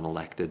be an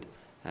unelected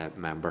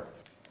member,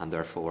 and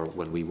therefore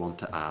when we want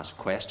to ask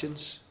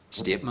questions,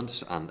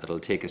 statements, and it'll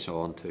take us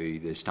on to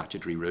the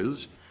statutory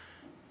rules,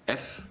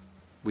 if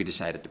we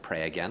decided to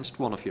pray against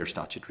one of your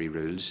statutory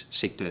rules,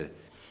 seek to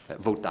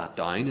vote that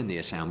down in the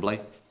Assembly,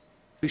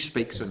 who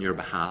speaks on your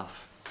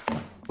behalf?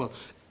 Well,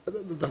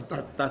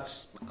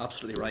 that's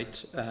absolutely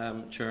right,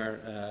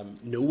 Chair.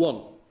 No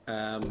one,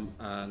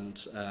 and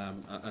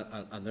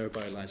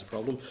thereby lies a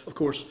problem. Of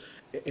course,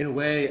 in a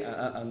way,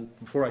 and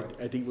before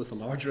I deal with the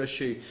larger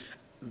issue,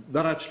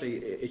 that actually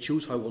it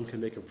shows how one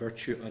can make a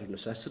virtue out of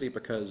necessity,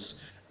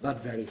 because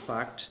that very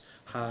fact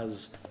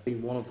has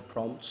been one of the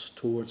prompts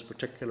towards a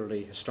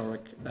particularly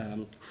historic,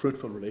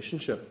 fruitful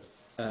relationship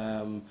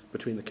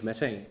between the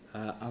committee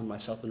and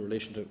myself in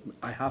relation to,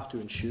 I have to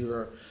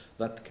ensure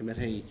that the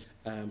committee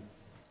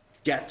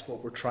get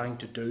what we're trying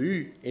to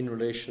do in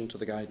relation to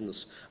the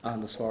guidance,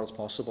 and as far as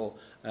possible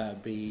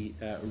be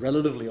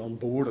relatively on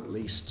board at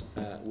least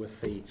with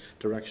the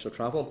direction of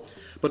travel.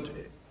 But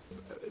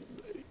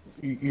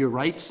you're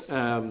right.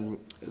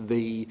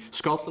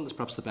 Scotland is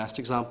perhaps the best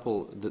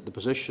example. The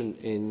position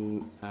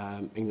in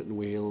England and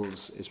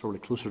Wales is probably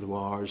closer to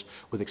ours,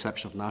 with the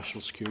exception of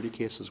national security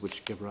cases,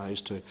 which give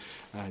rise to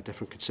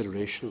different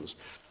considerations.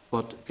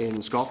 But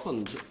in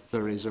Scotland,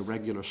 there is a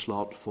regular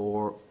slot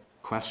for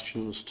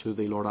questions to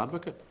the Lord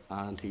Advocate,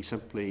 and he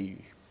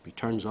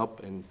turns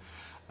up in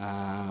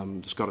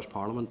the Scottish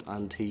Parliament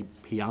and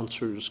he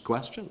answers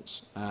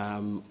questions,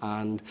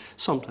 and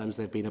sometimes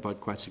they've been about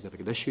quite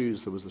significant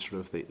issues. There was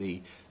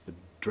the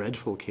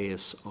dreadful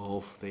case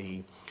of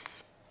the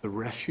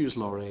refuse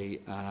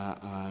lorry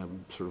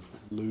sort of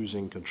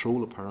losing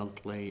control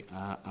apparently,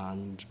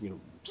 and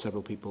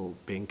several people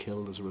being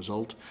killed as a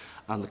result,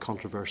 and the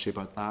controversy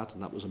about that,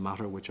 and that was a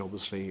matter which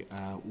obviously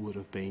would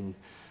have been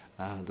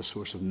the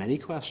source of many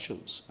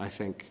questions, I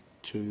think,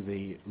 to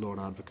the Lord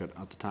Advocate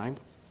at the time.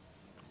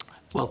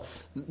 Well,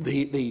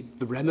 the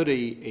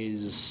remedy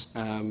is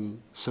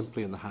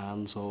simply in the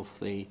hands of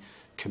the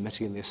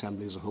committee and the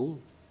Assembly as a whole.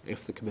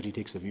 If the committee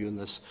takes a view on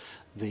this,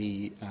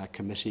 the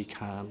committee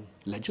can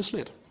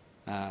legislate.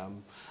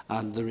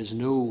 And there is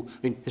no...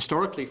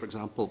 historically, for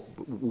example,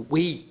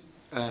 we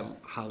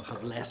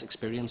have less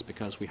experience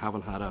because we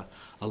haven't had a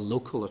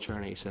local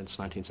attorney since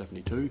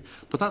 1972.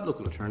 But that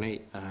local attorney,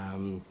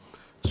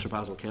 Sir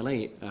Basil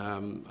Kelly,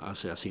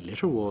 as he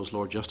later was,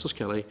 Lord Justice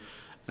Kelly,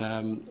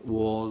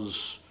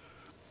 was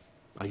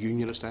a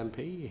unionist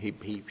MP.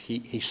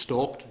 He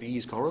stalked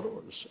these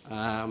corridors,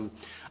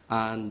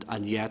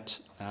 and yet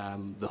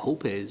the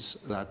hope is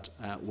that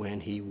when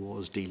he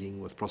was dealing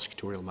with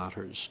prosecutorial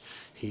matters,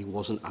 he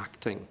wasn't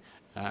acting.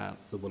 There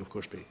will of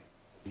course be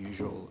the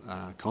usual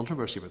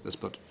controversy about this,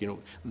 but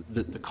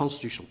the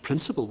constitutional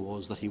principle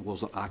was that he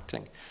wasn't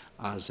acting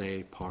as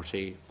a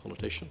party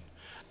politician,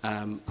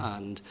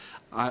 and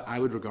I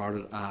would regard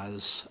it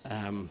as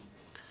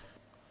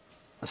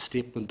a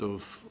statement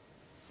of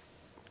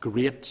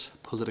great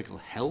political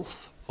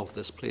health of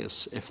this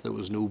place if there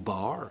was no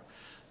bar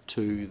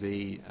to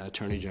the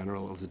Attorney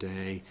General of the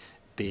day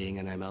being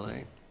an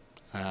MLA.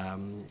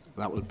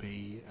 That would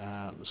be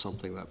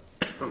something that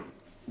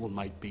one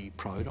might be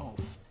proud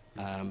of,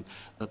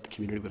 that the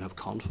community would have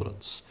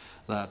confidence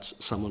that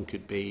someone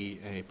could be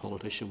a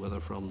politician, whether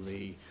from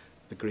the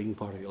Green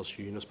Party, the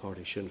Ulster Unionist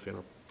Party, Sinn Féin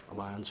or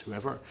Alliance,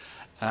 whoever,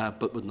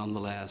 but would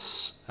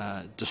nonetheless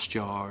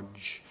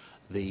discharge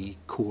the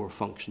core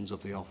functions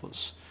of the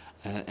office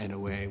in a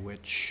way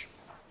which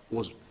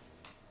was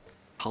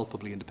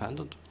palpably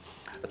independent.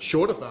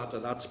 Short of that,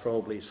 and that's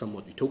probably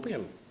somewhat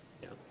utopian,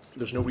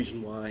 there's no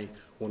reason why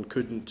one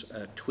couldn't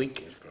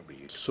tweak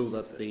so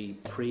that the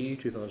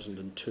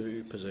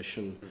pre-2002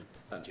 position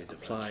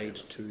applied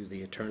to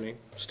the attorney,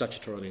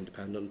 statutorily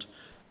independent,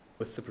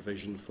 with the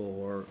provision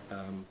for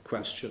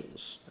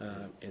questions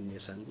in the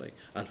Assembly,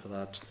 and for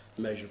that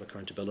measure of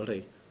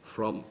accountability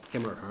from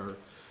him or her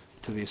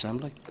to the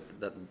Assembly.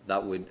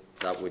 That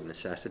would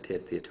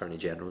necessitate the Attorney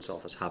General's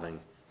office having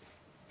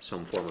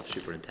some form of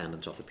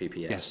superintendence of the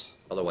PPS. Yes.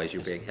 Otherwise,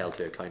 you're being held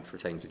to account for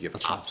things that you have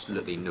That's right.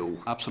 absolutely no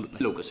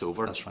Absolutely. locus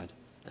over. That's right.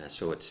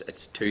 So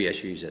it's two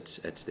issues.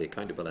 It's the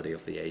accountability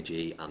of the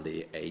AG and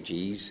the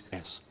AG's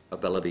Yes.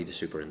 ability to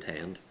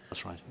superintend.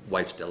 That's right.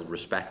 While still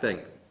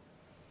respecting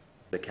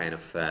the kind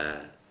of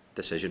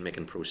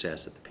decision-making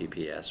process that the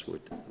PPS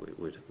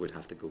would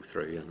have to go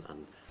through,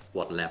 and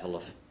what level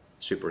of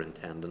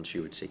superintendence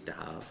you would seek to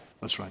have.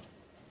 That's right.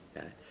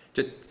 Okay.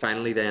 Just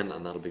finally then,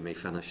 and that'll be me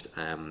finished,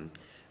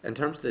 in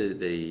terms of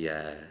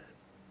the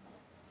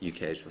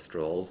UK's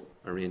withdrawal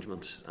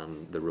arrangements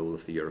and the role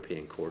of the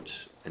European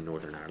courts in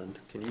Northern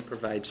Ireland, can you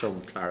provide some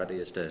clarity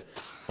as to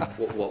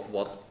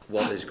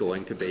what is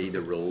going to be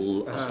the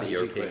role of the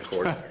European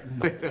Court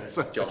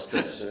of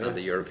Justice and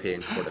the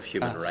European Court of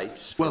Human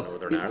Rights for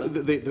Northern Ireland?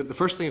 The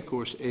first thing, of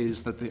course,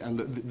 is that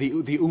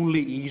the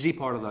only easy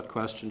part of that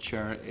question,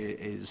 Chair,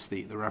 is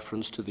the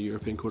reference to the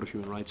European Court of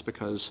Human Rights,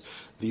 because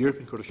the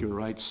European Court of Human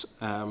Rights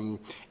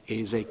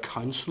is a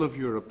Council of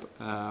Europe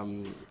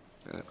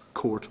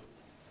court,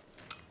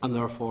 and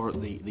therefore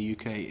the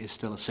UK is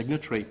still a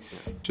signatory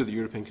to the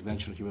European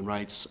Convention on Human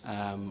Rights,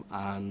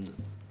 and the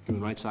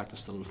Human Rights Act is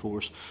still in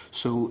force.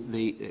 So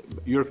the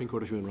European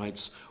Court of Human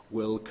Rights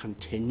will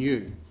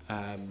continue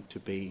to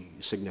be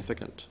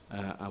significant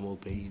and will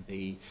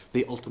be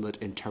the ultimate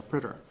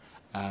interpreter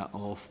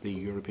of the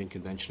European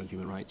Convention on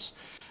Human Rights.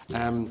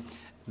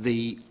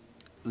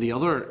 The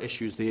other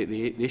issues,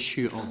 the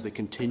issue of the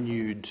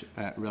continued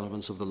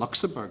relevance of the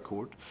Luxembourg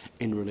Court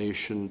in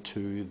relation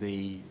to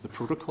the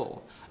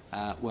protocol,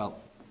 well,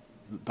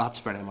 that's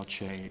very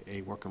much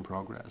a work in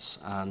progress.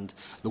 And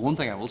the one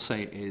thing I will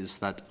say is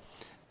that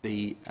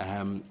the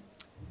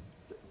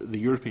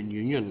European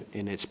Union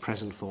in its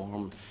present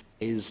form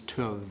is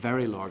to a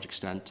very large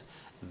extent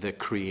the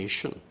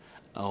creation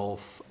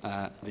of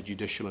the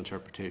judicial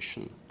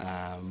interpretation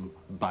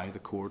by the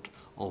court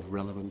of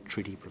relevant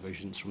treaty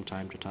provisions from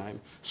time to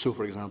time. So,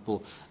 for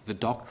example, the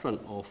doctrine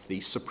of the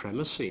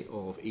supremacy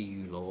of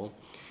EU law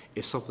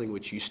is something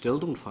which you still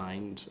don't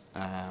find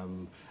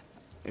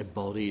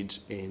embodied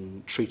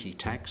in treaty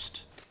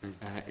text.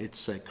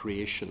 It's a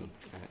creation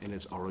in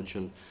its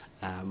origin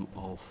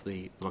of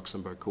the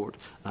Luxembourg Court.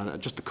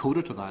 And just the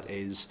coda to that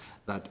is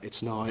that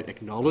it's now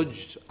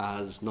acknowledged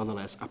as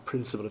nonetheless a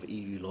principle of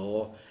EU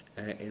law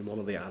in one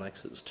of the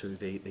annexes to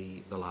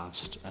the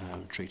last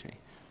treaty.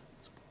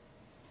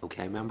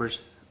 Okay,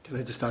 members? Can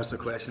I just ask a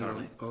question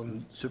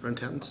on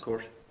superintendents? Of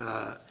course.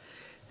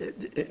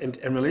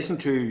 In relation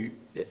to,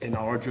 in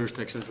our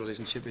jurisdiction's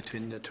relationship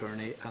between the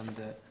attorney and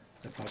the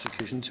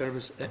prosecution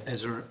service,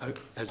 is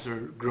there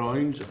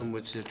grounds on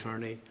which the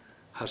attorney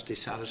has to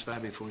satisfy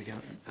before he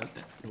can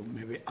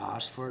maybe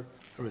ask for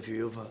a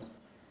review of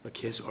a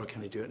case, or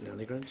can he do it in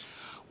any grounds?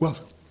 Well,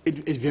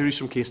 it varies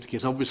from case to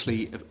case.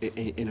 Obviously,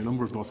 in a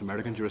number of North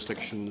American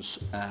jurisdictions,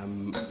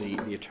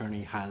 the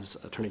Attorney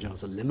General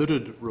has a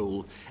limited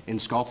role. In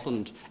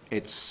Scotland,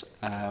 it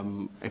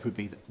would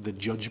be the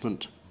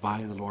judgment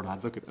by the Lord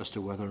Advocate as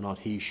to whether or not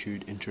he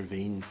should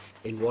intervene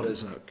in what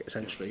is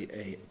essentially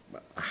a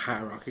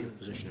hierarchical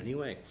position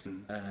anyway.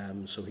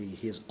 So he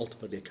is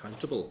ultimately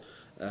accountable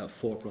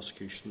for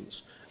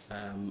prosecutions.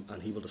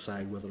 And he will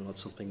decide whether or not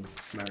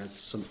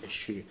some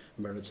issue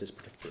merits his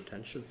particular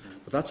attention.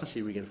 But that's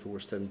actually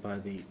reinforced then by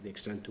the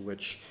extent to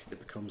which it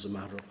becomes a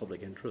matter of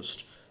public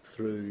interest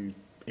through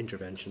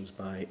interventions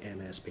by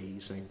MSP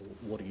saying, well,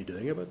 what are you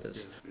doing about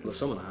this? Well, if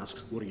someone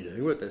asks, what are you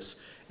doing about this?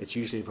 It's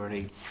usually a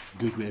very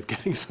good way of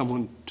getting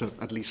someone to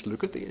at least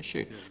look at the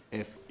issue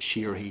if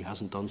she or he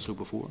hasn't done so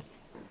before.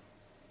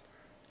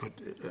 But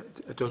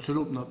it does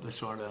open up the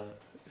sort of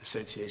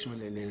situation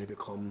when they nearly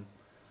become,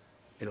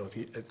 you know,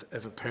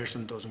 if a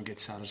person doesn't get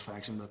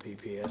satisfaction with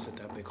PPS,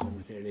 that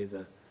becomes nearly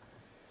the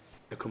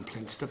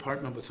complaints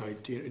department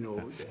without, you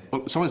know.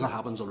 Well, sometimes that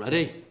happens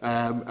already,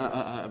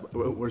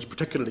 where it's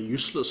particularly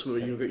useless. Where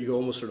you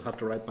almost sort of have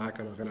to write back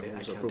and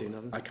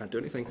I can't do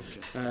anything.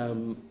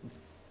 Okay.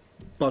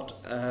 But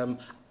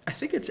I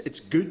think it's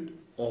good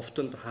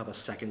often to have a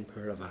second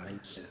pair of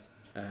eyes,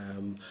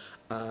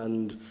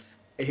 and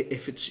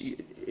if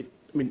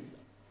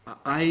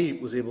I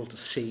was able to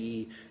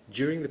see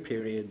during the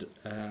period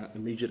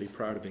immediately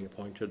prior to being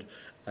appointed,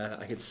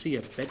 I could see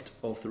a bit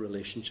of the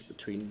relationship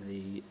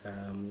between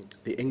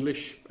the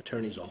English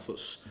Attorney's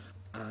Office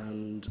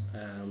and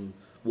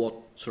what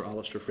Sir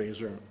Alistair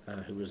Fraser,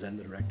 who was then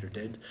the Director,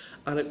 did.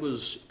 And it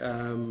was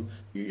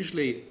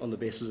usually on the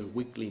basis of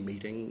weekly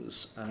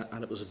meetings,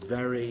 and it was a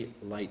very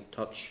light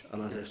touch.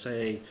 And as I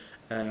say,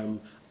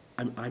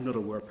 I'm not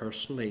aware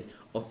personally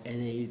of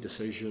any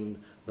decision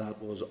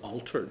that was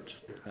altered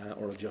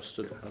or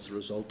adjusted as a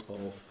result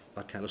of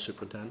that kind of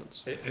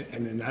superintendence.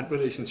 And in that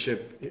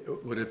relationship,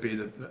 would it be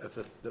that if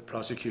the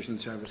prosecution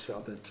service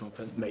felt that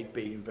something might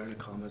be, in inverted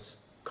commas,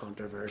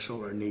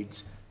 controversial or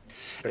needs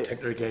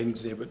particular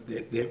guidance, would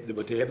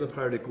they have the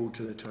power to go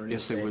to the attorney?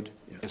 Yes, they would.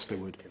 Yeah. Yes, they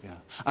would. Yeah.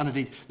 And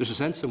indeed, there's a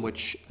sense in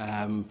which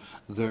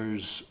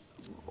there's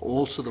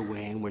also the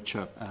way in which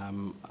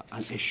an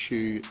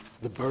issue,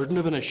 the burden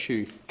of an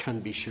issue, can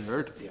be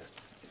shared. Yeah.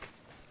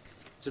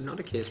 Is there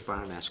not a case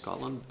Baroness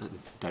Scotland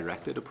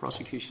directed a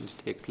prosecution to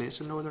take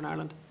place in Northern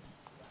Ireland?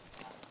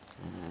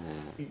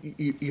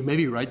 You may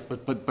be right,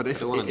 but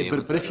if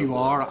you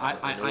are,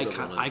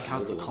 I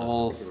can't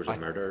recall. There was a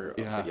murder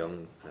of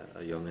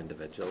a young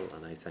individual,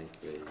 and I think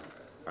the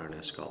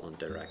Baroness Scotland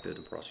directed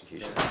a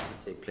prosecution to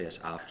take place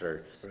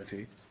after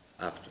review.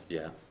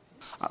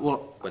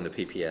 When the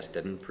PPS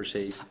didn't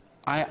proceed.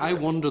 I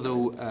wonder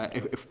though,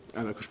 if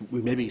and of course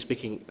we may be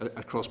speaking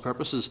at cross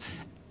purposes,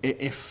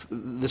 if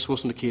this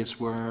wasn't a case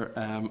where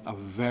a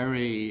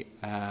very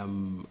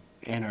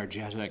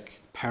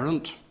energetic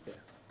parent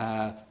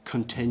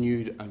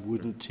continued and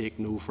wouldn't take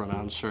no for an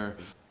answer,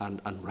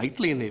 and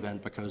rightly in the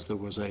event because there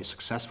was a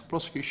successful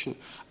prosecution.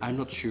 I'm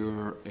not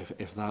sure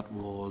if that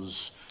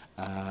was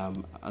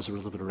as a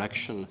result of a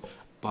direction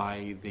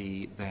by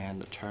the then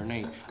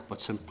attorney,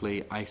 but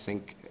simply I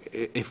think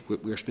if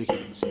we're speaking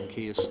of the same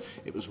case,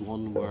 it was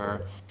one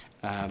where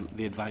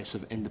the advice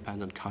of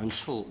independent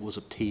counsel was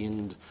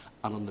obtained,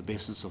 and on the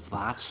basis of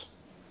that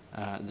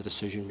the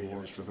decision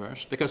was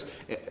reversed. Because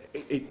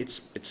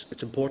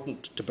it's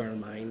important to bear in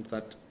mind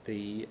that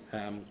the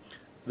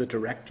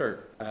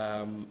director,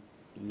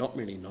 not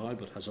merely now,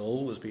 but has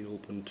always been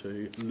open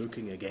to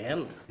looking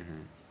again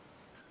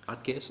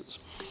at cases.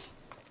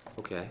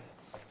 Okay.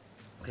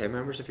 Okay,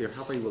 members, if you're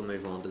happy, we'll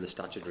move on to the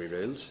statutory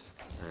rules.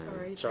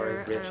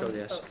 Sorry, Rachel,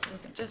 yes.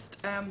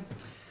 Just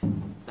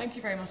thank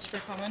you very much for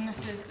coming.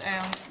 This is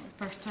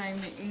first time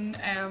meeting,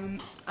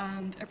 and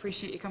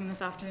appreciate you coming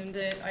this afternoon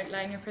to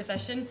outline your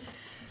position.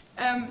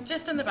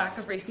 Just in the back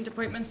of recent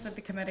appointments that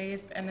the committee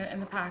has in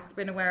the pack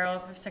been aware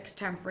of 6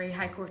 temporary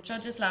High Court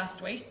judges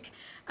last week,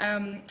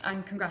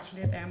 and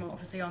congratulate them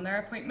obviously on their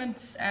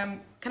appointments.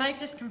 Can I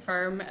just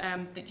confirm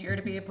that you're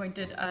to be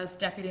appointed as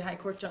Deputy High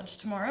Court Judge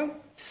tomorrow?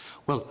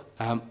 Well,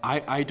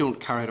 I don't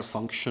carry out a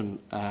function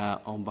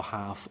on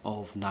behalf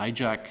of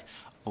NIJAC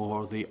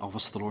or the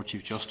Office of the Lord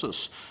Chief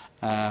Justice,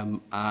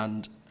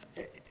 and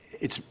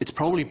it's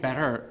probably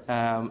better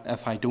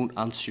if I don't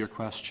answer your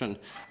question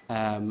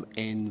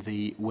in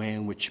the way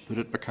in which you put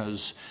it,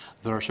 because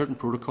there are certain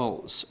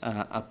protocols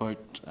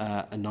about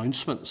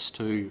announcements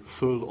to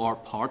full or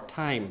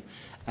part-time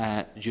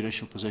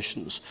judicial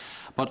positions.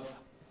 But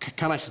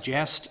can I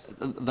suggest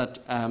that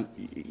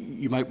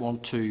you might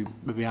want to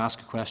maybe ask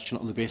a question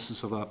on the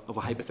basis of a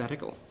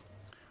hypothetical?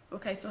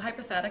 Okay, so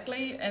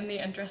hypothetically, in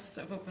the interests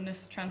of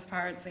openness,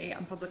 transparency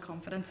and public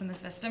confidence in the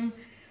system,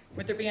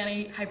 would there be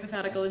any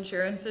hypothetical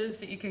assurances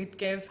that you could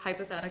give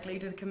hypothetically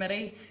to the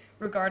committee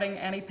regarding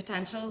any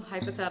potential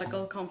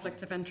hypothetical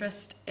conflicts of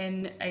interest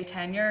in a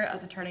tenure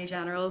as Attorney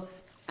General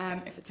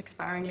if it's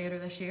expiring later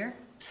this year?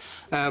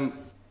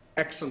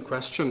 Excellent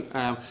question.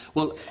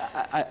 Well,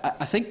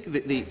 I think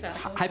the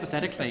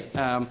hypothetically,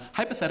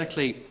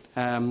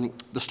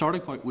 the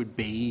starting point would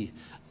be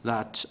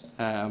that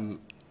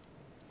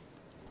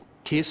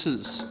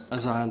cases,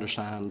 as I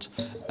understand,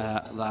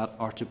 that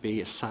are to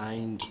be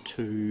assigned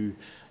to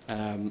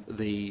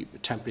the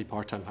temporary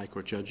part-time High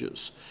Court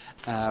judges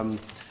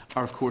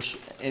are, of course,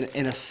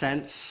 in a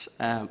sense,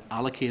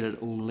 allocated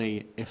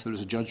only if there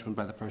is a judgment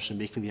by the person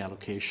making the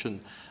allocation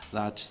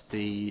that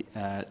the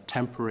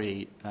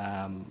temporary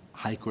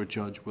High Court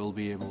judge will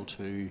be able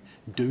to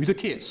do the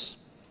case.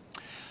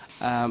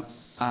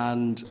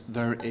 And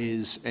there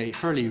is a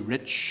fairly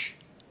rich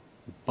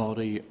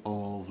body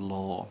of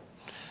law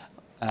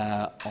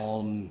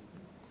on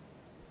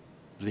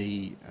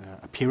the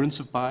appearance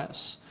of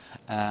bias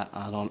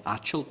and on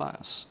actual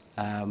bias.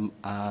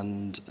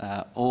 And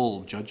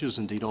all judges,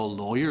 indeed all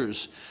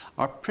lawyers,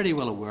 are pretty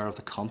well aware of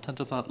the content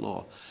of that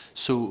law.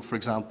 So, for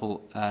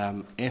example,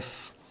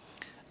 if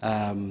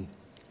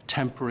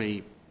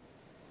temporary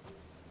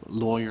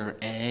lawyer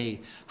A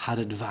had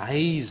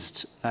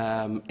advised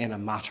in a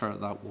matter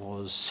that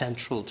was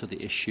central to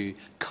the issue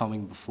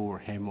coming before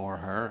him or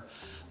her,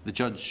 the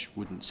judge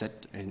wouldn't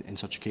sit in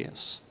such a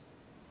case.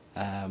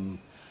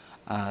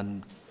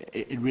 And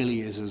it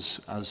really is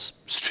as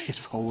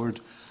straightforward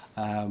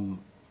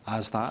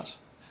as that.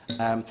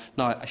 Now,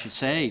 I should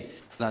say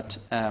that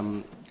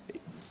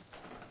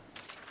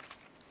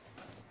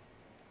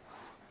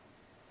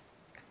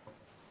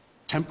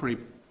temporary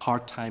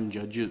part-time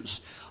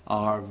judges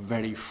are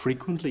very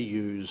frequently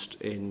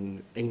used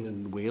in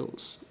England and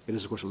Wales. It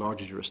is, of course, a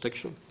larger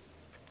jurisdiction,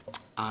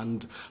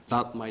 and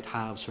that might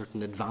have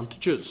certain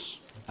advantages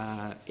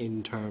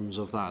in terms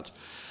of that.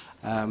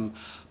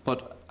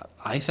 But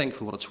I think,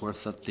 for what it's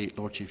worth, that the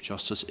Lord Chief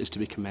Justice is to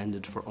be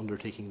commended for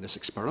undertaking this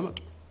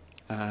experiment,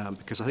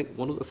 because I think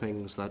one of the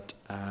things that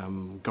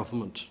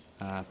government,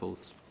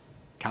 both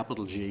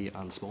capital G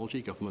and small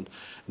g government,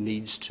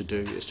 needs to do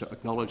is to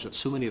acknowledge that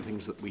so many of the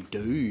things that we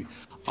do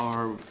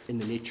are in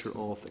the nature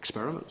of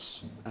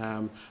experiments.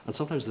 And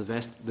sometimes the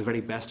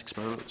very best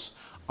experiments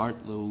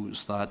aren't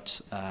those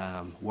that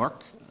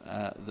work.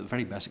 The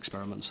very best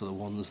experiments are the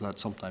ones that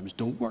sometimes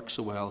don't work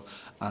so well,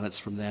 and it's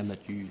from them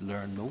that you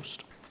learn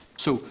most.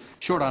 So,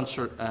 short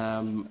answer,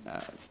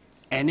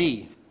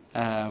 any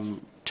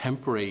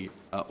temporary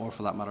or,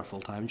 for that matter,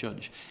 full-time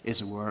judge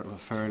is aware of a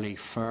fairly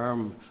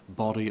firm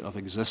body of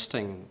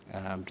existing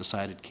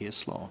decided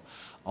case law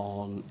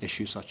on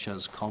issues such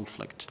as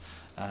conflict,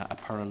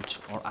 apparent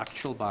or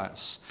actual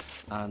bias,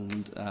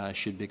 and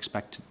should be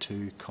expected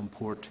to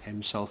comport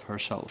himself,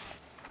 herself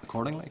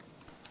accordingly.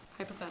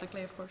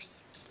 Hypothetically, of course.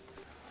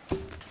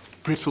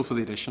 Grateful for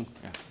the addition.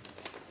 Yeah.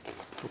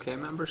 Okay,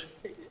 members?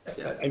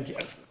 Yeah. I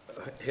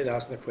had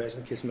asked the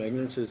question in case my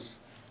ignorance is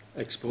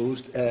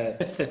exposed.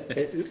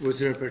 Was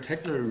there a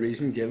particular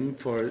reason given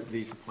for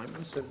these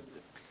appointments?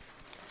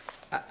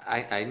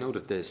 I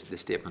noted the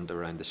statement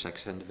around the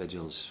 6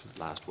 individuals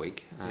last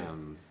week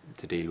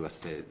to deal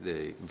with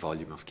the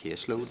volume of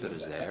caseload that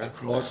is there.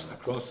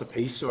 Across the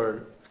piece,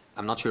 or?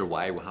 I'm not sure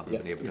why we haven't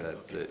been able to,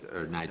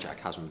 or NIJAC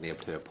hasn't been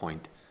able to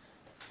appoint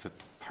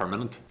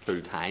permanent,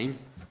 full-time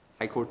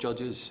High Court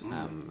judges,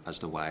 as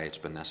to why it's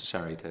been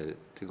necessary to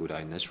go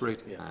down this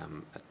route.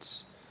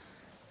 It's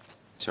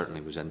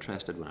certainly was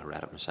interested when I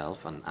read it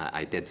myself, and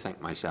I did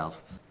think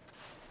myself,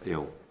 you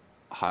know,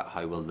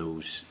 how will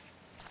those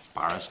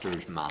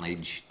barristers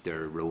manage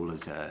their role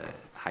as a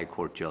High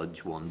Court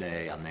judge one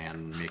day and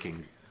then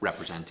making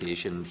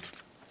representation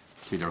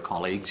to their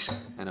colleagues,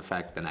 in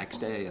effect, the next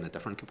day in a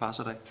different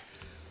capacity?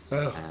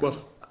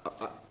 Well,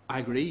 I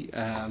agree,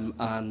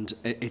 and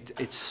it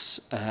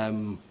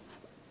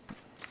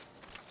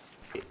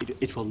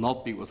will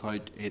not be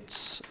without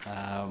its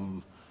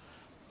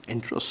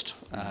interest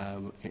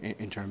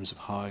in terms of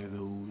how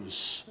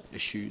those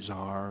issues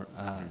are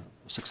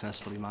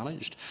successfully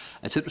managed.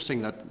 It's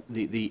interesting that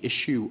the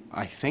issue,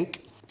 I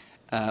think,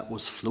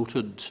 was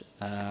floated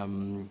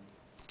in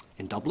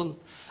Dublin,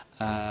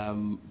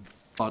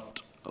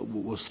 but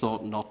was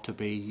thought not to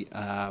be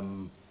a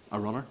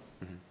runner.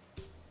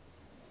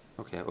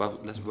 Okay, well,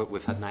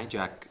 we've had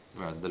NIJAC,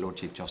 the Lord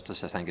Chief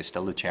Justice, I think, is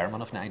still the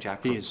chairman of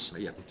NIJAC. He is.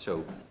 Yeah,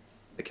 so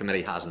the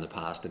committee has in the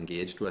past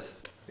engaged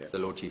with the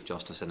Lord Chief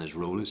Justice in his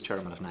role as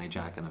chairman of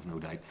NIJAC, and I've no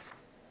doubt,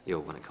 you know,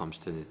 when it comes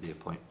to the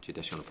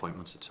judicial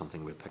appointments, it's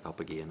something we'll pick up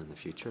again in the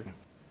future.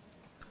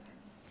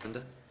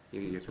 Linda,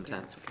 you're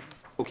content?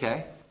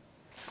 Okay.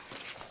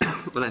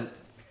 Well, then,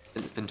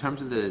 in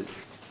terms of the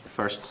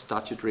first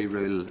statutory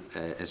rule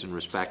is in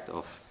respect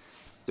of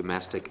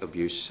domestic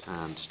abuse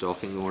and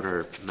stalking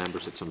order.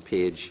 Members, it's on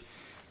page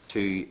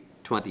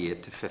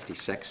 228 to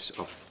 56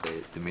 of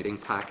the meeting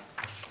pack.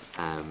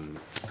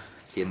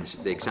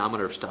 The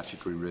examiner of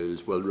statutory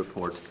rules will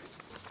report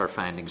her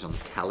findings on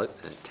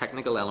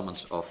technical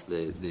elements of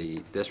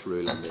this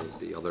rule and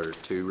the other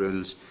 2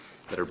 rules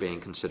that are being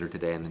considered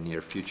today in the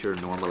near future.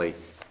 Normally,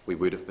 we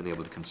would have been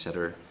able to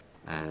consider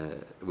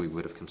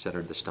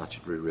the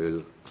statutory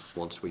rule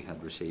once we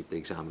had received the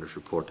examiner's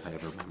report.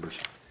 However, members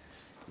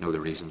know the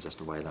reasons as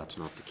to why that's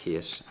not the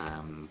case.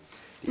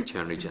 The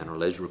Attorney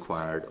General is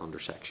required under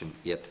Section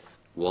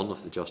 8(1)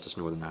 of the Justice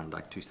Northern Ireland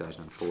Act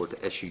 2004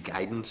 to issue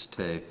guidance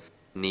to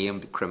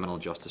named criminal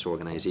justice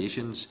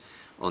organisations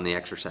on the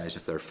exercise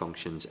of their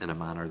functions in a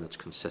manner that's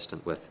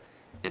consistent with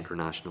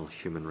international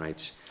human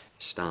rights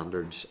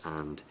standards,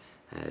 and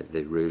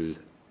the Rule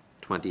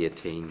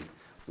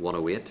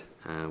 2018-108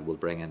 will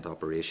bring into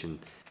operation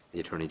the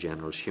Attorney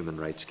General's human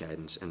rights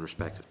guidance in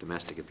respect of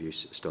domestic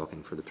abuse,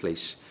 stalking for the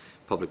police,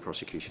 Public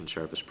Prosecution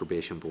Service,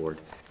 Probation Board,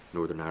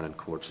 Northern Ireland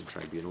Courts and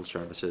Tribunal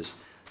Services,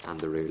 and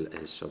the rule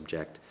is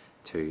subject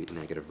to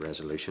negative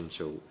resolution.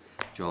 So,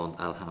 John,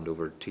 I'll hand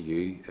over to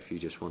you if you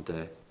just want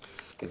to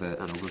give an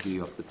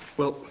overview of the...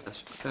 Well,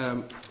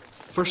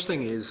 first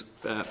thing is,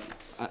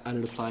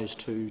 and it applies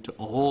to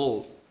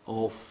all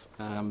of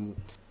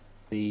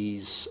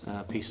these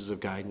pieces of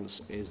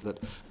guidance, is that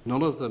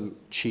none of them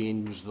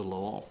change the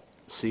law,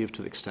 save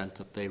to the extent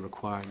that they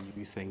require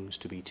new things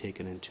to be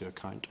taken into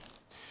account.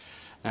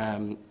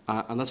 And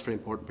that's very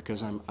important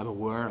because I'm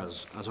aware,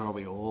 as are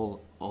we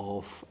all,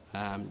 of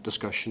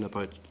discussion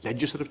about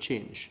legislative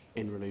change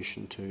in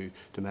relation to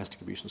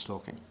domestic abuse and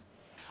stalking.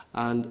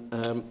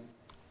 And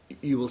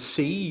you will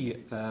see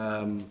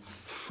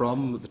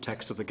from the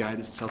text of the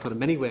guidance itself that in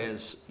many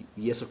ways,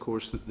 yes, of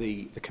course,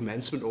 the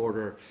commencement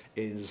order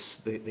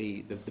is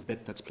the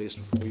bit that's placed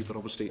before you, but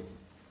obviously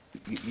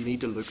you need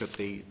to look at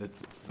the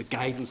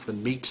guidance, the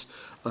meat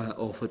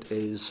of it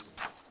is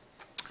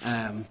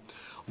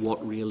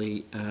what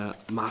really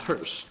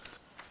matters.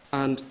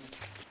 And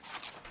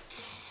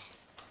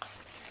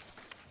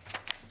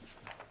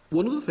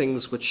one of the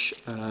things which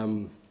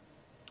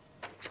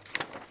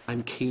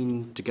I'm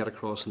keen to get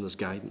across in this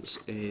guidance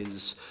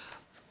is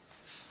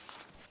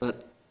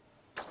that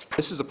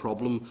this is a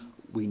problem.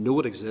 We know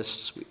it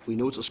exists, we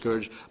know it's a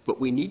scourge, but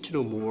we need to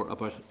know more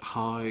about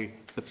how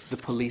the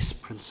police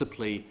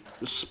principally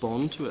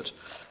respond to it.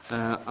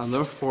 And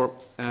therefore,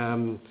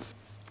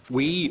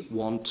 we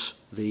want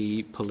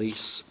the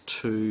police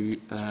to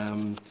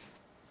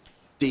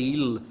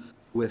deal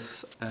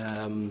with,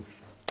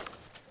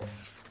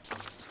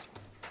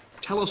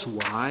 tell us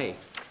why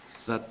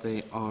that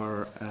they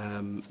are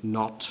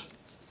not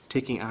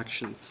taking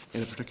action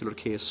in a particular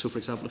case. So, for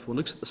example, if one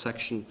looks at the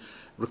section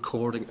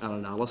recording and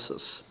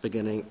analysis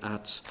beginning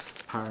at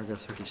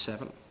paragraph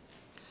 37,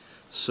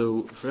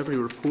 So for every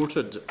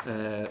reported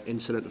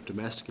incident of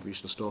domestic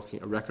abuse and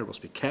stalking, a record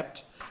must be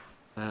kept,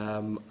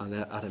 and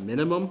then at a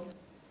minimum,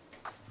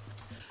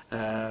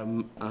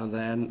 and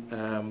then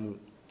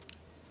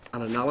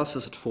an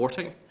analysis at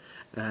 40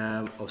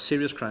 of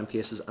serious crime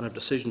cases and of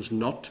decisions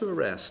not to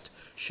arrest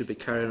should be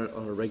carried out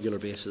on a regular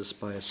basis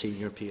by a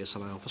senior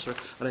PSNI officer.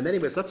 And in many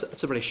ways,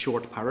 that's a very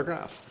short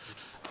paragraph,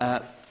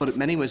 but in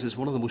many ways is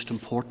one of the most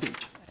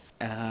important,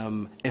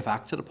 if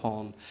acted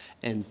upon,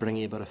 in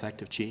bringing about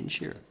effective change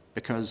here,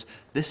 because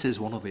this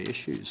is one of the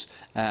issues.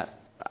 I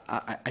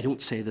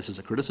don't say this as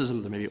a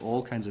criticism. There may be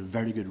all kinds of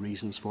very good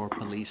reasons for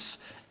police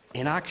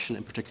inaction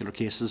in particular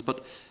cases,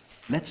 but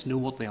let's know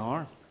what they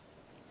are.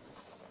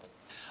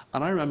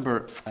 And I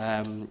remember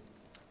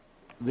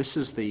this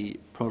is the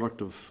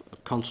product of a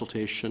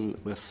consultation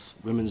with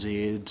Women's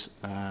Aid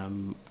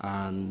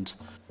and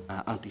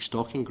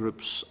anti-stalking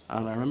groups,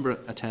 and I remember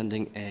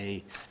attending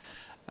a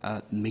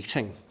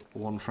meeting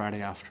one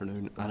Friday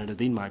afternoon, and it had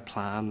been my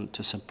plan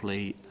to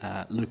simply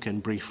look in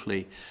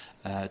briefly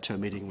to a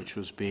meeting which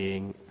was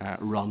being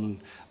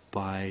run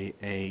by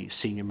a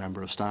senior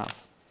member of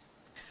staff.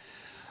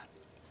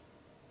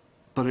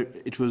 But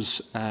it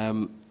was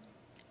an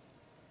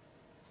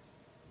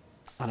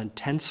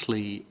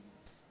intensely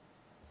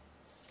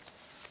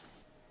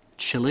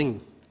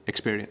chilling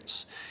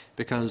experience,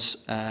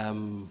 because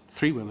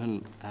 3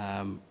 women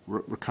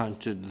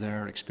recounted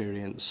their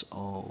experience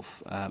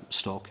of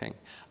stalking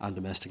and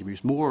domestic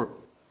abuse, more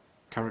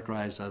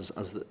characterised as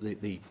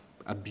the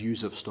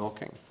abusive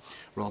stalking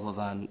rather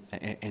than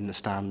in the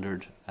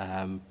standard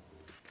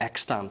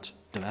extant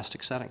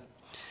domestic setting.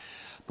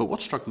 But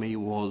what struck me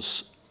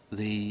was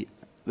there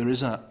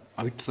is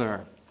out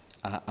there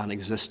an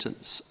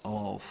existence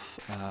of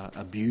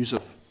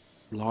abusive,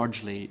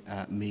 largely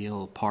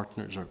male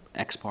partners or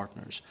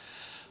ex-partners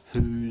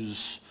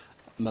whose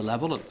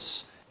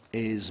malevolence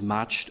is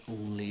matched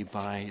only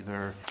by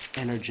their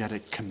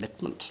energetic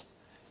commitment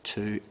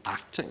to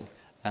acting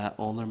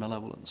on their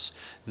malevolence.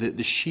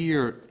 The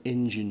sheer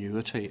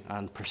ingenuity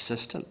and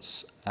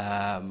persistence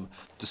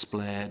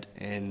displayed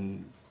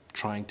in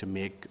trying to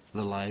make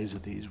the lives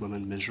of these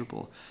women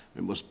miserable,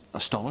 it was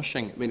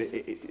astonishing. I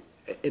mean,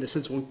 in a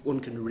sense, one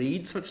can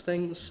read such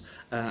things,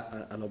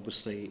 and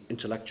obviously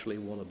intellectually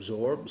one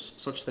absorbs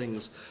such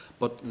things,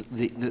 but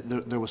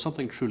there was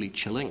something truly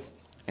chilling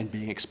in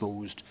being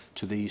exposed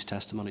to these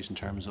testimonies in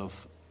terms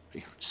of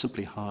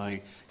simply how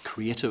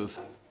creative,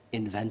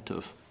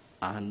 inventive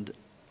and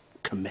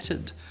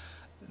committed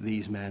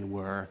these men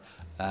were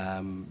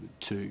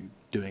to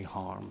doing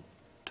harm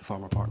to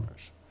former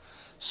partners.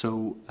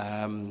 So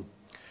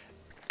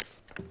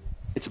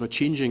it's about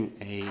changing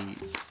a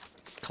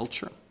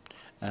culture.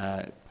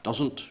 It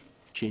doesn't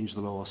change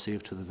the law,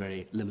 save to the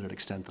very limited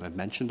extent that I've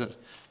mentioned it.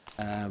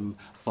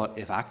 But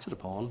if acted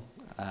upon,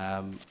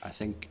 I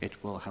think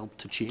it will help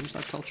to change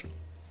that culture.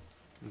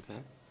 Okay.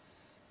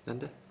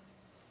 Linda?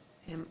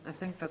 I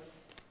think that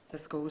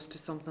this goes to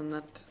something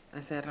that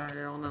I said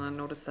earlier on, and I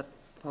noticed that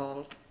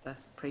Paul, the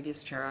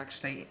previous chair,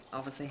 actually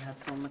obviously had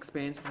some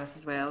experience with this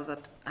as well,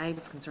 that I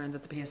was concerned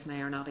that the PSNI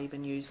are not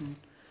even using,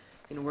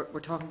 you know, we're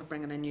talking about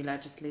bringing in new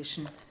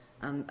legislation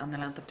and the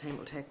length of time it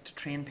will take to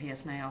train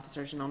PSNI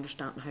officers and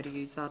understand how to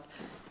use that,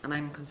 and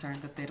I'm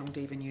concerned that they don't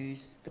even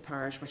use the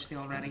powers which they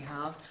already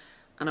have.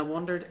 And I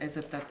wondered, is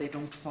it that they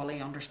don't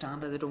fully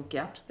understand or they don't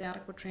get the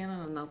adequate training,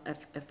 and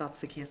that if that's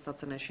the case,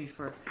 that's an issue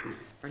for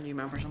our new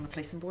members on the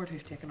policing board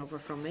who've taken over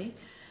from me.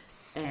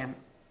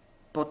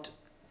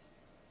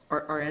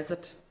 Or is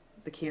it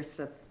the case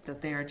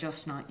that they are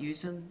just not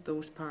using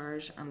those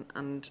powers,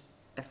 and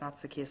if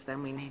that's the case,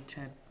 then we need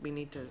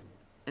to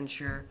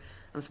ensure,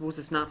 and I suppose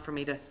it's not for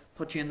me to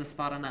put you in the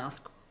spot and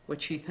ask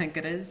which you think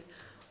it is,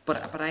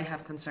 but I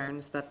have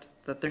concerns that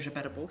there's a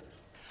bit of both.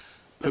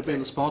 Put me on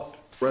the spot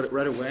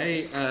right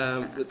away,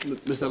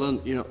 Ms.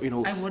 Dillon. You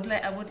know. I would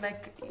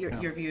like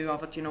your view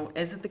of it. You know,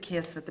 is it the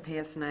case that the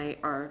PSNI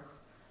are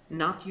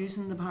not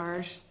using the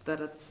powers?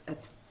 That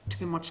it's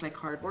too much like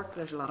hard work.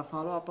 There's a lot of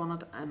follow up on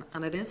it,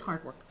 and it is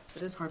hard work.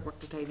 It is hard work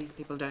to tie these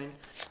people down,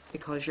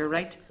 because you're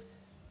right.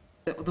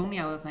 The only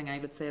other thing I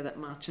would say that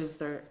matches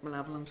their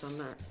malevolence and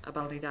their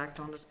ability to act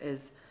on it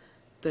is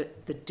the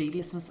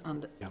deviousness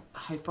and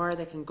how far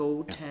they can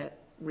go to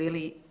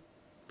really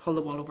pull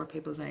the wool over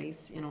people's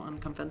eyes, you know,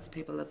 and convince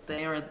people that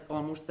they are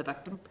almost the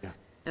victim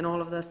in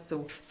all of this.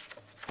 So,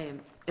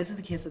 is it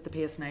the case that the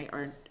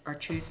PSNI are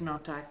choosing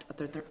not to act,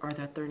 or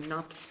that they're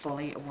not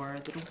fully aware,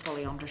 they don't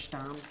fully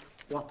understand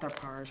what their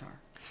powers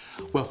are?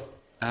 Well,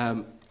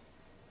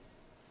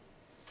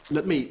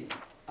 let me,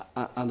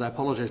 and I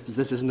apologise because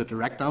this isn't a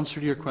direct answer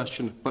to your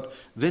question, but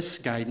this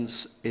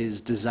guidance is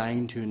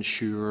designed to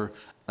ensure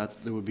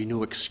that there would be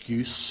no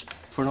excuse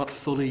for not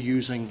fully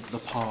using the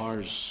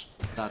powers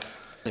that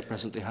they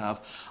presently have.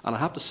 And I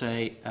have to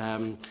say,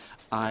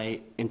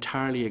 I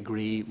entirely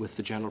agree with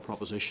the general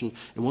proposition.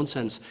 In one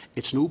sense,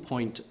 it's no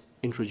point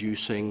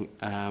introducing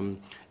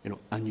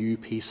a new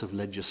piece of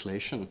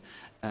legislation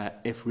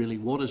if really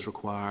what is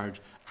required,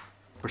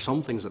 for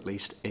some things at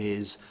least,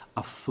 is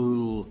a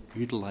full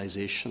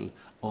utilisation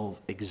of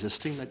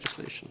existing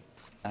legislation.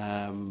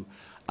 And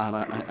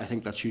I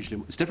think that's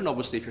usually, it's different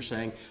obviously if you're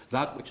saying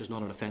that which is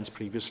not an offence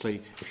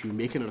previously, if you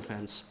make it an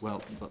offence,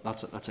 well,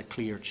 that's a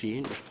clear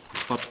change.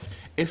 But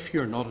if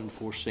you're not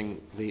enforcing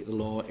the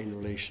law in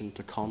relation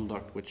to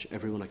conduct which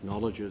everyone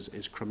acknowledges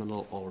is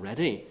criminal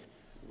already,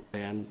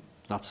 then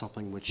that's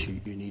something which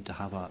you need to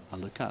have a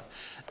look at.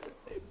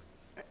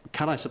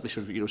 Can I simply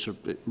sort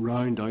of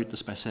round out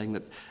this by saying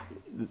that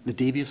the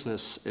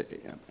deviousness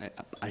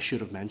I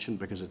should have mentioned,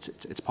 because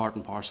it's part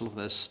and parcel of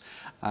this,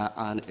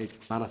 and it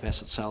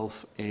manifests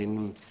itself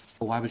in,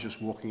 oh, I was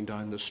just walking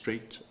down the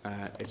street,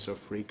 it's a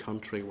free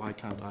country, why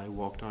can't I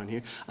walk down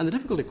here? And the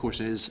difficulty, of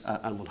course, is,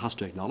 and one has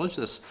to acknowledge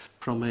this,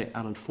 from an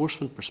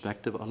enforcement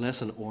perspective,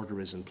 unless an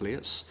order is in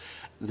place,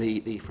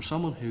 for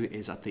someone who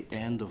is at the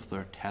end of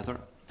their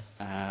tether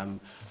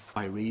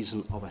by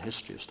reason of a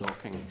history of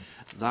stalking,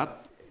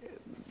 that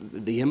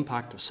the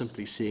impact of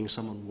simply seeing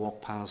someone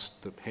walk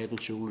past the head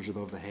and shoulders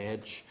above the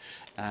hedge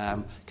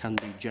can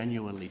be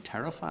genuinely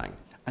terrifying.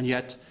 And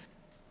yet,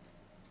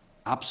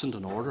 absent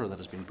an order that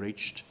has been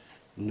breached,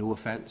 no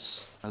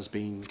offence has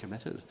been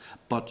committed.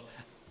 But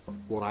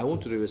what I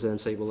want to do is then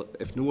say, well,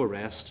 if no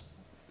arrest,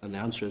 and the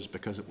answer is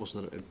because it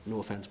wasn't, no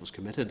offence was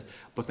committed,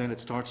 but then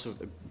it starts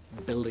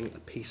building a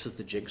piece of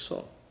the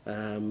jigsaw,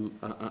 and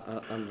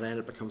then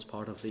it becomes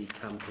part of the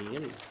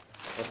campaign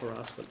of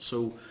harassment.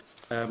 So,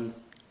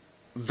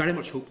 very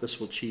much hope this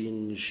will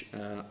change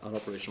our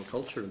operational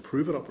culture,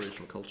 improve our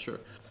operational culture,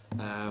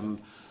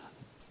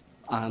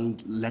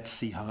 and let's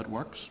see how it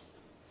works.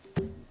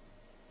 Okay.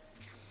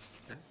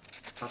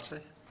 Patsy?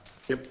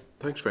 Yep,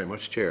 thanks very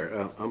much,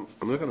 Chair. I'm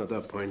looking at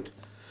that point,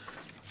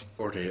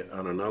 40,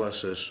 an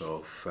analysis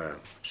of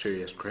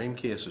serious crime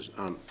cases,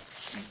 and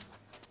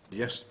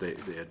yes, the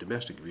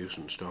domestic abuse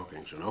and stalking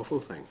is an awful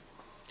thing,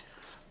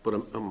 but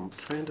I'm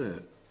trying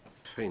to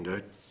find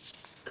out,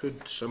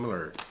 could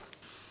similar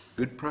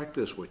good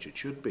practice, which it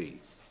should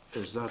be,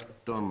 is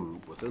that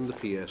done within the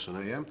PS? And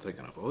I am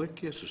thinking of other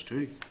cases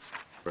too,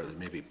 where there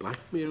may be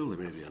blackmail, there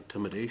may be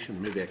intimidation,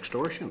 maybe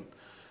extortion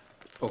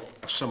of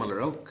a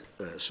similar ilk,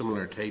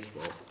 similar type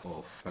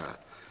of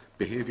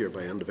behaviour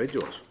by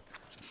individuals.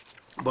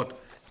 But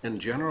in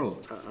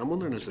general, I'm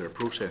wondering, is there a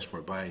process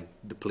whereby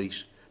the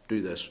police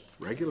do this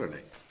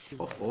regularly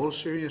of all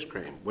serious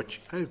crime,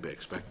 which I would be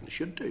expecting they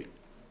should do?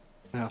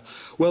 Yeah.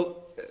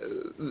 Well,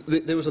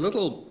 there was a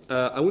little,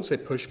 I won't say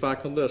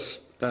pushback on this,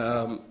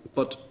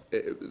 but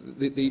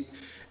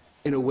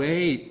in a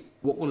way,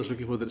 what one is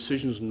looking for, the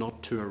decision is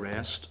not to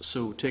arrest.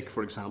 So take,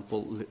 for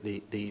example,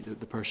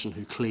 the person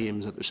who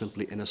claims that they're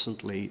simply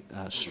innocently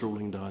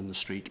strolling down the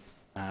street.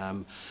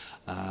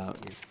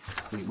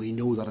 We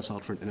know that it's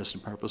not for an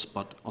innocent purpose,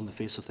 but on the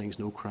face of things,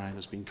 no crime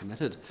has been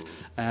committed.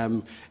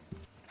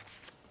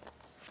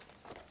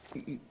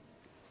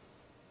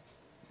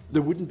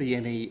 There wouldn't be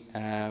any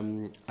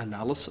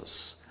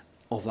analysis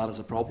of that as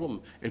a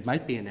problem. It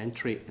might be an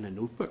entry in a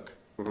notebook,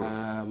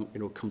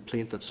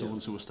 complaint that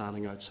so-and-so was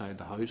standing outside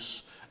the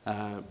house,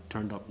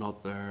 turned up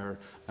not there,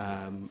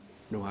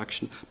 no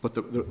action. But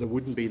there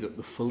wouldn't be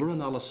the fuller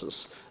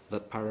analysis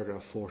that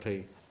paragraph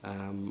 40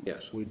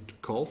 would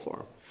call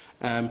for.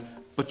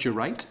 But you're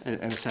right,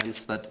 in a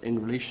sense, that in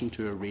relation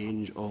to a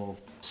range of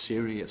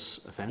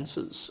serious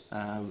offences,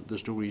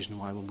 there's no reason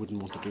why one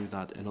wouldn't want to do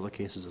that in other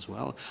cases as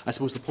well. I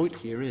suppose the point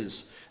here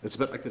is, it's a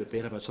bit like the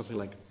debate about something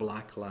like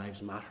Black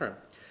Lives Matter.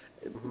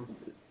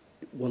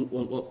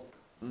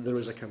 There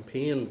is a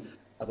campaign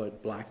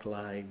about Black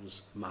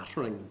Lives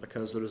mattering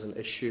because there is an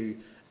issue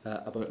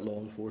about law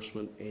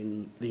enforcement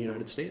in the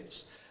United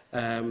States.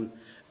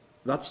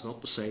 That's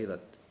not to say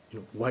that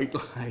white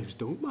lives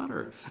don't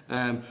matter.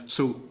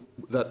 So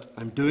that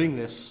I'm doing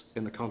this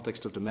in the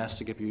context of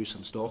domestic abuse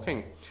and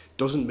stalking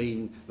doesn't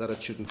mean that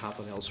it shouldn't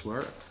happen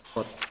elsewhere.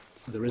 But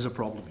there is a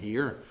problem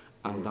here,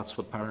 and that's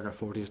what paragraph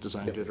 40 is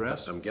designed to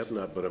address. I'm getting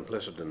that, but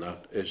implicit in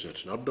that is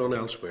it's not done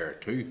elsewhere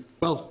too.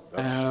 Well,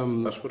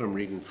 that's what I'm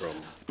reading from.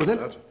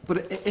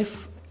 But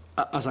if,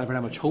 as I very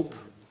much hope,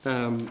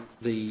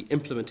 the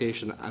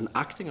implementation and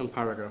acting on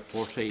paragraph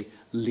 40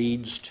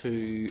 leads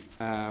to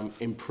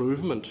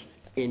improvement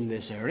in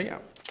this area,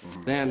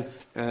 then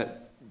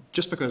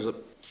just because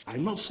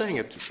I'm not saying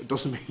it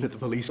doesn't mean that the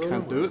police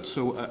can't do it.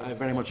 So I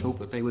very much hope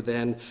that they would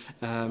then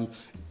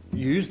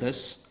use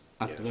this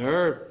at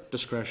their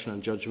discretion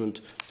and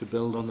judgment to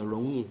build on their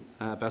own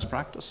best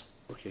practice.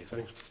 Okay,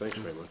 thanks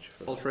very much.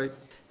 Alfred?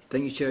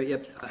 Thank you, Chair.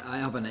 Yep, I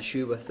have an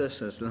issue with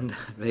this, as Linda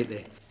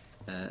rightly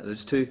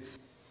alludes to.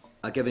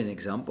 I'll give you an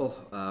example.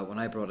 When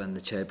I brought in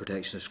the Child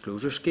Protection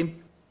Disclosure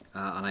Scheme,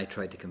 and I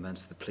tried to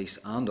convince the police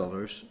and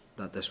others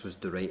that this was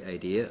the right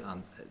idea,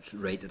 and it's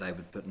right that I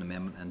would put an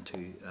amendment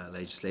into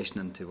legislation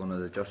into one of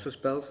the justice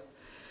bills.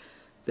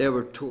 They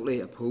were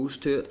totally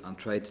opposed to it and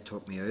tried to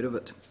talk me out of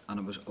it, and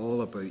it was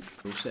all about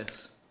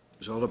process. It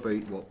was all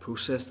about what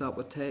process that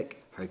would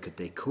take, how could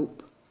they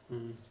cope.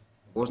 It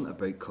wasn't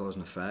about cause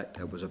and effect,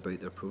 it was about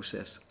their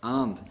process.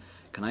 And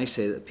can I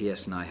say that the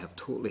PSNI have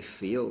totally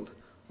failed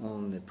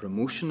on the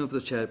promotion of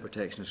the Child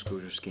Protection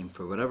Disclosure Scheme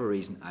for whatever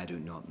reason I do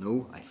not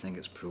know. I think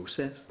it's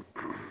process.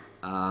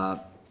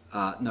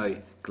 Now,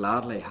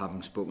 gladly,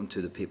 having spoken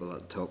to the people at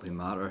the top who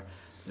matter,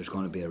 there's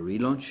going to be a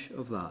relaunch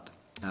of that.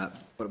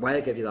 But why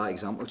I give you that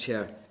example,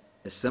 Chair,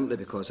 is simply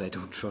because I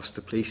don't trust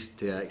the police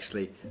to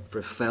actually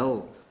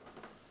fulfil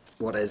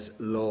what is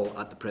law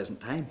at the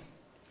present time.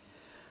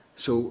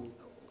 So,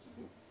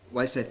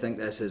 whilst I think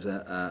this is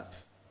a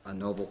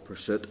novel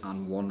pursuit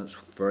and one that's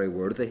very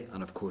worthy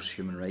and, of course,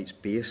 human rights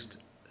based,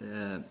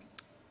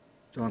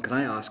 John, can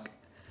I ask,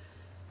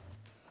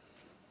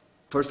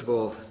 first of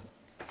all,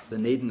 the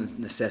need and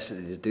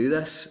necessity to do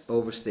this?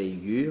 Obviously,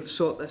 you have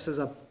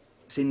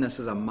seen this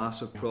as a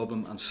massive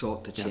problem and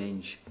sought to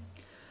change.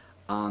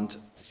 And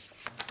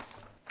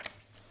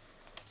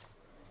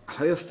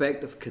how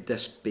effective could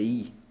this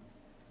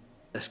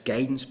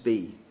guidance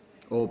be,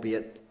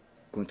 albeit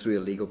going through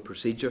a legal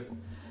procedure,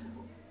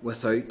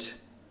 without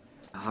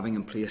having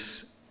in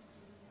place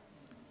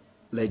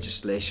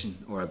legislation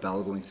or a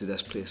bill going through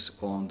this place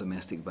on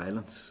domestic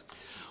violence?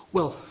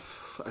 Well,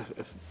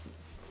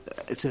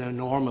 it's an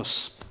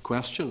enormous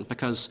question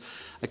because,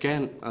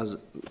 again, as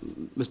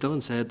Ms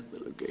Dillon said,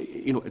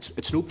 you know,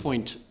 it's no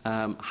point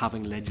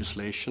having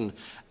legislation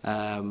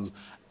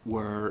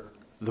where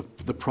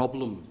the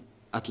problem,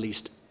 at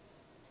least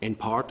in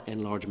part,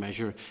 in large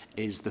measure,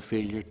 is the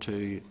failure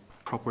to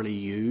properly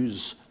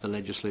use the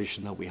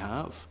legislation that we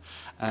have.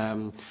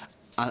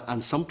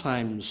 And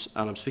sometimes,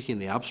 and I'm speaking in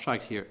the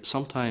abstract here,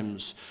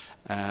 sometimes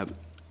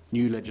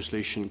new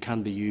legislation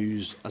can be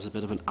used as a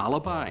bit of an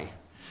alibi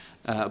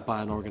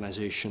by an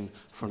organisation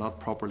for not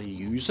properly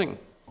using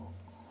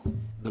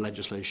the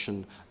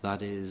legislation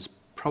that is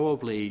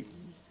probably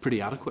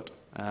pretty adequate,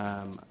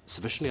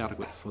 sufficiently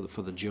adequate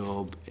for the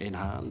job in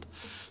hand.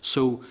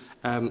 So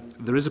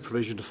there is a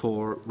provision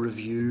for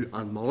review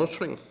and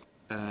monitoring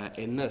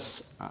in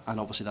this, and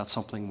obviously that's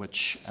something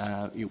which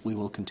we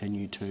will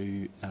continue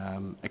to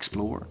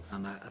explore.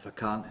 And if I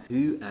can,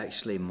 who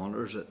actually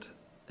monitors it?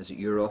 Is it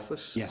your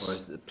office? Yes. Or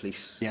is it the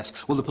police? Yes.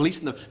 Well, the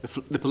police and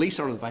the police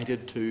are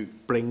invited to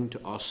bring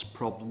to us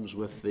problems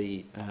with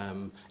the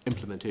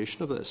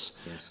implementation of this.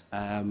 Yes.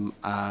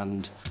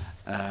 And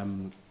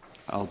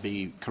I'll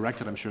be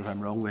corrected, I'm sure if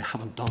I'm wrong, they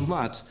haven't done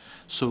that.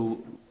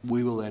 So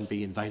we will then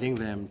be inviting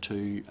them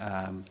to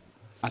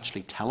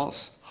actually tell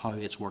us how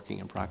it's working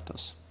in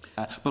practice.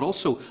 But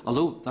also,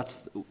 although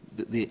that's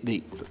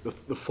the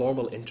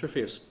formal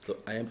interface,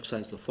 I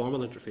emphasise the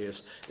formal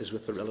interface is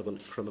with the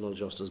relevant criminal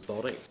justice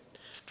body,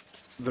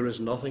 there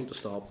is nothing to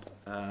stop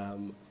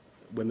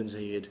Women's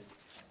Aid,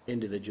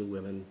 individual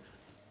women,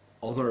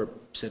 other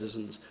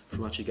citizens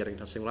from actually getting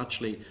to saying, well,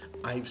 actually,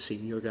 I've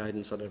seen your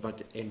guidance, and in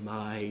fact, in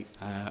my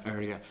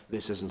area,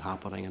 this isn't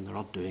happening, and they're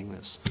not doing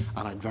this.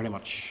 And I'd very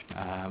much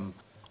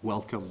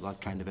welcome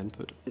that kind of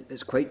input.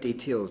 It's quite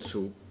detailed,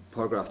 so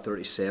paragraph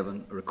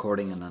 37,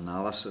 recording and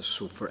analysis.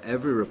 So for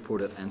every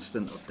reported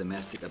incident of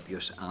domestic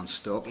abuse and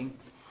stalking,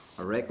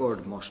 a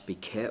record must be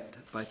kept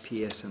by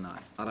PSNI.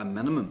 At a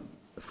minimum,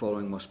 the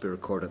following must be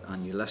recorded,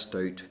 and you list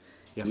out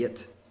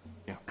 8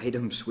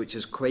 items, which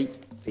is quite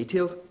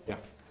detailed.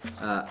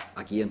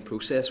 Again,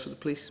 process for the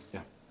police,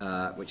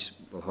 which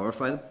will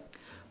horrify them.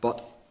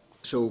 But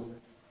so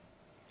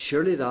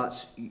surely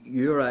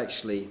you're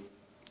actually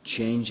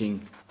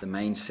changing the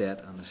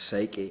mindset and the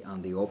psyche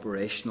and the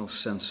operational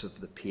sense of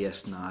the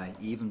PSNI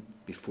even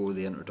before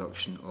the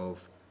introduction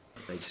of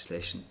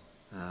legislation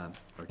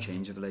or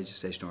change of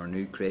legislation or a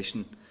new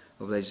creation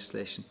of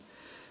legislation.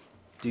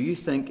 Do you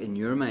think in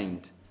your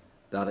mind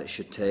that it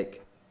should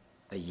take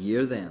a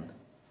year then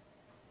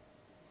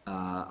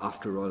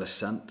after royal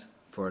assent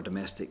for a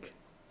domestic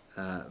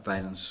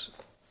violence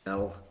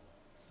bill,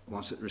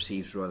 once it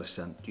receives royal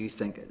assent? Do you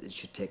think it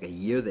should take a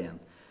year then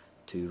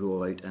to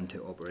roll out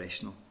into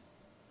operational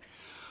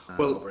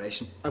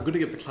operation? I'm going to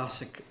give the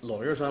classic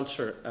lawyer's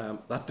answer.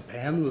 That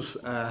depends.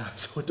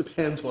 So it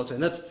depends what's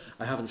in it.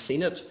 I haven't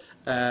seen it.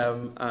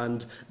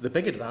 And the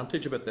big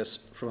advantage about this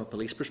from a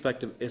police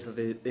perspective is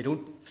that they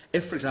don't,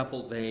 if for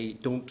example they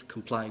don't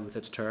comply with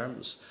its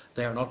terms,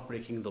 they are not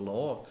breaking the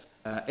law.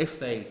 If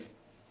they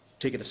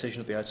take a decision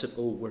at the outset,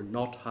 oh, we're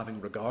not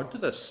having regard to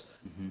this,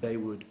 they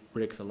would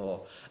break the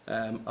law.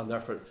 And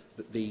therefore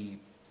the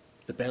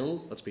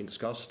bill that's been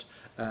discussed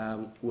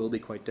will be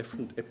quite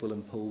different. It will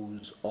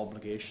impose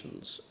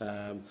obligations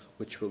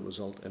which will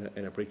result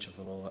in a breach of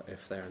the law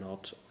if they're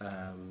not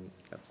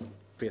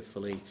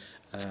faithfully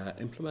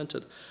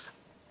implemented.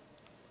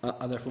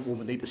 And therefore we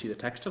will need to see the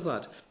text of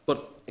that.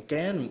 But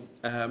again,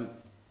 the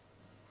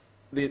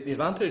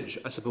advantage,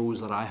 I suppose,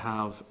 that I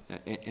have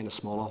in a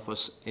small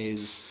office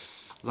is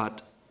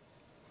that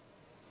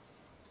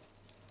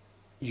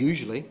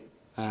usually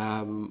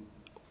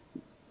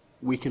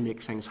we can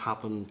make things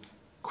happen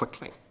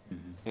quickly.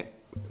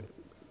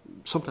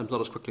 Sometimes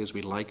not as quickly as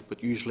we like,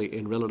 but usually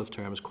in relative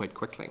terms quite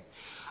quickly.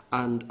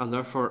 And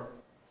therefore,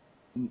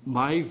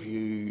 my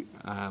view,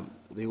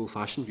 the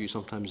old-fashioned view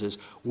sometimes is,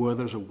 where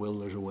there's a will,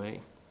 there's a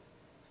way.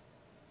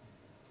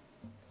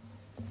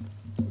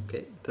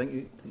 Okay, thank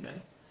you.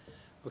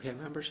 Okay,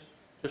 members.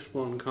 Just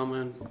one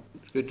comment.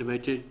 It's good to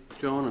meet you,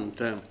 John,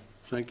 and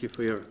thank you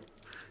for your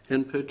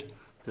input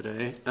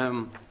today.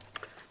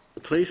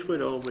 police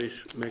would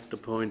always make the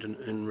point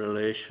in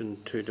relation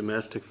to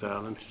domestic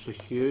violence. It's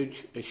a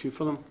huge issue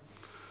for them.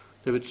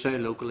 They would say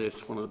locally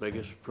it's one of the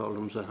biggest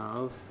problems they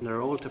have, and there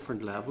are all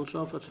different levels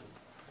of it.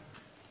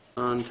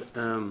 And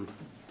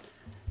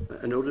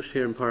I noticed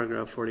here in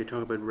paragraph 40 you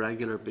talk about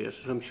regular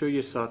basis. I'm sure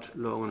you thought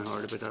long and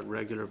hard about that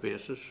regular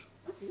basis.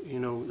 You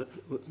know,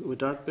 could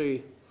that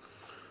be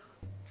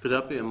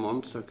a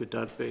month, or could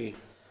that be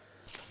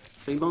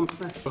 3 months?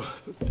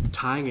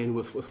 Tying in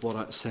with what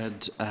I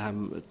said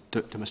to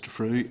Mr.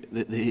 Frew,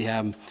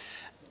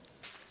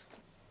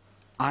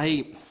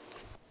 I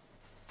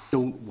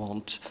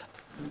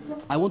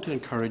want to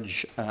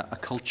encourage a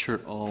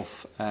culture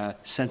of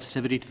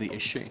sensitivity to the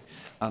issue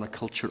and a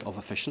culture of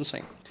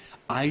efficiency.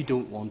 I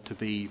don't want to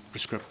be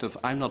prescriptive.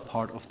 I'm not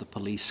part of the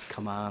police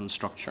command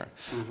structure.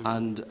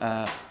 And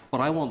but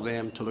I want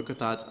them to look at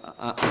that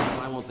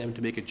and I want them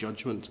to make a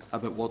judgment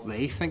about what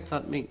they think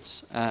that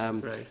means.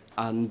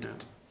 And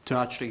to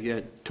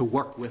actually to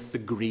work with the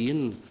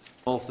grain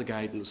of the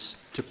guidance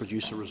to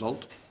produce a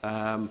result.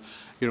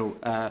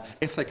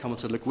 If they come and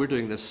say, look, we're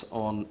doing this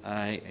on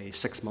a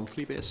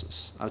 6-monthly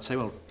basis, I would say,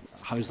 well,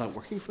 how's that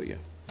working for you?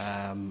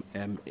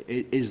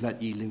 Is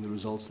that yielding the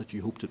results that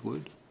you hoped it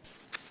would?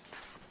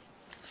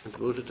 I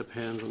suppose it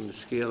depends on the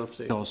scale of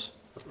the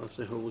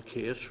whole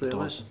case,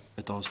 really.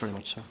 It does very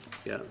much so.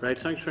 Yeah, right.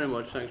 Thanks very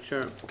much. Thanks,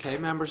 Chair. Okay,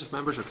 members, if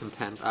members are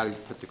content, I'll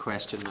put the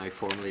question now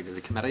formally to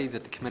the committee,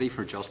 that the Committee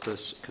for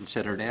Justice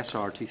considered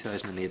SR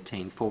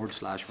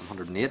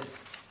 2018/108,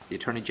 the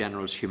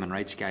Attorney-General's Human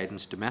Rights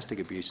Guidance, Domestic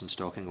Abuse and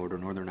Stalking Order,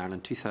 Northern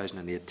Ireland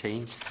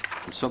 2018,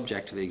 and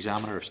subject to the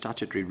Examiner of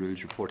Statutory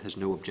Rules report, has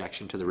no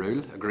objection to the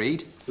rule.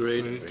 Agreed?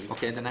 Agreed.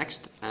 Okay, the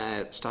next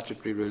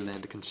statutory rule then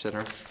to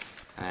consider,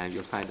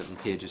 you'll find it on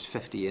pages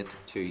 58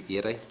 to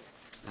 80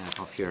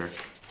 of your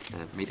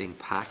meeting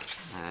pack.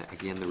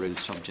 Again, the rule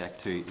subject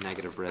to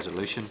negative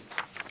resolution,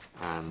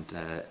 and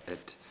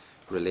it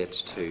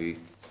relates to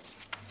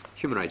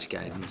human rights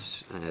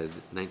guidance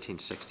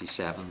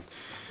 1967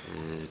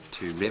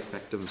 to rape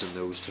victims and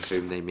those to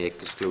whom they make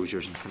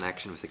disclosures in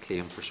connection with a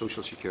claim for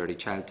social security,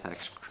 child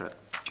tax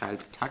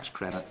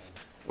credit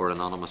or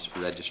anonymous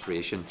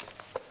registration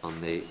on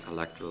the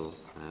electoral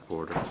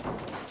order.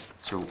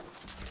 So,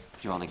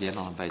 John, again,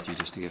 I'll invite you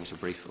just to give us a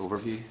brief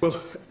overview. Well,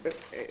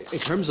 in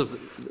terms of,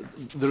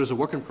 there is a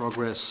work in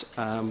progress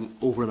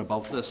over and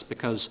above this,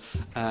 because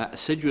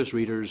assiduous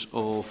readers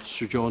of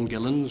Sir John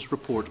Gillen's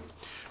report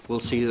will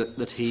see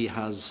that he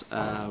has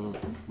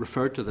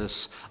referred to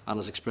this and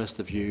has expressed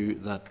the view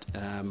that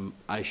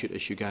I should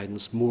issue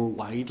guidance more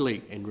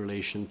widely in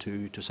relation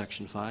to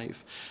Section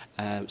 5,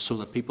 so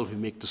that people who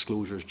make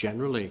disclosures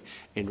generally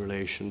in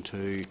relation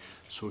to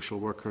social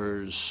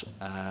workers,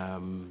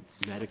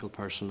 medical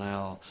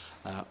personnel,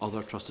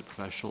 other trusted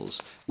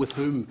professionals, with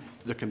whom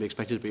there can be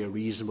expected to be a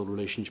reasonable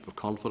relationship of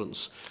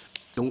confidence,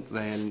 don't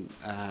then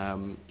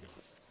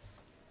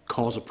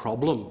cause a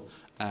problem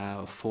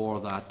for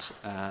that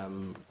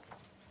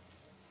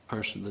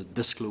person, the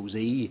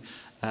disclosee,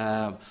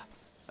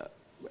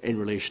 in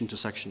relation to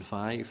Section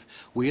 5.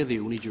 We are the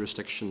only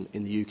jurisdiction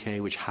in the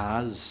UK which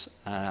has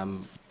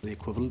the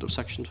equivalent of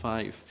Section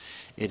 5.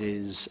 It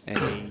is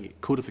a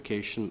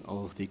codification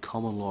of the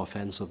common law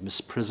offence of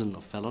misprision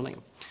of felony.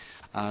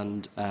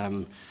 And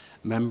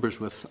members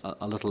with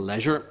a little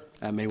leisure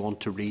may want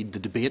to read the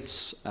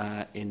debates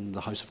in the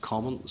House of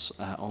Commons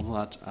on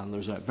that, and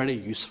there's a very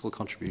useful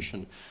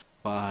contribution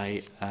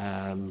by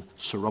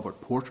Sir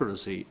Robert Porter,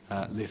 as he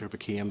later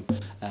became,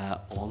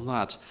 on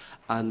that.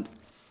 And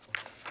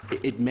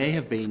it may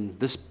have been,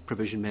 this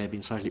provision may have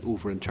been slightly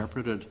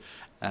overinterpreted,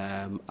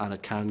 and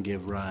it can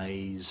give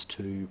rise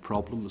to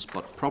problems,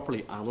 but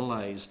properly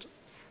analysed,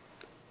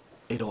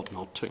 it ought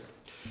not to.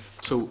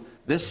 So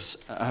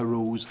this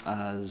arose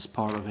as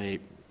part of a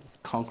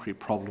concrete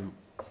problem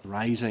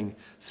rising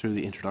through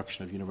the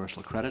introduction of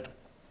universal credit.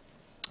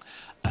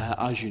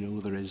 As you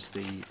know, there is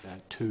the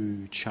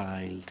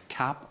 2-child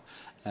cap.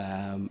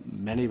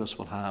 Many of us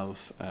will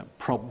have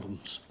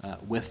problems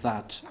with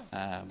that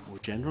more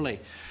generally.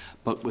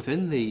 But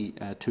within the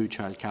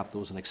 2-child cap, there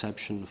was an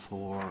exception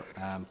for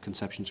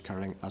conceptions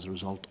occurring as a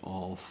result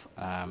of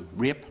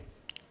rape.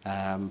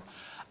 And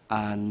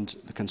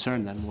the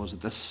concern then was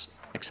that this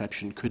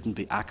exception couldn't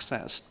be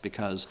accessed,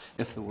 because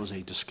if there was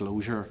a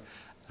disclosure,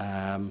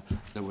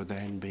 there would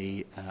then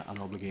be an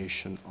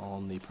obligation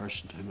on the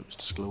person to whom it was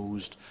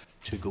disclosed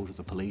to go to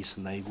the police,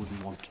 and they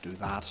wouldn't want to do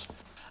that.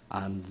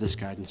 And this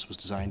guidance was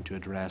designed to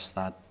address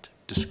that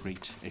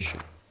discrete issue.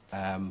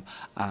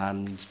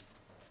 And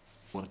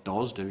what it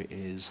does do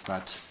is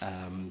that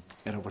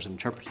it offers an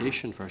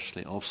interpretation,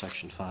 firstly, of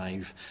Section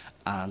 5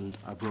 and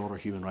a broader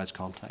human rights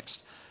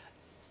context.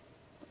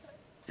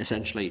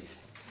 Essentially,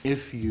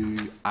 if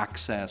you,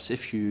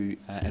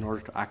 in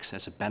order to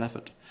access a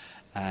benefit,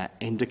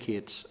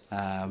 indicate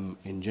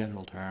in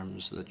general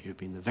terms that you've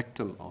been the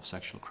victim of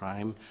sexual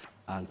crime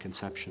and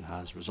conception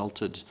has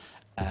resulted,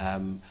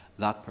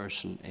 that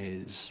person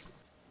is,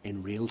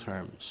 in real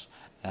terms,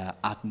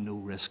 at no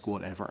risk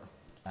whatever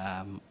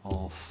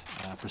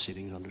of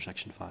proceedings under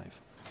Section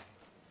 5.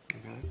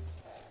 Okay.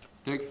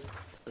 Dick?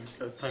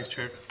 Thanks,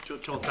 Chair.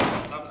 John,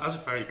 that's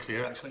very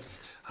clear, actually.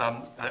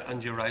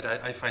 And you're right,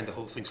 I find the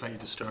whole thing slightly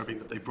disturbing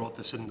that they brought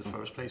this in the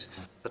first place,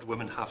 that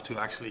women have to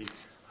actually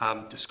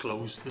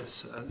disclose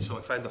this. So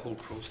I find the whole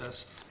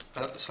process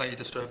slightly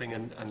disturbing,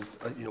 and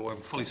you know,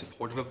 I'm fully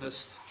supportive of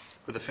this,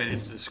 with the failure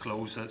to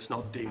disclose that it's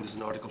not deemed as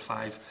an Article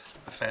 5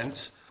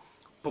 offence.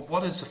 But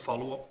what is the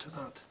follow-up to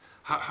that?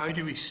 How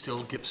do we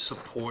still give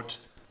support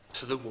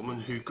to the woman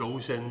who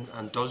goes in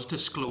and does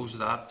disclose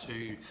that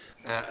to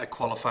a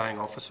qualifying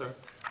officer?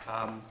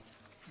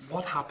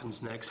 What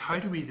happens next? How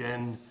do we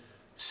then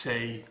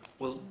say,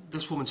 well,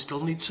 this woman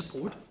still needs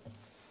support,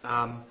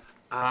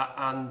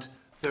 and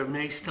there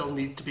may still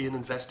need to be an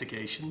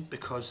investigation,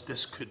 because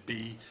this could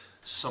be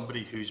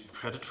somebody who's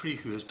predatory,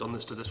 who has done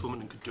this to this woman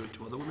and could do it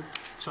to other women.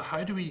 So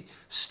how do we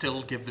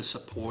still give the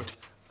support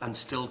and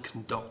still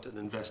conduct an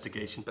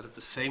investigation, but at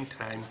the same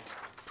time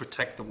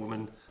protect the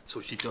woman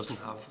so she doesn't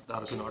have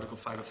that as an Article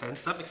 5 offence?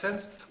 Does that make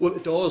sense? Well,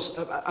 it does.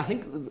 I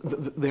think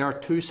there are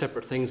two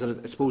separate things, and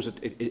I suppose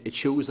it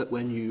shows that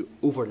when you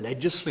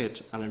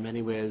over-legislate, and in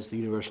many ways the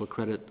universal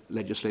credit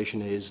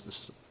legislation is,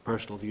 this is a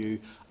personal view,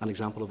 an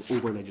example of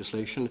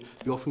over-legislation,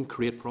 you often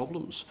create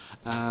problems.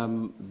 I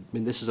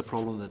mean, this is a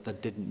problem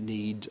that didn't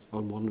need,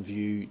 on one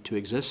view, to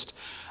exist.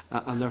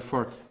 And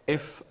therefore,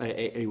 if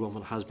a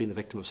woman has been the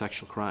victim of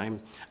sexual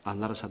crime,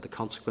 and that has had the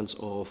consequence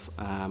of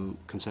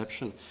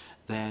conception,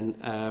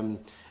 then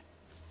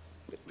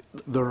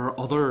there are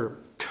other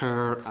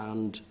care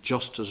and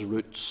justice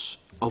routes,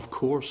 of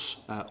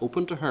course,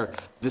 open to her.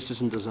 This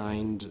isn't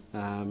designed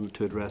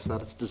to address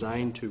that. It's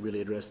designed to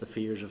really address the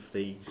fears of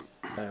the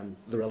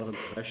relevant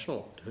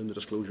professional to whom the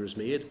disclosure is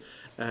made.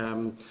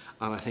 And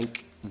I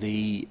think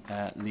the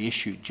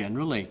issue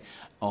generally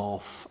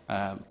of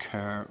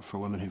care for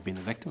women who've been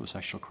the victim of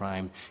sexual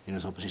crime, you know,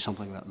 is obviously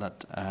something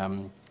that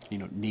you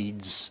know,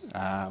 needs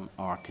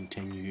our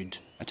continued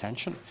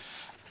attention.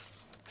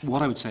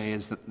 What I would say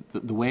is that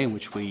the way in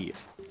which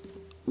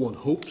one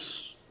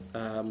hopes,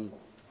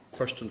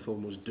 first and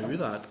foremost, do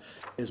that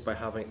is by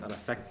having an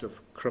effective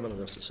criminal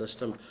justice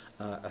system,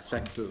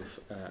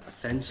 effective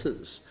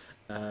offences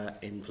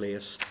in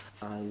place,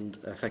 and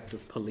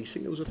effective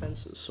policing those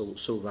offences,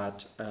 so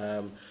that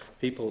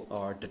people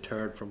are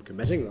deterred from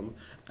committing them,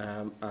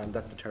 and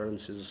that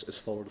deterrence is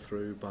followed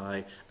through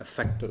by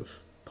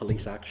effective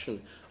police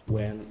action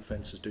when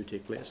offences do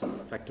take place, and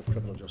an effective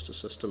criminal justice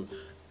system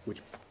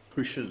which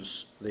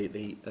pushes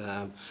the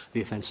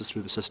offences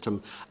through the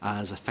system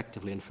as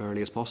effectively and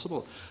fairly as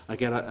possible.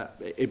 Again,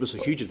 it was a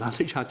huge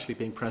advantage actually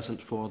being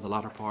present for the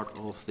latter part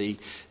of the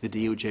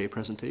DOJ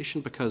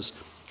presentation, because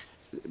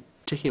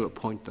taking up a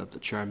point that the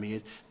Chair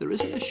made, there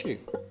is an issue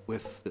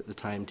with the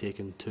time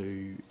taken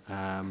to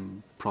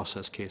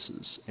process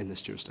cases in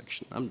this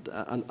jurisdiction, and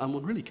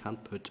one really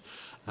can't put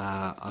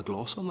a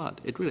gloss on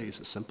that. It really is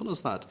as simple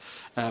as that.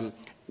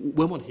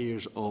 When one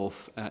hears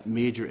of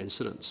major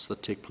incidents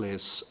that take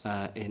place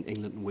in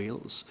England and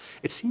Wales,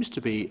 it seems to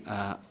be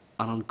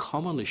an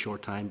uncommonly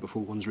short time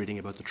before one's reading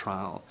about the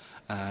trial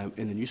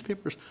in the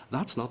newspapers.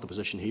 That's not the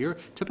position here.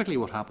 Typically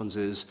what happens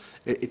is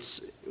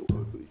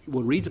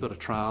one reads about a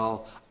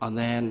trial, and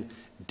then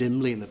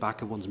dimly in the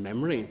back of one's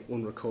memory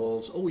one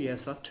recalls, oh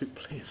yes, that took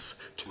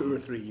place 2 or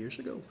 3 years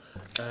ago.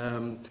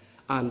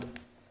 And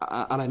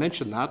I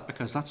mention that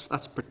because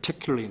that's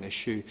particularly an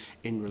issue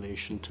in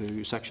relation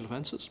to sexual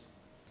offences.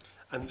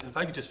 And if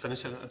I could just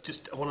finish,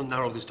 I want to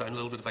narrow this down a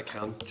little bit if I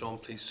can, John,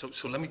 please.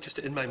 So let me just,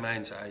 in my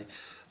mind's eye,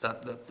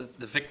 that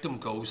the victim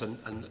goes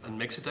and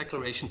makes a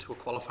declaration to a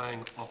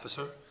qualifying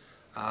officer.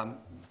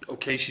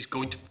 Okay, she's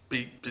going to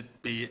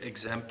be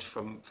exempt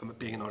from it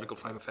being an Article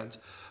 5 offence,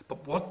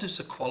 but what does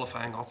the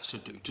qualifying officer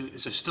do?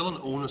 Is there still an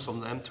onus on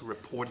them to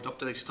report it up?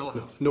 Do they still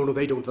have? No,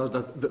 they don't.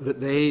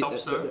 They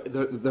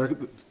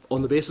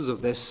on the basis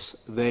of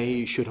this,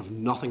 they should have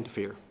nothing to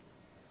fear.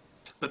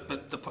 But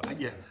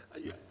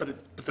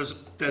there's,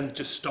 then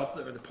just stop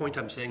there. The point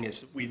I'm saying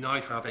is we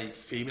now have a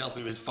female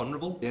who is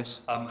vulnerable,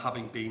 yes,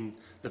 having been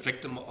the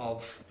victim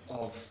of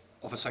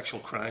a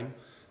sexual crime,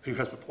 who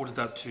has reported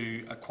that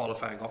to a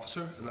qualifying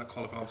officer, and that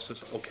qualifying officer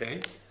says,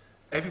 okay,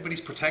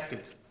 everybody's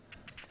protected.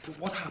 But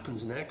what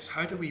happens next?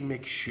 How do we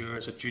make sure,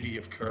 as a duty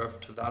of care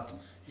to that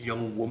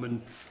young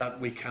woman, that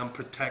we can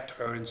protect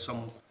her in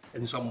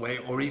some way,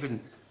 or even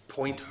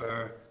point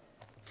her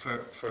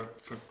for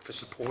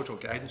support or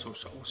guidance or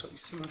so? You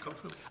see where I'm coming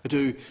from? I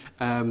do.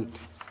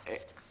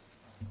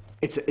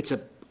 It's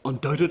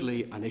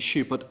undoubtedly an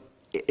issue, but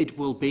it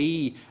will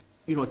be.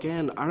 You know,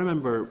 again, I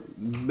remember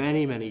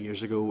many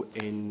years ago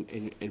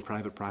in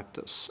private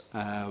practice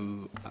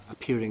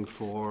appearing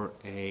for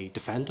a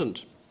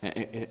defendant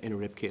in a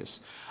rape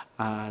case,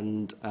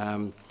 and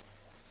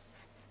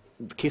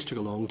the case took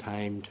a long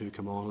time to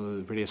come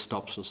on, various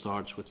stops and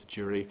starts with the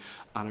jury,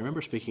 and I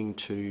remember speaking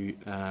to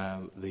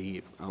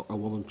a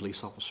woman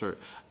police officer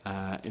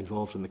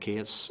involved in the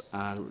case,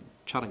 and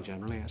chatting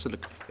generally. I said,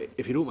 look,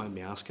 if you don't mind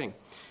me asking,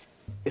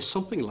 if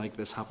something like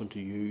this happened to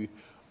you,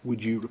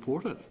 would you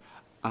report it?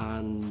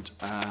 And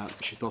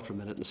she thought for a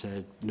minute and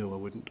said, no, I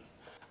wouldn't.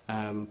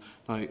 Now,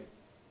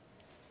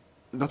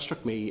 that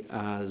struck me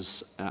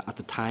as, at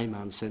the time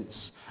and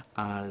since,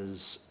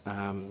 as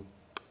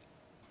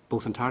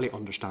both entirely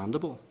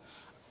understandable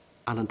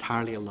and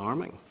entirely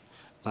alarming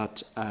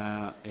that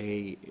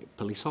a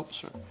police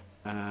officer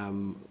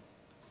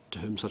to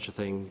whom such a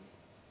thing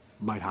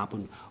might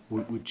happen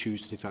would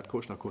choose to take that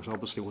course. Now, of course,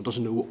 obviously, one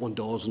doesn't know what one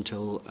does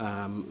until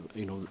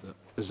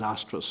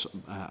disastrous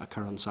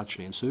occurrence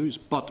actually ensues.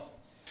 But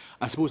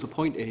I suppose the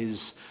point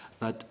is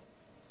that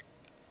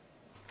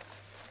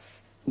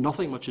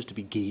nothing much is to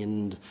be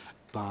gained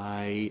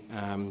by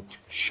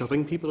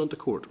shoving people into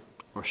court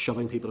or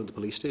shoving people into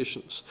police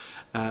stations.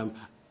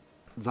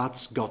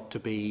 That's got to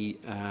be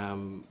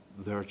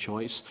their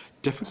choice.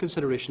 Different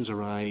considerations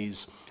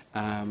arise,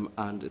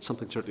 and it's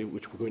something certainly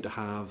which we're going to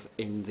have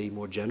in the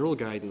more general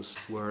guidance,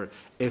 where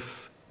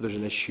if there's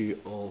an issue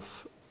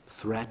of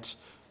threat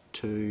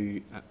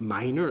to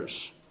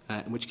minors,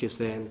 in which case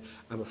then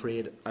I'm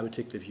afraid I would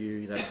take the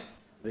view that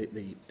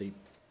the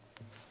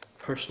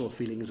personal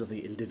feelings of the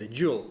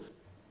individual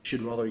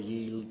should rather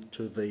yield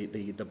to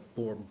the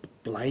more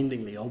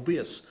blindingly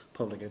obvious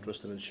public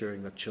interest in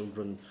ensuring that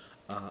children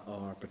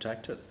are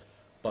protected.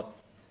 But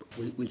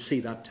we'll see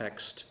that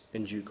text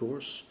in due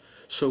course.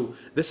 So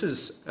this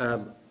is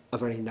a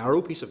very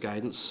narrow piece of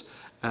guidance,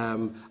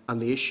 and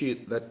the issue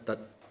that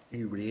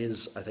you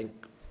raise, I think,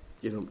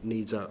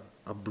 needs a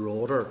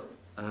broader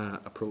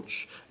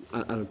approach,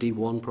 and indeed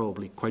one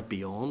probably quite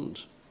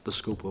beyond the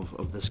scope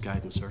of this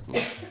guidance,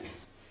 certainly.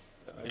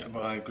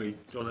 Well, I agree,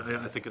 John.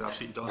 I think it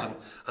absolutely does,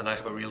 and I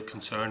have a real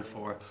concern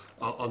for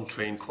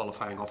untrained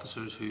qualifying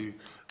officers who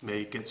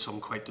may get some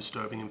quite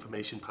disturbing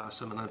information past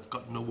them, and I've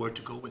got nowhere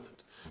to go with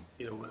it.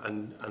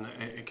 And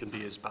it can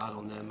be as bad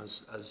on them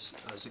as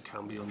it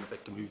can be on the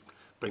victim who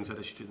brings that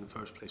issue to in the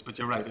first place. But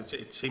you're right,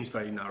 it seems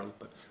very narrow.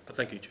 But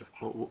thank you, Chair.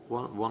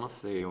 Well, one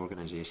of the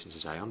organisations,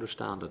 as I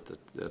understand it,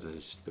 that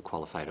is the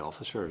qualified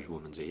officer is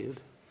Women's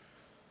Aid.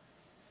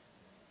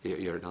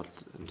 You're not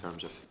in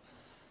terms of.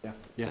 Yeah.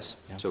 Yes.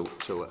 Yeah.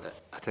 So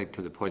I think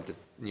to the point that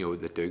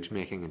that Doug's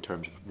making in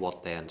terms of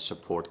what then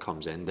support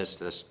comes in, this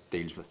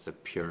deals with the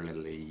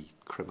purely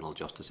criminal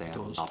justice end,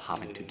 not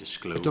having to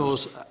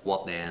disclose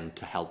what then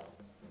to help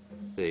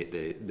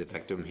the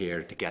victim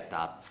here to get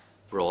that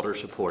broader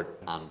support.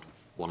 And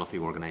one of the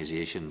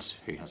organisations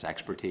who has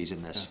expertise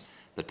in this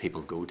that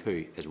people go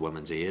to is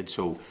Women's Aid.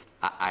 So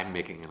I'm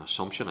making an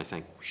assumption. I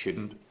think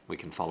we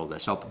can follow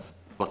this up,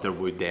 but there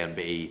would then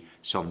be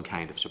some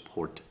kind of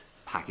support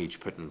package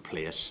put in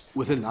place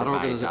within that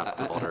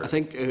organisation. I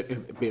think,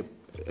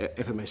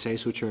 if I may say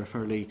so, Chair, a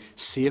fairly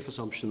safe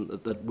assumption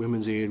that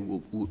Women's Aid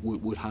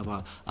would have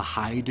a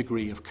high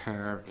degree of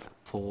care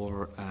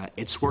for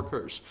its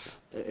workers,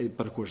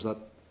 but of course that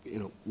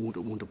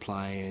won't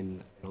apply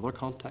in other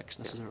contexts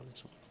necessarily.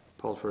 So.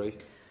 Paul Free.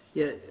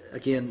 Yeah,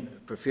 again,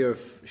 for fear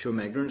of showing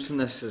my ignorance in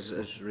this,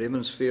 as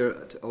Raymond's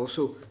fear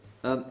also.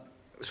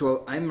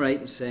 So I'm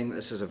right in saying that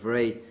this is a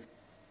very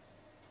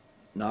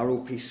narrow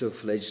piece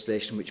of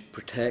legislation which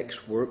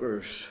protects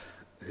workers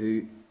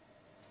who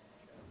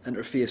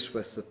interface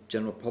with the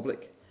general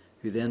public,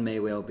 who then may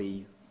well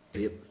be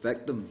rape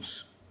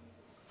victims.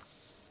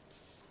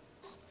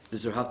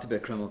 Does there have to be a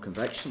criminal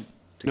conviction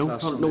to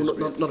class someone as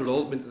rape? Not at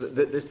all. I mean,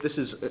 this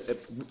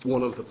is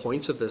one of the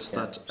points of this,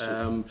 that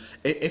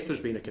if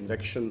there's been a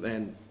conviction,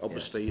 then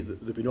obviously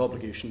there'd be no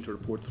obligation to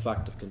report the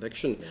fact of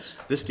conviction. Yes.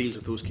 This deals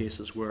with those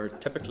cases where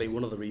typically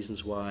one of the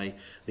reasons why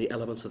the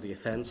elements of the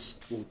offence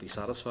won't be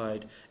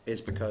satisfied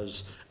is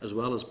because, as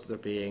well as there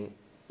being,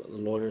 the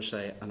lawyers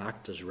say, an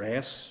act is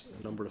res,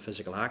 a number of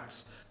physical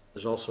acts,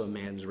 there's also a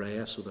mens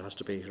rea, so there has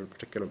to be a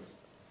particular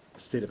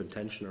state of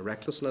intention or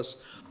recklessness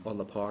on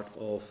the part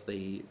of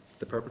the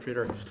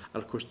perpetrator. And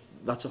of course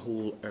that's a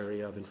whole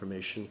area of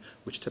information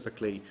which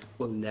typically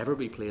will never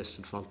be placed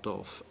in front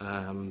of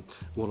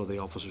one of the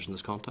officers in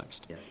this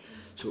context. Yeah.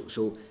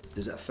 So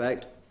does it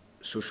affect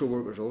social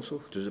workers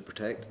also? Does it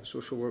protect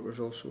social workers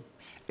also?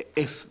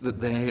 If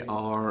they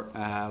are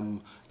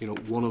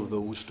one of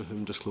those to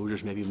whom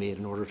disclosures may be made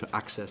in order to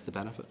access the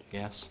benefit,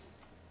 yes.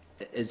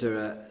 Is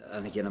there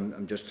and again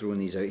I'm just throwing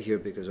these out here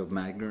because of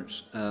my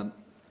ignorance,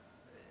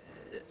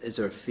 is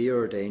there a fear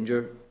or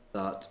danger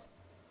that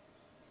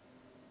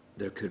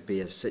there could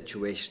be a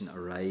situation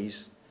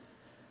arise,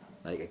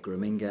 like a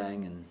grooming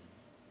gang in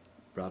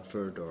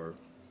Bradford, or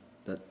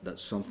that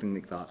something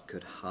like that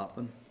could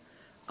happen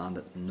and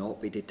it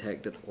not be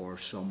detected, or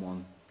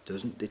someone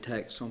doesn't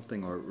detect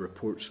something or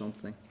report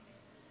something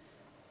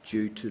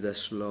due to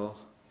this law?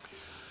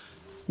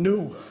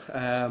 No,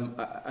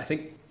 I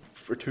think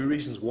for two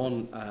reasons.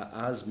 One,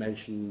 as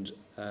mentioned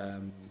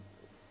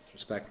with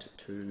respect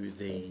to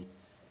the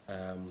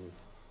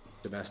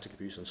domestic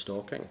abuse and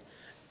stalking,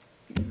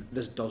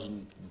 this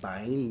doesn't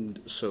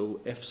bind.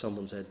 So if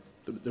someone said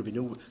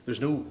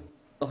there's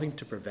nothing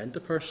to prevent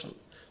a person.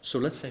 So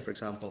let's say, for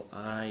example,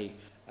 I,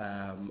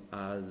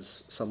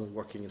 as someone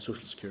working in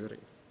social security,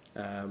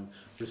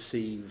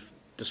 receive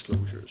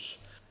disclosures,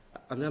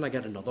 and then I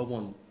get another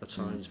one that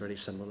sounds very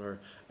similar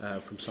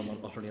from someone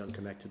utterly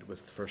unconnected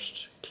with the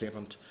first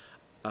claimant,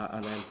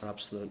 and then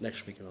perhaps the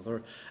next week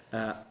another.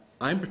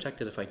 I'm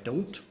protected if I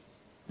don't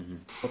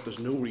But there's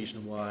no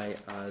reason why,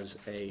 as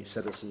a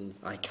citizen,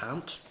 I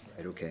can't.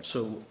 Right, okay.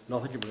 So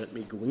nothing can prevent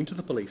me going to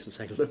the police and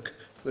saying, look,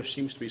 there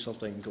seems to be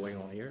something going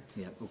on here.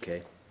 Yeah,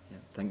 okay. Yeah,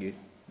 thank you.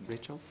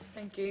 Rachel?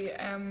 Thank you.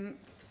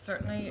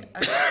 Certainly, I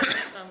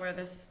understand where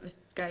this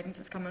guidance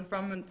is coming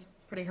from, and it's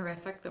pretty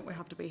horrific that we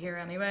have to be here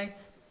anyway.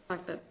 The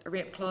fact that a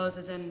rape clause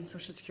is in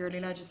Social Security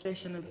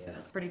legislation is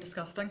pretty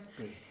disgusting.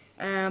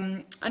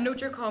 I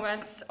note your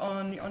comments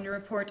on your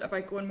report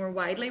about going more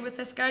widely with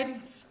this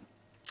guidance,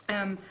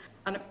 and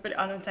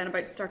saying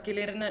about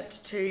circulating it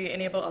to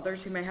enable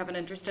others who may have an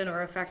interest in or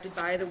are affected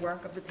by the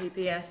work of the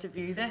PPS to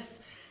view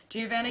this. Do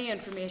you have any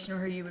information, or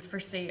how you would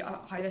foresee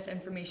how this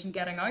information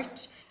getting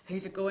out?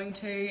 Who's it going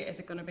to? Is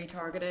it going to be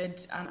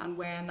targeted, and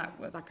when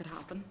that could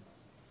happen?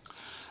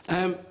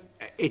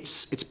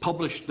 It's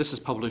published. This is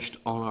published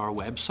on our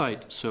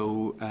website,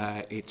 so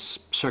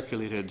it's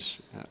circulated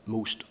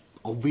most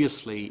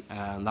obviously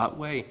that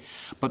way.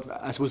 But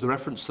I suppose the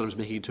reference that I was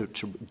making to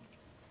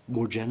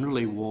more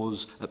generally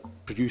was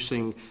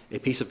producing a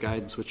piece of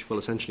guidance which will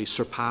essentially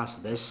surpass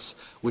this,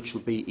 which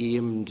will be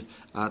aimed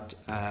at,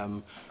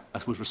 I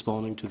suppose,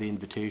 responding to the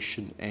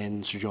invitation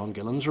in Sir John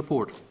Gillen's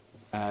report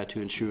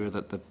to ensure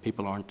that the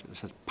people aren't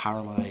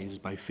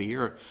paralysed by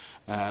fear.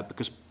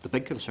 Because the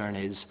big concern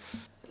is,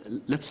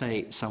 let's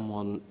say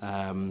someone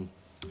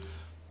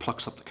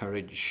plucks up the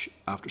courage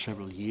after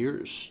several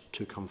years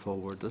to come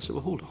forward. They say,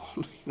 well, hold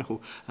on,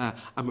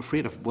 I'm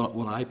afraid of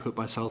what I put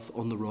myself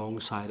on the wrong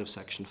side of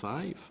Section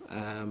 5.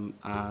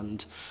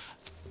 And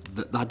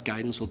that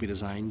guidance will be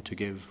designed to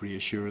give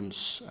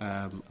reassurance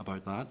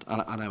about that.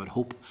 And I would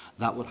hope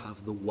that would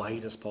have the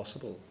widest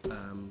possible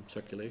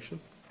circulation.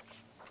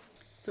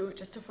 So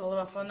just to follow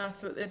up on that,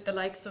 so the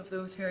likes of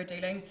those who are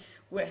dealing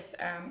with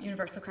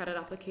universal credit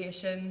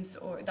applications,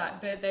 or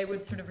that they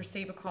would sort of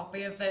receive a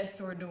copy of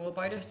this or know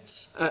about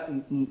it?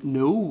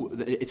 No,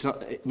 it's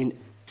not. I mean,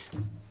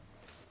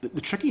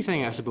 the tricky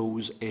thing, I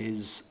suppose,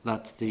 is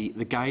that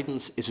the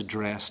guidance is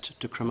addressed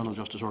to criminal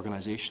justice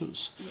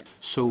organisations. Yeah.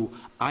 So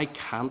I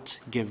can't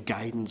give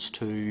guidance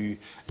to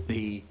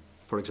the,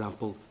 for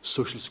example,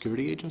 Social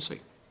Security Agency.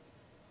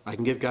 I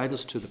can give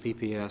guidance to the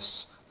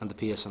PPS and the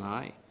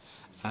PSNI.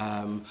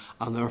 And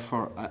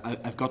therefore,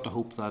 I've got to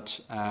hope that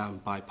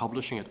by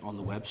publishing it on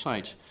the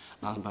website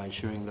and by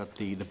ensuring that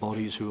the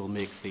bodies who will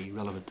make the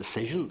relevant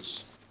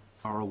decisions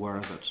are aware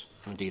of it,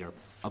 and indeed are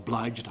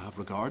obliged to have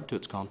regard to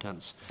its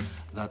contents,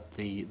 that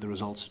the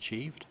results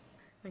achieved.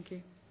 Thank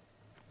you.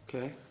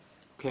 Okay,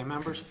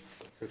 members,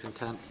 if you're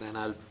content, then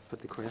I'll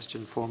put the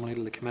question formally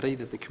to the committee,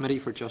 that the Committee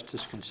for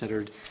Justice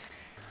considered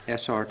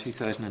SR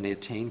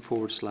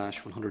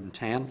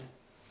 2018/110,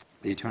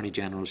 the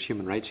Attorney-General's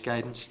Human Rights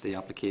Guidance, the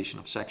application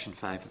of Section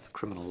 5 of the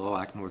Criminal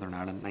Law Act Northern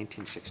Ireland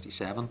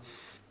 1967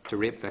 to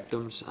rape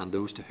victims and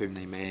those to whom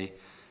they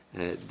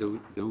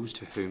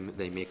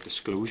make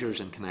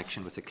disclosures in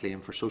connection with a claim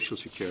for social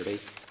security,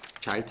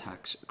 child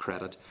tax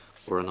credit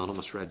or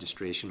anonymous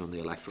registration on the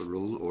electoral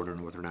roll, Order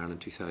Northern Ireland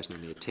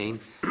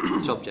 2018,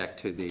 subject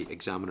to the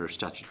Examiner's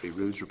Statutory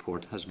Rules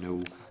report, has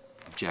no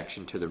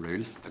objection to the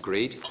rule.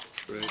 Agreed?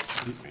 Right.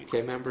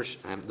 Okay, members,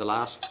 the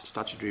last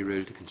statutory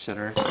rule to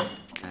consider,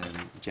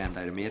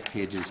 agenda item 8,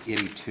 pages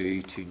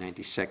 82 to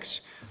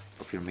 96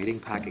 of your meeting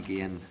pack.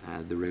 Again,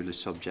 the rule is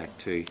subject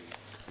to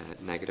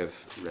negative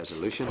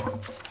resolution.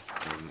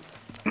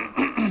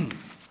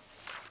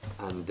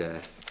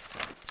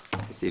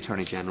 It's the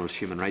Attorney-General's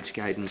Human Rights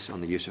Guidance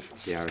on the use of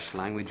the Irish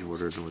language,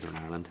 Order of Northern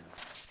Ireland.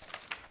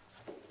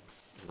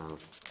 And I'll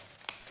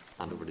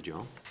hand over to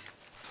John.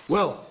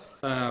 Well,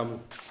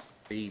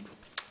 the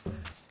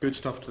good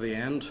stuff to the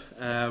end.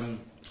 The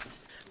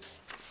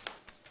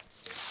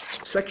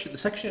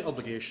section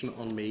obligation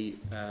on me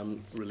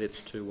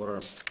relates to what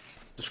are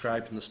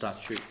described in the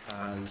statute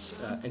as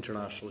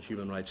international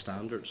human rights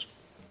standards.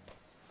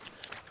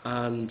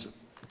 And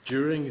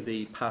during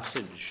the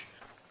passage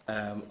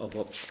of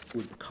what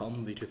would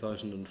become the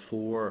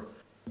 2004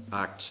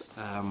 Act,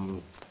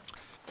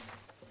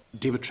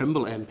 David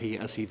Trimble MP,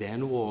 as he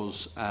then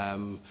was,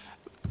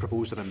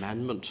 proposed an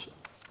amendment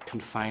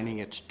confining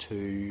it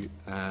to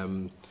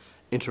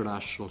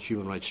international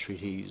human rights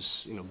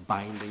treaties,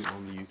 binding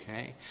on the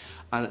UK.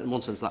 And in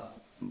one sense, that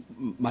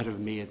might have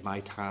made my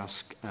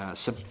task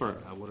simpler.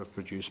 I would have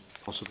produced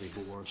possibly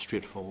more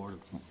straightforward,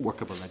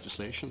 workable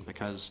legislation,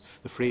 because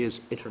the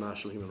phrase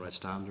international human rights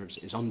standards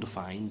is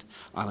undefined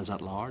and is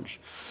at large.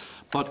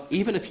 But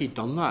even if he'd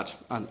done that,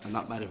 and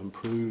that might have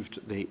improved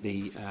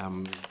the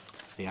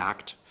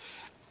Act,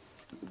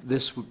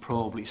 this would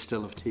probably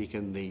still have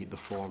taken the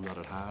form that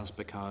it has,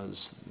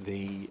 because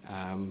the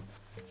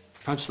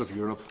Council of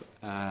Europe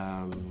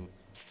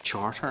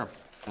Charter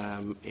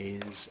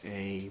is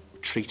a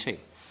treaty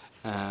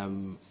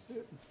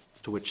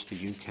to which the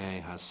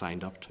UK has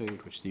signed up to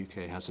which the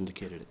UK has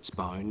indicated it's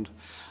bound.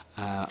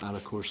 And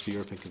of course the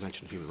European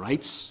Convention on Human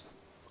Rights,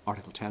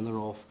 Article 10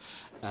 thereof,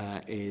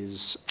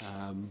 is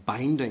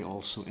binding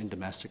also in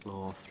domestic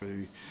law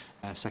through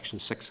Section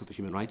 6 of the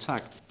Human Rights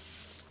Act.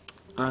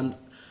 And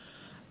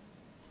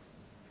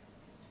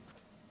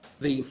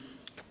the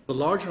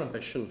larger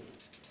ambition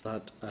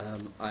that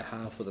I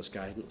have for this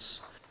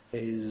guidance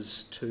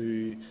is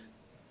to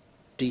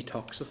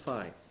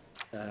detoxify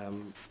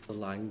the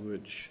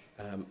language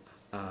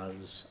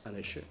as an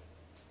issue.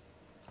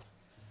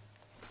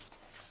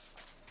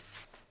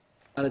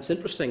 And it's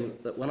interesting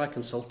that when I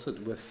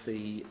consulted with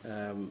the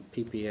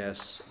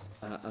PPS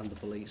and the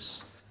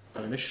police,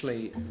 and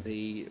initially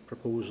the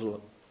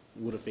proposal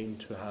would have been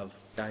to have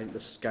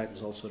this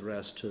guidance also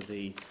addressed to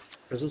the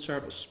prison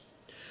service.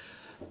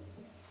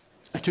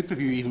 I took the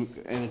view, even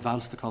in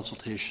advance of the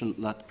consultation,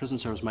 that prison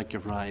service might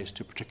give rise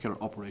to particular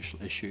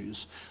operational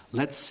issues.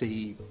 Let's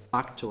see,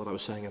 back to what I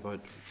was saying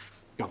about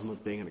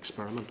government being an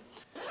experiment,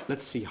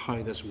 let's see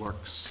how this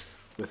works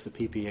with the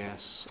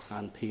PPS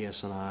and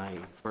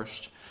PSNI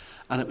first.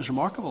 And it was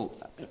remarkable,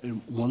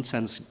 in one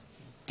sense,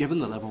 given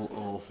the level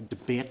of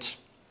debate,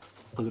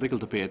 political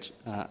debate,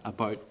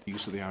 about the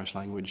use of the Irish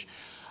language,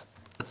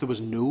 that there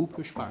was no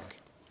pushback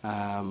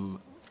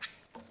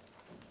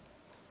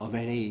of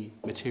any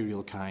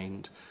material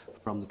kind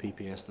from the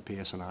PPS, the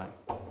PSNI.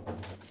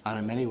 And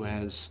in many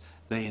ways,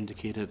 they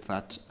indicated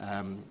that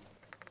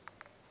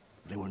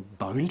they weren't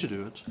bound to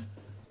do it,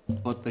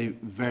 but they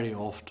very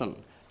often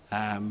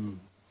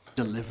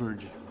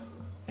delivered,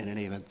 in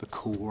any event, the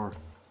core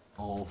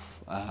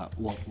of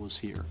what was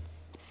here.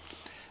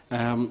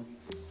 And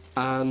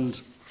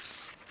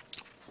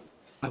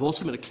I've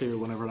also made it clear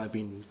whenever I've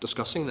been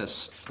discussing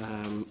this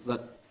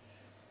that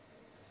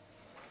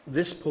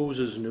this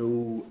poses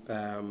no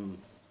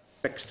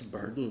fixed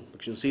burden,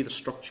 because you can see the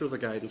structure of the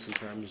guidance in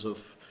terms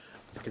of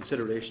the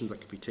considerations that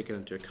can be taken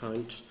into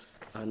account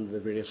and the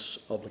various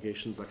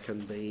obligations that can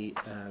be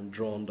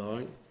drawn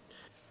down.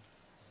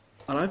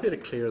 And I've made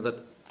it clear that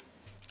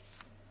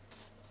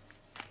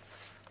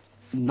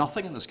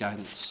nothing in this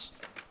guidance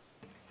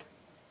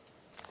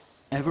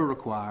ever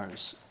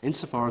requires,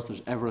 insofar as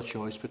there's ever a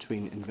choice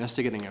between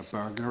investigating a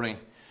burglary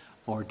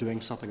or doing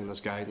something in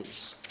this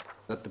guidance,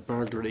 that the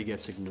burglary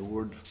gets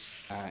ignored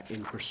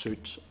in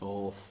pursuit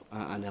of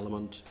an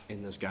element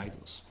in this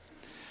guidance.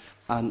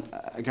 And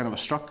again, I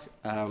was struck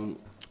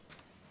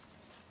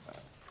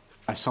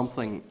by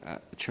something,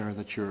 Chair,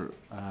 that your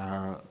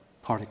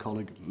party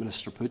colleague,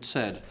 Minister Poots,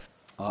 said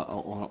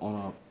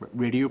on a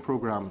radio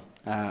programme.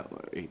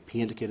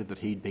 He indicated that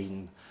he'd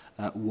been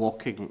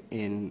walking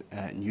in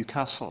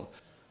Newcastle,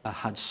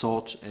 had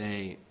sought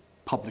a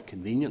public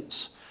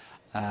convenience,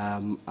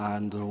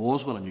 and there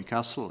was one in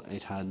Newcastle.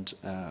 It had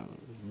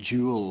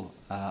dual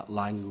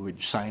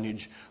language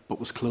signage, but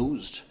was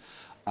closed.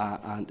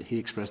 And he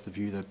expressed the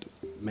view that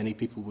many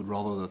people would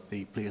rather that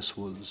the place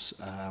was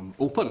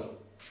open.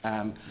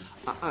 And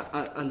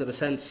in a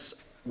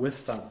sense,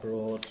 with that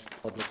broad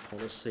public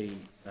policy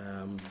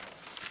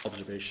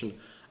observation,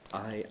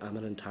 I am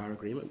in entire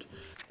agreement.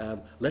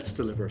 Let's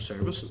deliver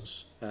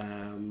services,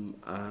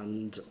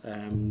 and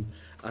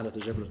if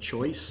there's ever a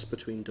choice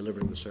between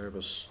delivering the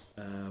service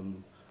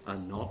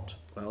and not,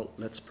 well,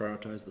 let's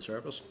prioritise the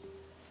service.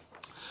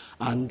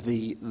 And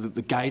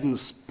the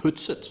guidance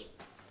puts it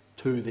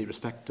to the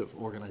respective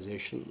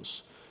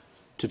organisations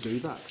to do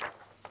that.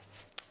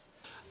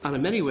 And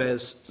in many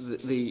ways,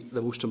 the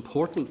most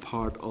important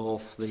part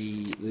of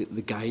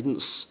the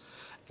guidance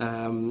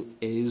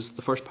is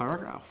the first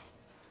paragraph.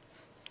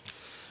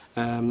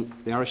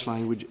 The Irish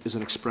language is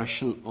an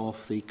expression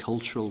of the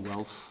cultural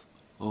wealth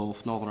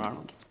of Northern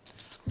Ireland,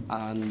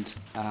 and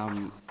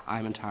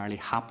I'm entirely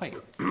happy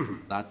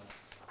that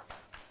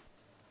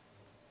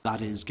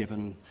that is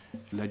given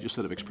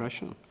legislative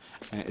expression.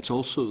 It's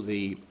also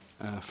the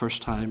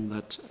first time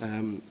that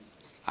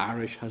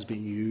Irish has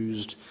been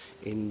used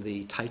in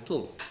the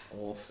title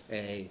of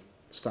a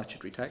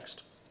statutory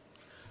text,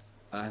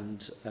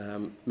 and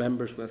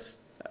members with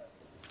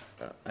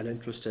an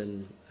interest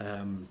in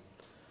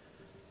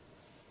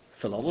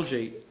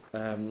philology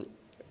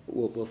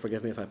will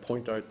forgive me if I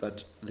point out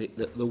that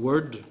the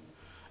word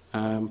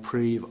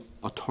príomh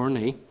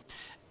attorney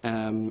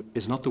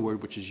is not the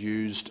word which is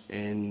used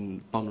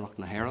in Bunrock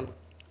na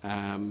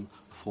HÉireann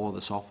for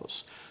this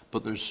office.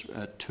 But there's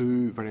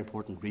two very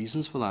important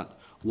reasons for that.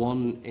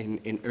 One,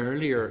 in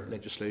earlier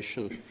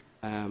legislation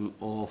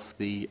of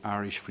the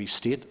Irish Free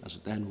State, as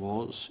it then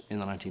was in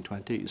the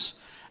 1920s,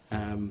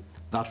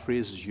 that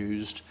phrase is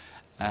used.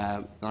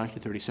 The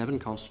 1937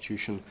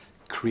 Constitution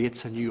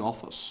creates a new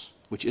office,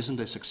 which isn't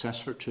a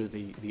successor to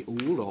the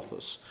old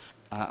office,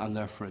 and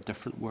therefore a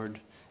different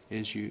word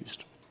is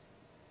used.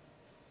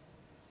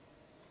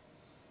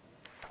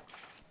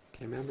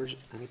 Okay, members,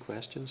 any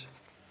questions?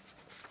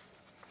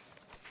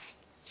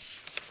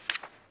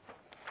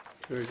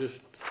 Chair, just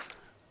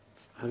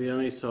have you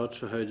any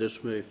thoughts on how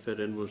this may fit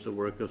in with the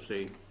work of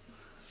the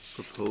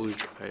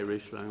proposed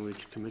Irish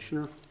Language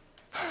Commissioner?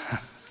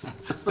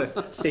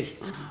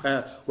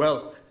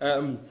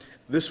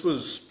 This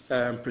was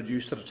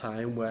produced at a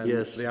time when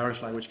the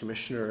Irish Language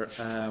Commissioner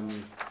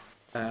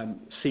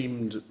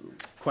seemed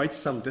quite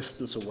some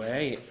distance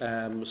away.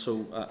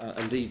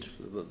 Indeed,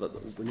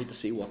 we need to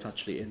see what's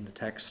actually in the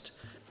text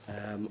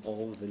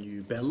of the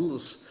new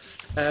bills.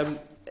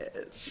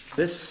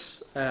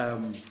 This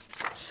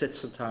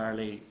sits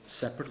entirely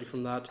separately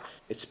from that.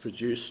 It's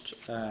produced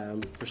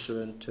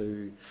pursuant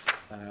to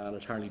an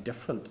entirely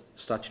different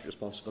statutory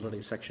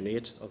responsibility, Section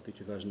 8 of the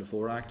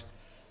 2004 Act.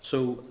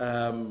 So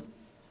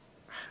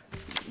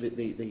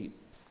the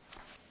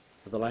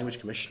Language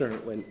Commissioner,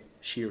 when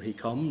she or he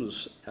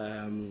comes,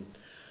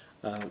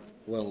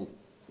 will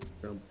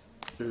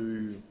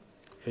do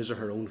his or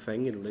her own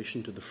thing in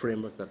relation to the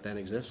framework that then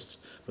exists.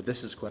 But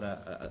this is quite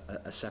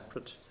a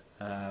separate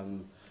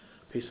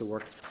piece of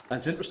work. And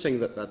it's interesting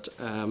that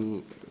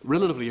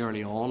relatively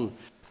early on,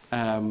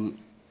 I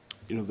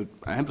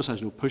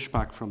emphasise no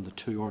pushback from the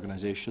two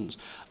organisations,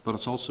 but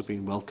it's also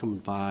been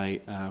welcomed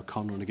by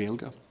Conradh na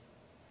Gaeilge.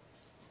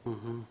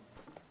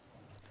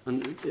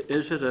 And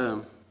is it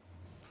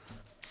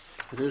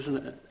as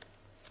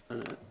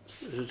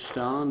it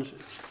stands,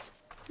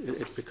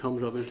 it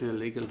becomes obviously a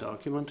legal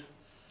document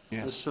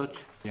as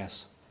such?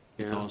 Yes,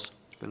 yeah. It does.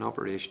 It's been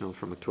operational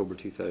from October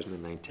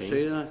 2019.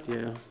 See that?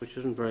 Yeah, which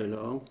isn't very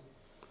long.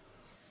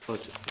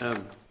 But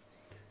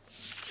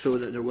so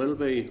that there will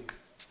be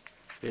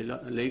a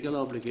legal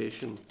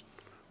obligation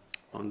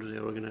under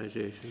the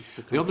organisation.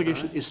 The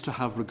obligation is to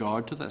have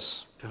regard to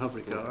this. To have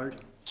regard.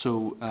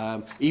 So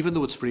even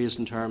though it's phrased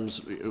in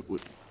terms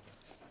with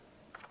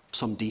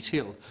some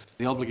detail,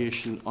 the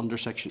obligation under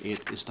Section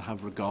 8 is to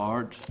have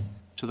regard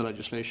to the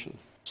legislation.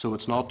 So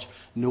it's not,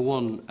 no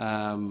one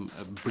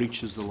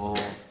breaches the law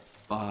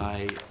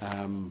by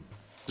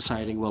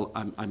deciding, well,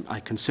 I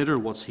consider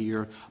what's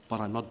here,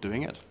 but I'm not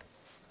doing it.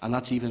 And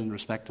that's even in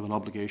respect of an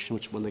obligation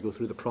which, when they go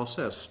through the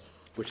process,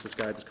 which this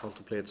guidance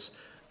contemplates,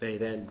 they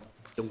then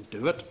don't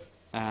do it,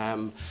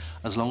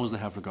 as long as they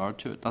have regard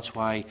to it. That's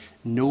why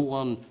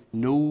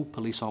no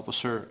police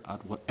officer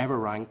at whatever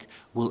rank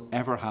will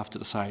ever have to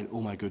decide,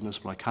 oh my goodness,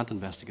 but I can't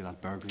investigate that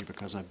burglary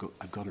because I've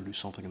got to do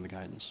something in the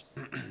guidance.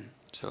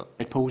 So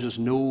it poses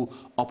no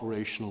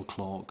operational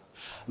clog.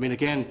 I mean,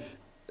 again,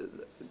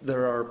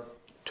 there are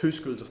two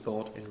schools of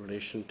thought in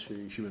relation to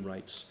human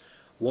rights.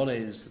 One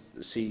is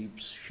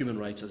sees human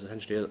rights as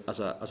essentially as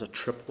a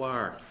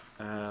tripwire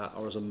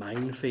or as a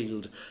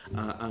minefield,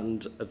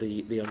 and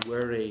the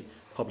unwary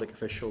public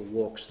official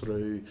walks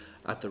through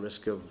at the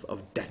risk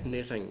of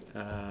detonating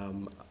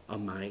a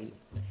mine.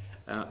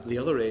 The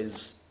other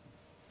is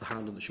the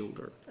hand on the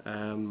shoulder,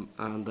 and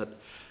that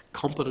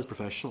competent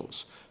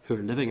professionals who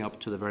are living up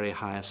to the very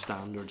highest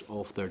standards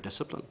of their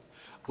discipline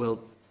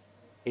will,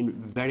 in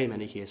very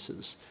many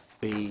cases,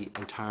 be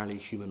entirely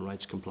human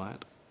rights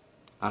compliant.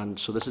 And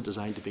so this is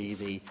designed to be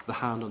the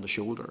hand on the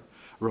shoulder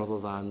rather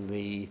than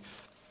the,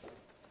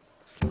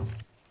 I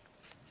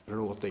don't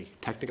know what the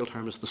technical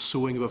term is, the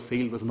sowing of a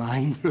field with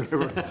mine.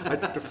 I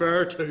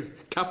defer to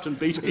Captain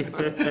Beattie.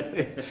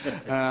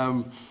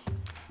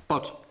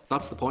 But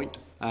that's the point.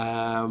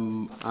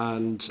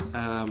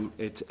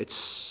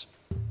 It's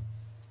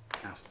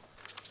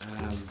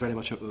very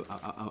much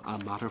a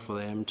matter for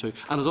them to,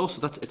 and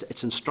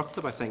it's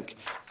instructive, I think,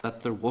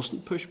 that there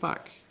wasn't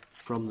pushback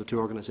from the two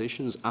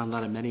organisations, and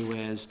that in many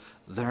ways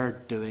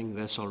they're doing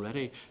this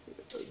already.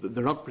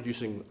 They're not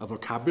producing a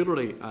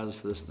vocabulary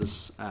as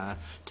this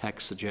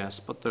text suggests,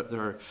 but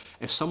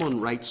if someone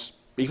writes,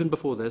 even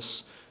before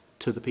this,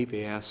 to the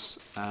PPS,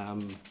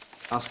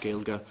 ask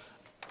Gaeilge,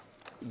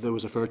 there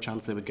was a fair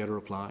chance they would get a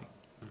reply.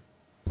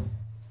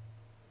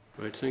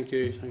 Right, thank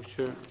you. Thanks,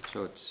 Chair.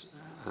 So it's,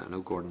 I know,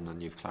 Gordon,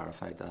 and you've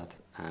clarified that.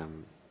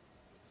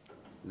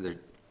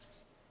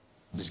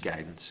 There's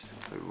guidance.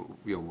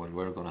 When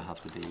we're going to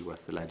have to deal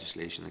with the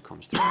legislation that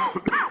comes through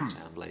the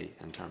Assembly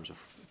in terms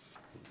of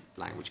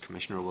Language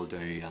Commissioner will do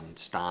and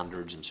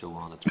standards and so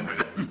on, it's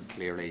very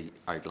clearly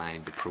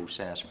outlined the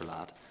process for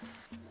that.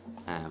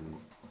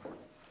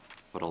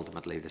 But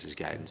ultimately, this is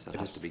guidance that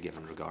has to be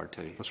given regard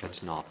to. That's right.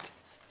 It's not,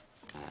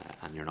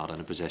 and you're not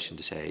in a position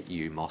to say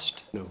you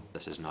must. No.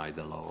 This is now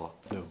the law.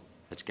 No.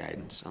 It's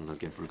guidance, and they'll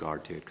give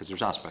regard to it because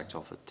there's aspects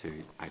of it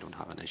too I don't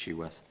have an issue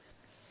with.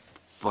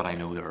 But I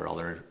know there are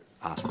other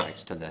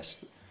aspects to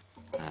this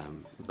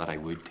that I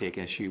would take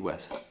issue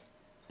with,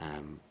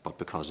 but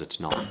because it's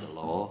not the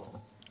law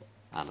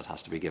and it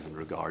has to be given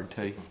regard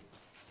to,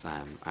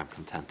 I'm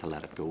content to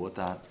let it go at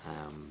that.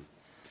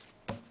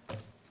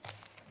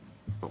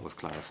 But we've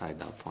clarified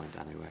that point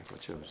anyway,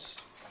 which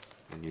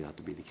I knew that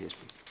to be the case.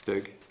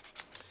 Doug?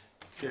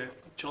 Yeah,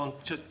 John,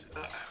 just,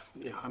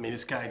 I mean,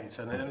 it's guidance,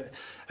 and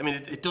I mean,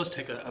 it does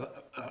take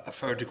a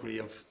fair degree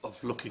of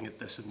looking at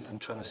this and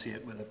trying to see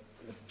it with a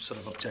sort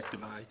of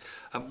objective eye.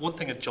 One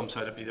thing that jumps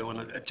out at me, though,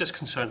 and it just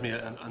concerns me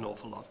an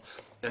awful lot.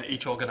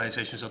 Each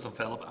organisation has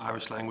developed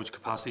Irish language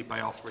capacity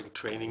by offering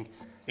training,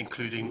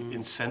 including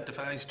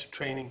incentivised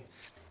training.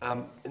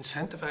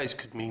 Incentivised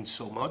could mean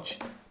so much.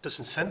 Does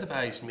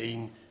incentivised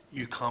mean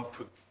you can't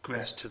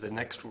progress to the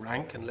next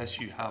rank unless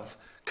you have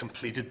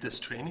completed this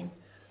training?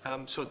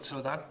 So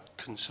that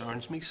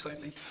concerns me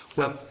slightly.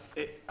 Well,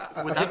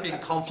 would that be in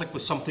conflict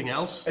with something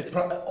else? It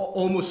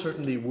almost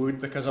certainly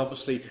would, because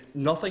obviously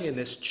nothing in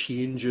this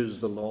changes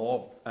the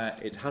law.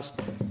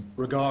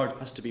 Regard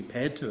has to be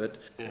paid to it,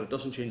 but it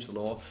doesn't change the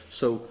law.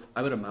 So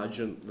I would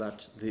imagine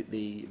that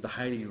the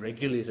highly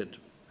regulated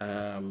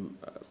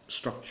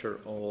structure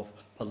of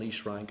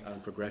police rank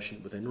and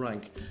progression within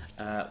rank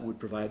would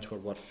provide for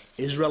what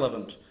is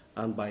relevant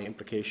and by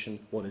implication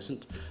what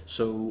isn't.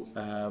 So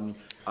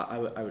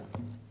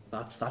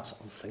that's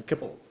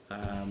unthinkable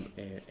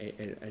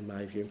in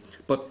my view.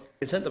 But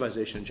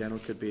incentivisation in general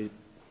could be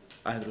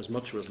either as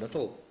much or as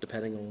little,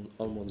 depending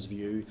on one's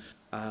view,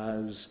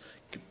 as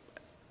a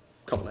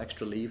couple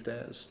extra leave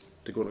days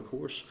to go on a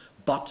course.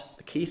 But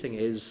the key thing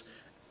is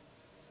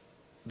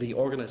the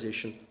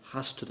organisation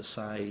has to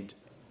decide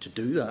to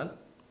do that.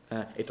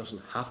 It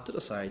doesn't have to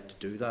decide to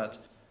do that.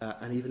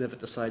 And even if it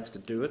decides to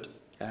do it,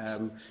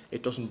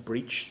 it doesn't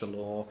breach the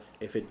law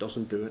if it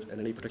doesn't do it in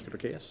any particular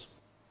case.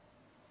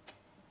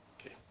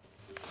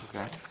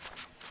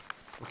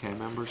 Okay,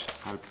 members,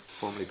 I would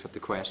formally put the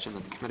question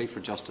that the Committee for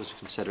Justice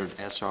considered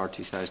SR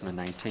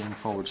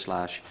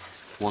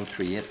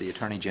 2019/138, the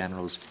Attorney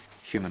General's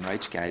Human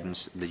Rights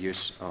Guidance, the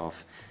use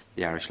of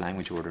the Irish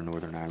Language Order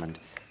Northern Ireland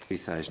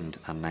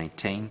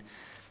 2019,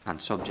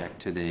 and subject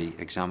to the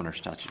Examiner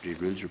Statutory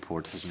Rules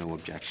Report, has no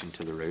objection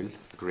to the rule.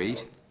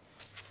 Agreed?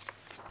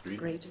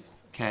 Agreed.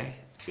 Okay.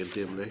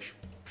 Guilty of English.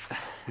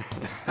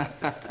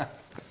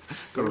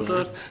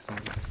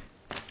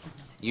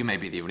 You may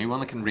be the only one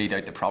that can read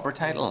out the proper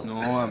title.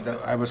 No,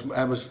 I was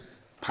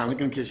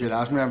panicking because you'd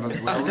asked me. I'm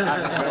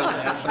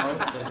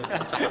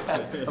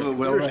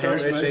well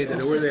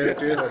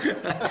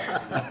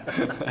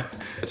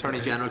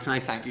Attorney General, can I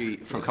thank you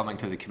for coming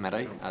to the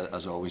committee?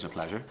 As always, a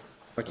pleasure.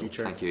 Thank you,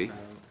 Chair. Thank you.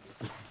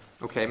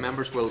 Okay,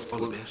 members, we'll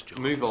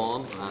move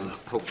on and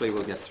hopefully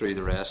we'll get through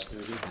the rest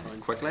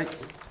quickly.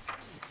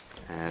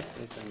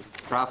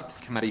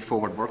 Draft Committee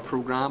Forward Work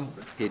Programme,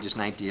 pages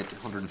 98 to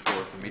 104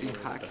 of the meeting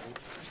pack.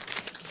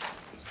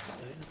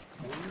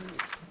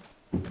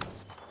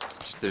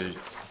 Just the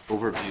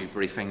overview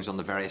briefings on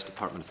the various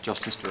Department of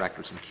Justice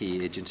Directorates and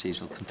key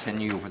agencies will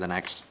continue over the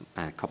next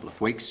couple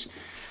of weeks.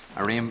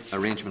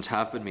 Arrangements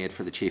have been made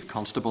for the Chief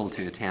Constable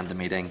to attend the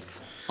meeting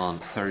on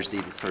Thursday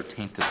the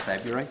 13th of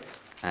February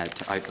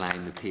to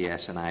outline the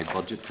PSNI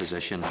budget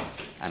position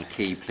and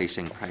key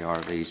policing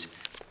priorities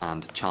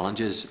and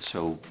challenges.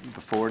 So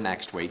before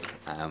next week,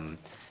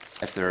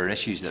 if there are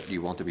issues that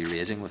you want to be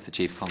raising with the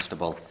Chief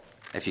Constable,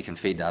 if you can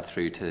feed that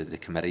through to the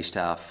committee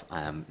staff,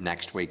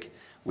 next week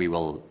we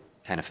will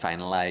kind of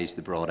finalise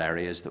the broad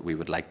areas that we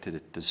would like to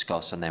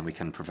discuss, and then we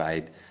can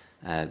provide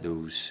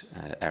those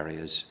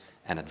areas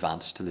in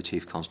advance to the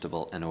Chief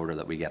Constable in order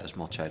that we get as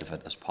much out of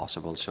it as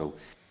possible. So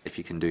if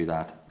you can do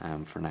that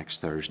for next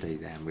Thursday,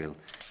 then we'll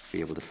be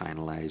able to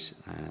finalise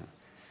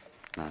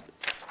that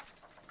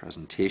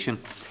presentation.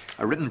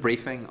 A written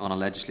briefing on a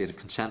legislative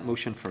consent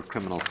motion for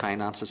Criminal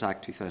Finances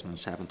Act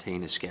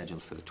 2017 is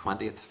scheduled for the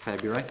 20th of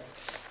February,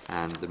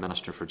 and the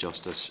Minister for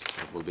Justice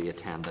will be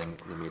attending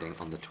the meeting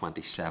on the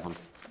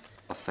 27th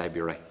of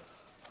February.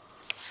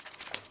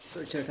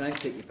 So, Chair, can I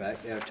take you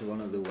back there to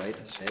one of the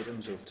white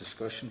items of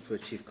discussion for the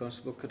Chief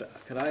Constable?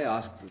 Could I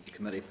ask that the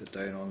committee put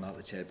down on that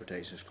the Child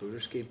Protection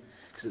Disclosure Scheme?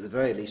 Because at the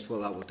very least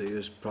what that will do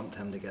is prompt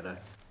him to get a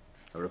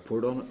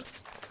report on it,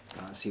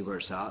 see where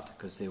it's at,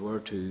 because they were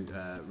to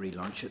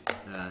relaunch it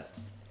at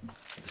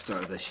the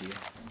start of this year.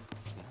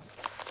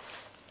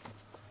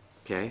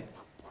 Okay.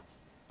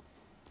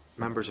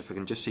 Members, if I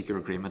can just seek your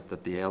agreement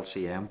that the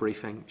LCM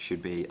briefing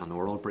should be an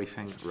oral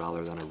briefing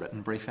rather than a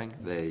written briefing.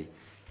 The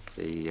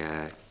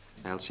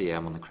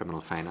LCM on the Criminal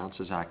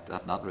Finances Act,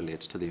 that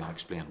relates to the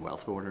unexplained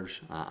wealth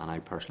orders, and I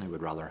personally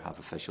would rather have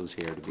officials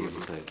here to be able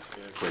to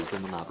quiz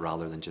them on that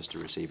rather than just to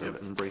receive a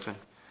written briefing.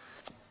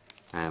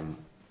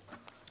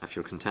 If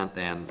you're content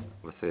then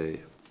with the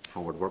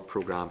forward work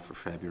programme for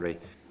February,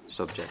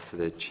 subject to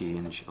the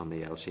change on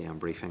the LCM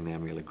briefing,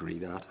 then we'll agree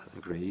that.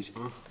 Agreed?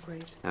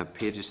 Agreed.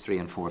 Pages 3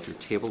 and 4 of your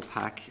table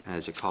pack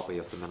is a copy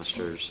of the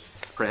Minister's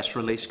press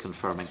release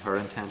confirming her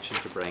intention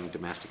to bring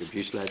domestic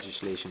abuse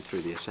legislation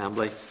through the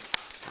Assembly,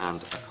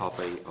 and a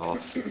copy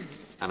of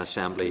an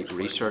Assembly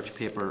research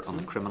paper on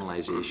the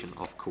criminalisation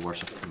of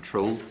coercive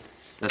control.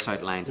 This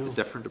outlines the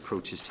different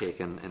approaches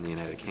taken in the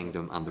United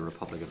Kingdom and the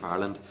Republic of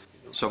Ireland,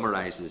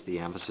 summarises the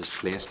emphasis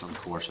placed on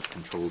coercive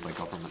control by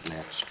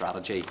government-led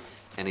strategy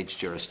in each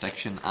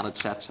jurisdiction, and it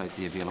sets out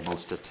the available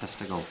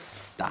statistical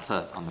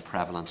data on the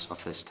prevalence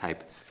of this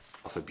type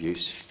of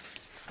abuse.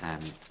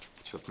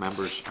 So if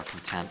members are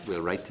content,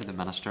 we'll write to the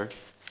Minister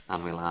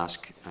and we'll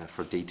ask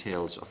for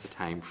details of the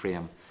time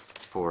frame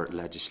for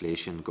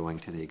legislation going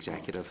to the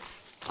Executive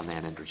and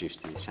then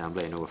introduced to the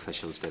Assembly. I know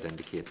officials did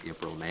indicate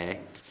April, May.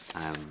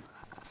 I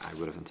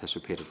would have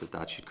anticipated that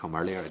that should come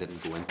earlier. I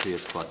didn't go into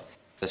it, but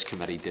this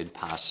committee did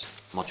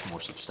pass much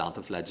more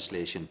substantive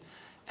legislation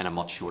in a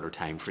much shorter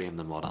time frame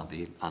than what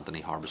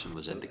Anthony Harbison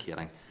was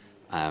indicating.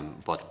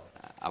 But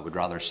I would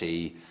rather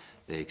see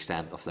the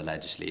extent of the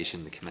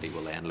legislation. The committee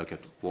will then look at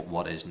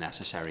what is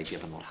necessary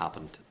given what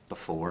happened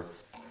before.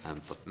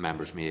 But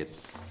members made,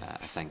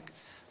 I think,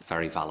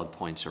 very valid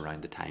points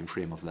around the time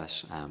frame of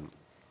this.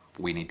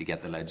 We need to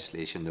get the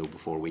legislation, though,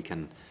 before we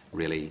can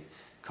really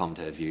come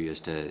to a view as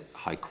to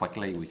how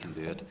quickly we can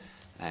do it,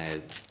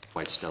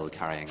 while still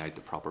carrying out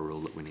the proper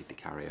role that we need to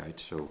carry out.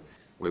 So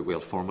we'll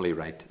formally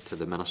write to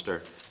the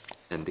Minister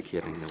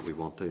indicating that we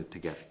want to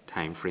get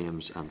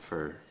timeframes and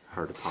for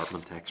her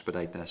department to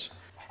expedite this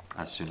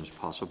as soon as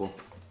possible.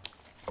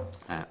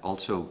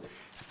 Also,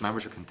 if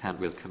members are content,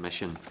 we'll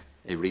commission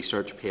a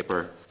research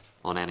paper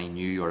on any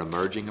new or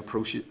emerging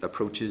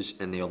approaches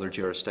in the other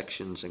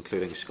jurisdictions,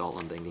 including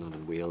Scotland, England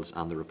and Wales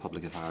and the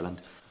Republic of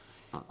Ireland,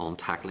 on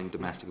tackling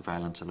domestic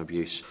violence and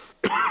abuse,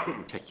 in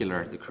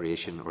particular the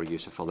creation or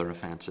use of other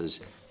offences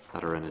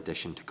that are in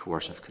addition to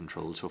coercive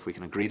control. So if we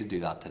can agree to do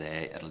that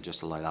today, it'll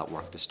just allow that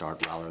work to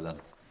start rather than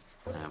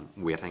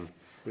waiting.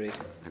 Great.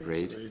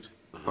 Agreed.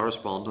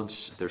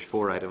 Correspondence. There's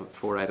four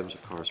items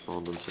of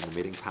correspondence in the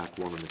meeting pack,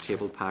 one in the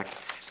table pack.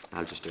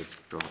 I'll just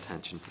draw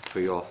attention to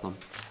two of them.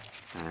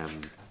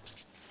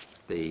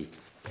 The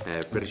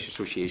British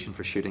Association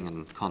for Shooting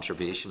and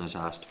Conservation has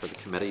asked for the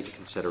committee to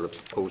consider a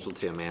proposal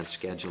to amend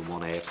Schedule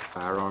 1A of the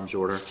Firearms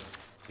Order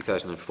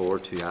 2004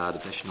 to add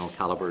additional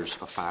calibres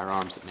of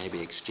firearms that may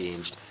be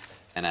exchanged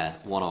in a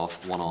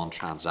one-off, one-on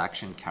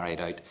transaction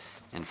carried out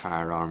in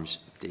firearms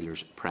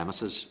dealers'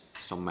 premises.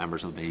 Some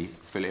members will be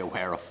fully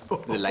aware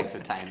of the length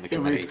of time the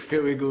committee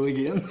Here we go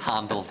again.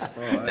 handled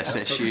this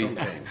issue.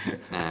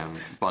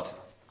 But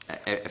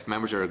if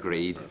members are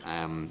agreed,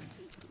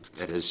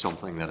 it is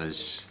something that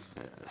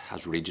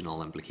has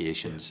regional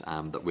implications,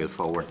 that we'll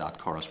forward that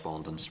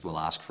correspondence. We'll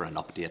ask for an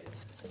update,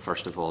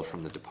 first of all,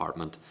 from the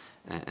department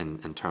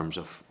in terms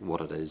of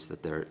what it is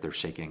that they're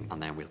seeking,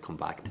 and then we'll come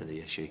back to the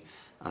issue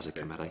as a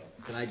committee.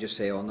 Can I just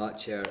say on that,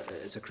 Chair,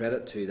 it's a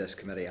credit to this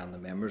committee and the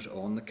members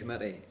on the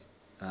committee.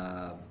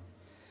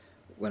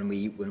 When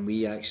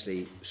we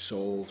actually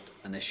solved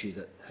an issue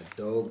that had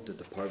dogged the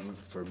department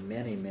for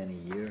many, many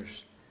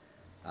years,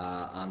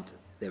 and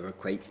they were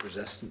quite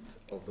resistant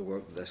of the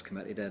work that this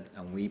committee did,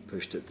 and we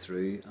pushed it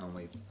through, and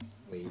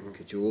we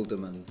cajoled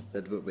them and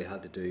did what we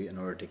had to do in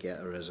order to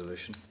get a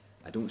resolution.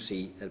 I don't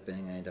see it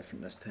being any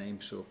different this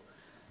time, so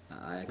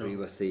I agree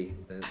with the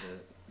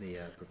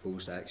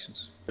proposed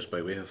actions. Just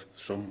by way of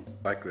some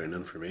background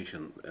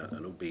information, I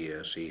know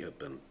BSC have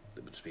been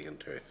speaking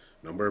to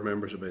a number of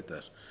members about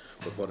this,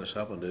 but what has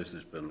happened is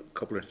there's been a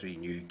couple or three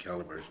new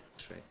calibres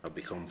have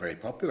become very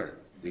popular.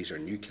 These are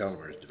new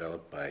calibres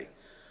developed by, I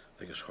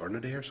think it's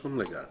Hornady or something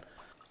like that,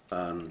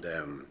 and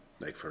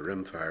like for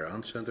rimfire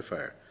and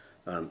centrefire,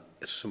 and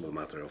it's a simple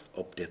matter of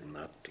updating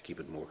that to keep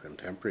it more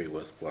contemporary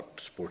with what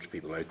sports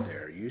people out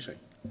there are using.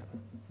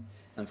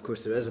 And of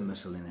course there is a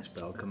miscellaneous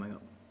bill coming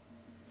up.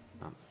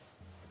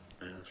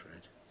 Yeah, that's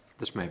right.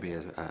 This may be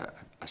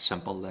a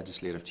simple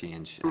legislative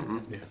change,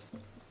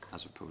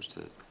 as opposed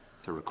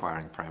to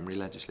requiring primary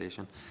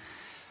legislation.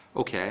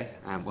 Okay,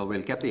 well,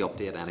 we'll get the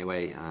update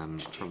anyway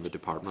from the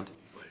department.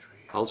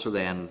 Also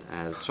then,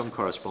 some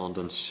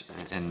correspondence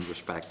in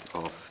respect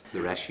of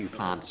the rescue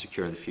plan to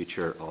secure the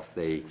future of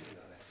the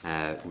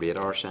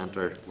Radar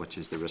Centre, which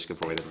is the Risk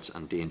Avoidance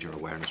and Danger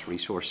Awareness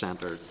Resource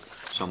Centre.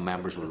 Some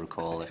members will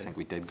recall, I think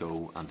we did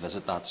go and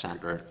visit that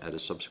centre. It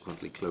is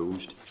subsequently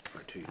closed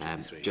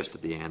just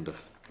at the end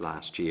of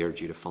last year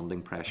due to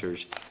funding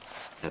pressures.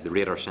 The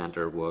Radar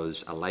Centre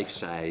was a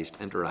life-sized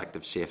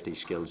interactive safety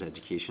skills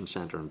education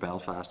centre in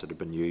Belfast. It had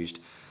been used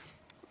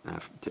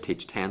to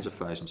teach tens of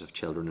thousands of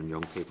children and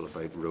young people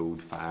about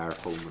road, fire,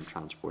 home and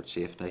transport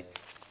safety.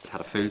 It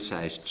had a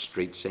full-sized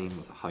street scene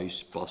with a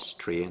house, bus,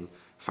 train,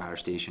 fire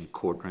station,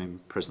 courtroom,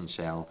 prison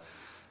cell,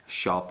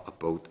 shop, a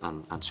boat,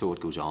 and so it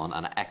goes on.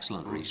 An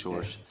excellent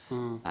resource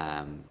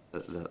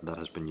that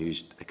has been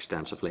used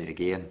extensively.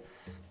 Again,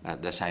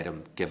 this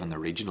item, given the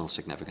regional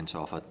significance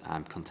of it,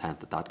 I'm content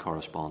that that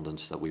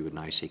correspondence, that we would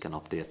now seek an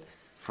update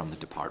from the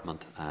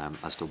department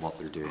as to what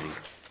they're doing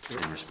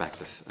in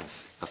respect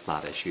of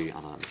that issue,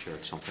 and I'm sure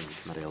it's something the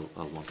committee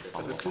will want to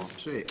follow up on.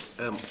 Say,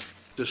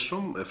 does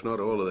some, if not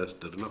all of this,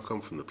 did it not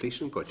come from the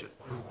policing budget,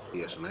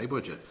 the S&I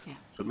budget? Yeah.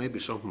 So maybe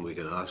something we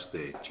could ask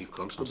the Chief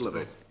Constable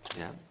about.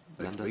 Yeah,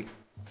 Next Linda. week.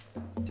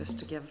 Just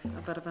to give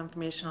a bit of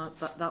information on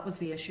it, that was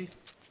the issue.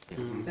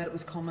 That it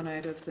was coming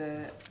out of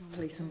the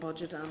policing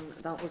budget, and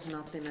that was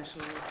not the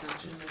initial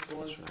intention. It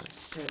was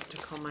to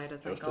come out, I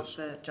think, of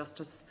the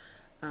justice,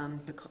 and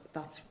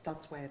that's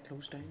why it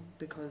closed down,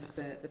 because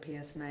the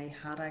PSNI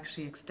had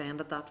actually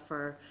extended that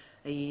for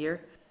a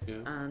year,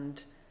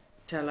 and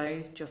to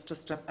allow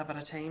justice a bit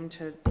of time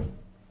to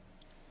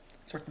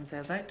sort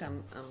themselves out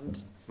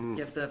and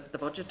give the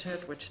budget to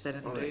it, which they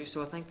didn't do.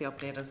 So I think the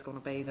update is going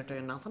to be they're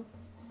doing nothing.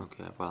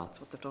 Okay, well,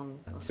 That's what they've done.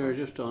 Sir,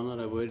 just on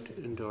that, I would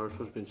endorse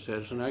what's been said.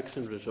 It's an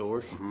excellent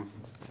resource. You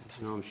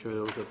know, I'm sure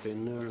those have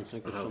been there. I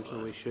think it's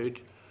something we should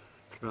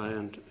try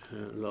and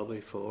lobby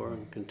for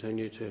and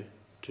continue to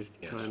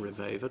try and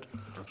revive it.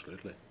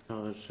 Absolutely.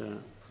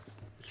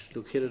 It's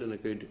located in a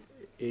good,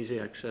 easy,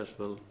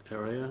 accessible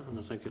area, and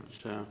I think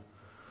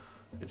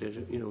it is,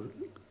 you know,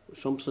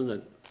 something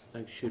that I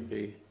think should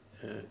be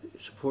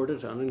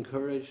supported and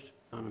encouraged,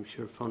 and I'm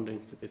sure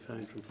funding could be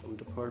found from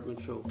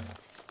departments. So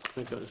I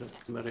think as a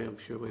committee, I'm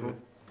sure we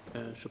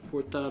would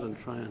support that and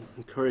try and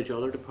encourage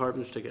other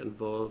departments to get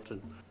involved.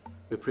 And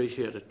we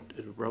appreciate it.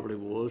 It probably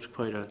was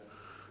quite a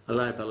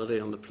liability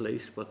on the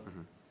police, but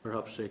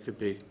perhaps they could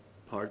be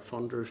part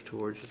funders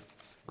towards it.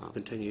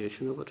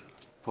 continuation of it.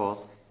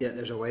 Paul? Yeah,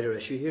 there's a wider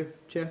issue here,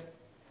 Chair,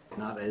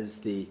 and that is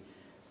the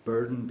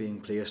burden being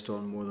placed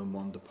on more than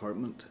one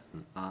department,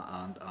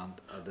 and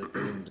the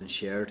burden being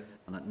shared,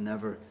 and it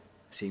never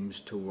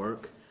seems to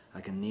work. I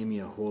can name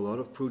you a whole lot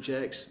of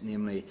projects,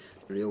 namely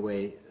the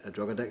Railway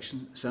Drug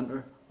Addiction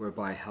Centre,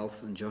 whereby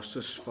Health and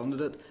Justice funded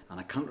it, and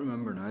I can't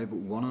remember now, but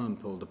one of them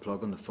pulled the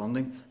plug on the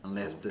funding and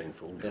left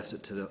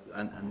it to the,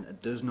 and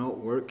it does not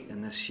work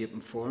in this shape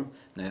and form.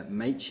 Now it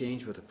might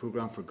change with a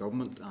programme for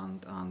government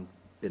and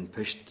being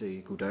pushed to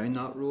go down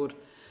that road,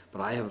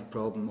 but I have a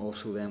problem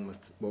also then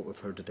with what we've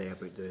heard today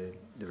about the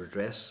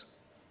redress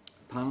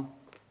panel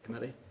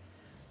committee.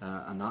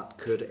 And that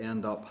could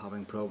end up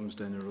having problems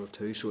down the road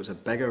too. So it's a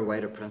bigger,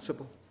 wider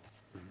principle,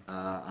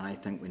 and I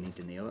think we need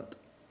to nail it.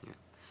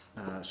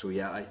 So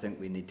yeah, I think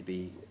we need to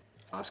be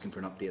asking for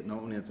an update, not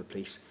only of the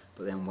police,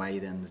 but then why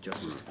then the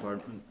Justice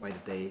Department, why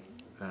did they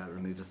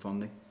remove the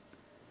funding?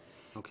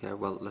 Okay,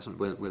 well listen,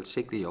 we'll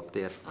seek the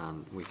update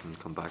and we can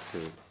come back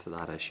to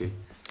that issue.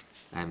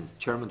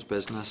 Chairman's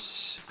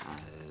business,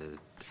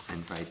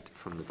 invite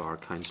from the Bar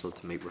Council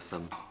to meet with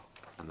them.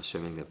 I'm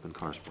assuming they've been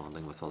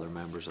corresponding with other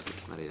members of the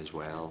committee as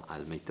well.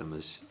 I'll meet them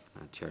as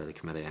chair of the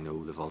committee. I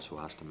know they've also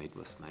asked to meet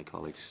with my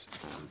colleagues,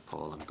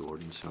 Paul and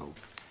Gordon, so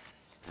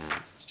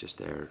it's just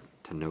there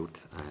to note.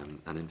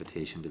 An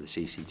invitation to the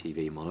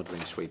CCTV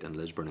monitoring suite in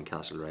Lisburn and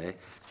Castlereagh.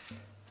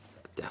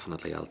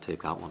 Definitely I'll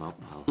take that one up.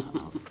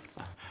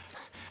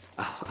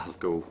 I'll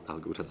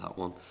go to that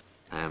one.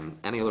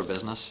 Any other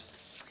business?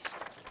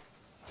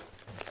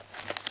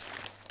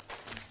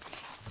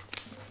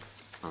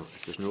 Well,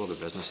 if there's no other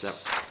business there,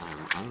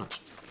 I'm not.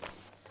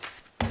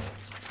 Is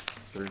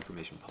there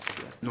information public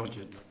yet? Not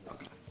yet.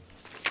 Okay.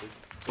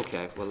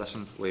 Okay, well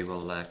listen, we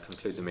will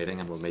conclude the meeting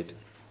and we'll meet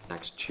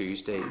next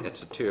Tuesday.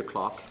 It's at 2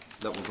 o'clock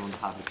that we're going to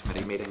have the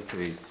committee meeting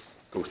to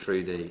go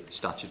through the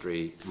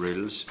statutory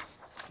rules.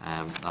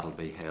 That'll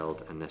be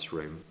held in this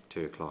room,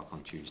 2 o'clock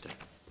on Tuesday.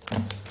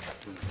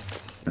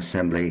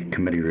 Assembly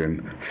Committee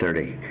Room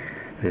 30.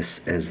 This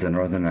is the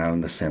Northern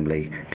Ireland Assembly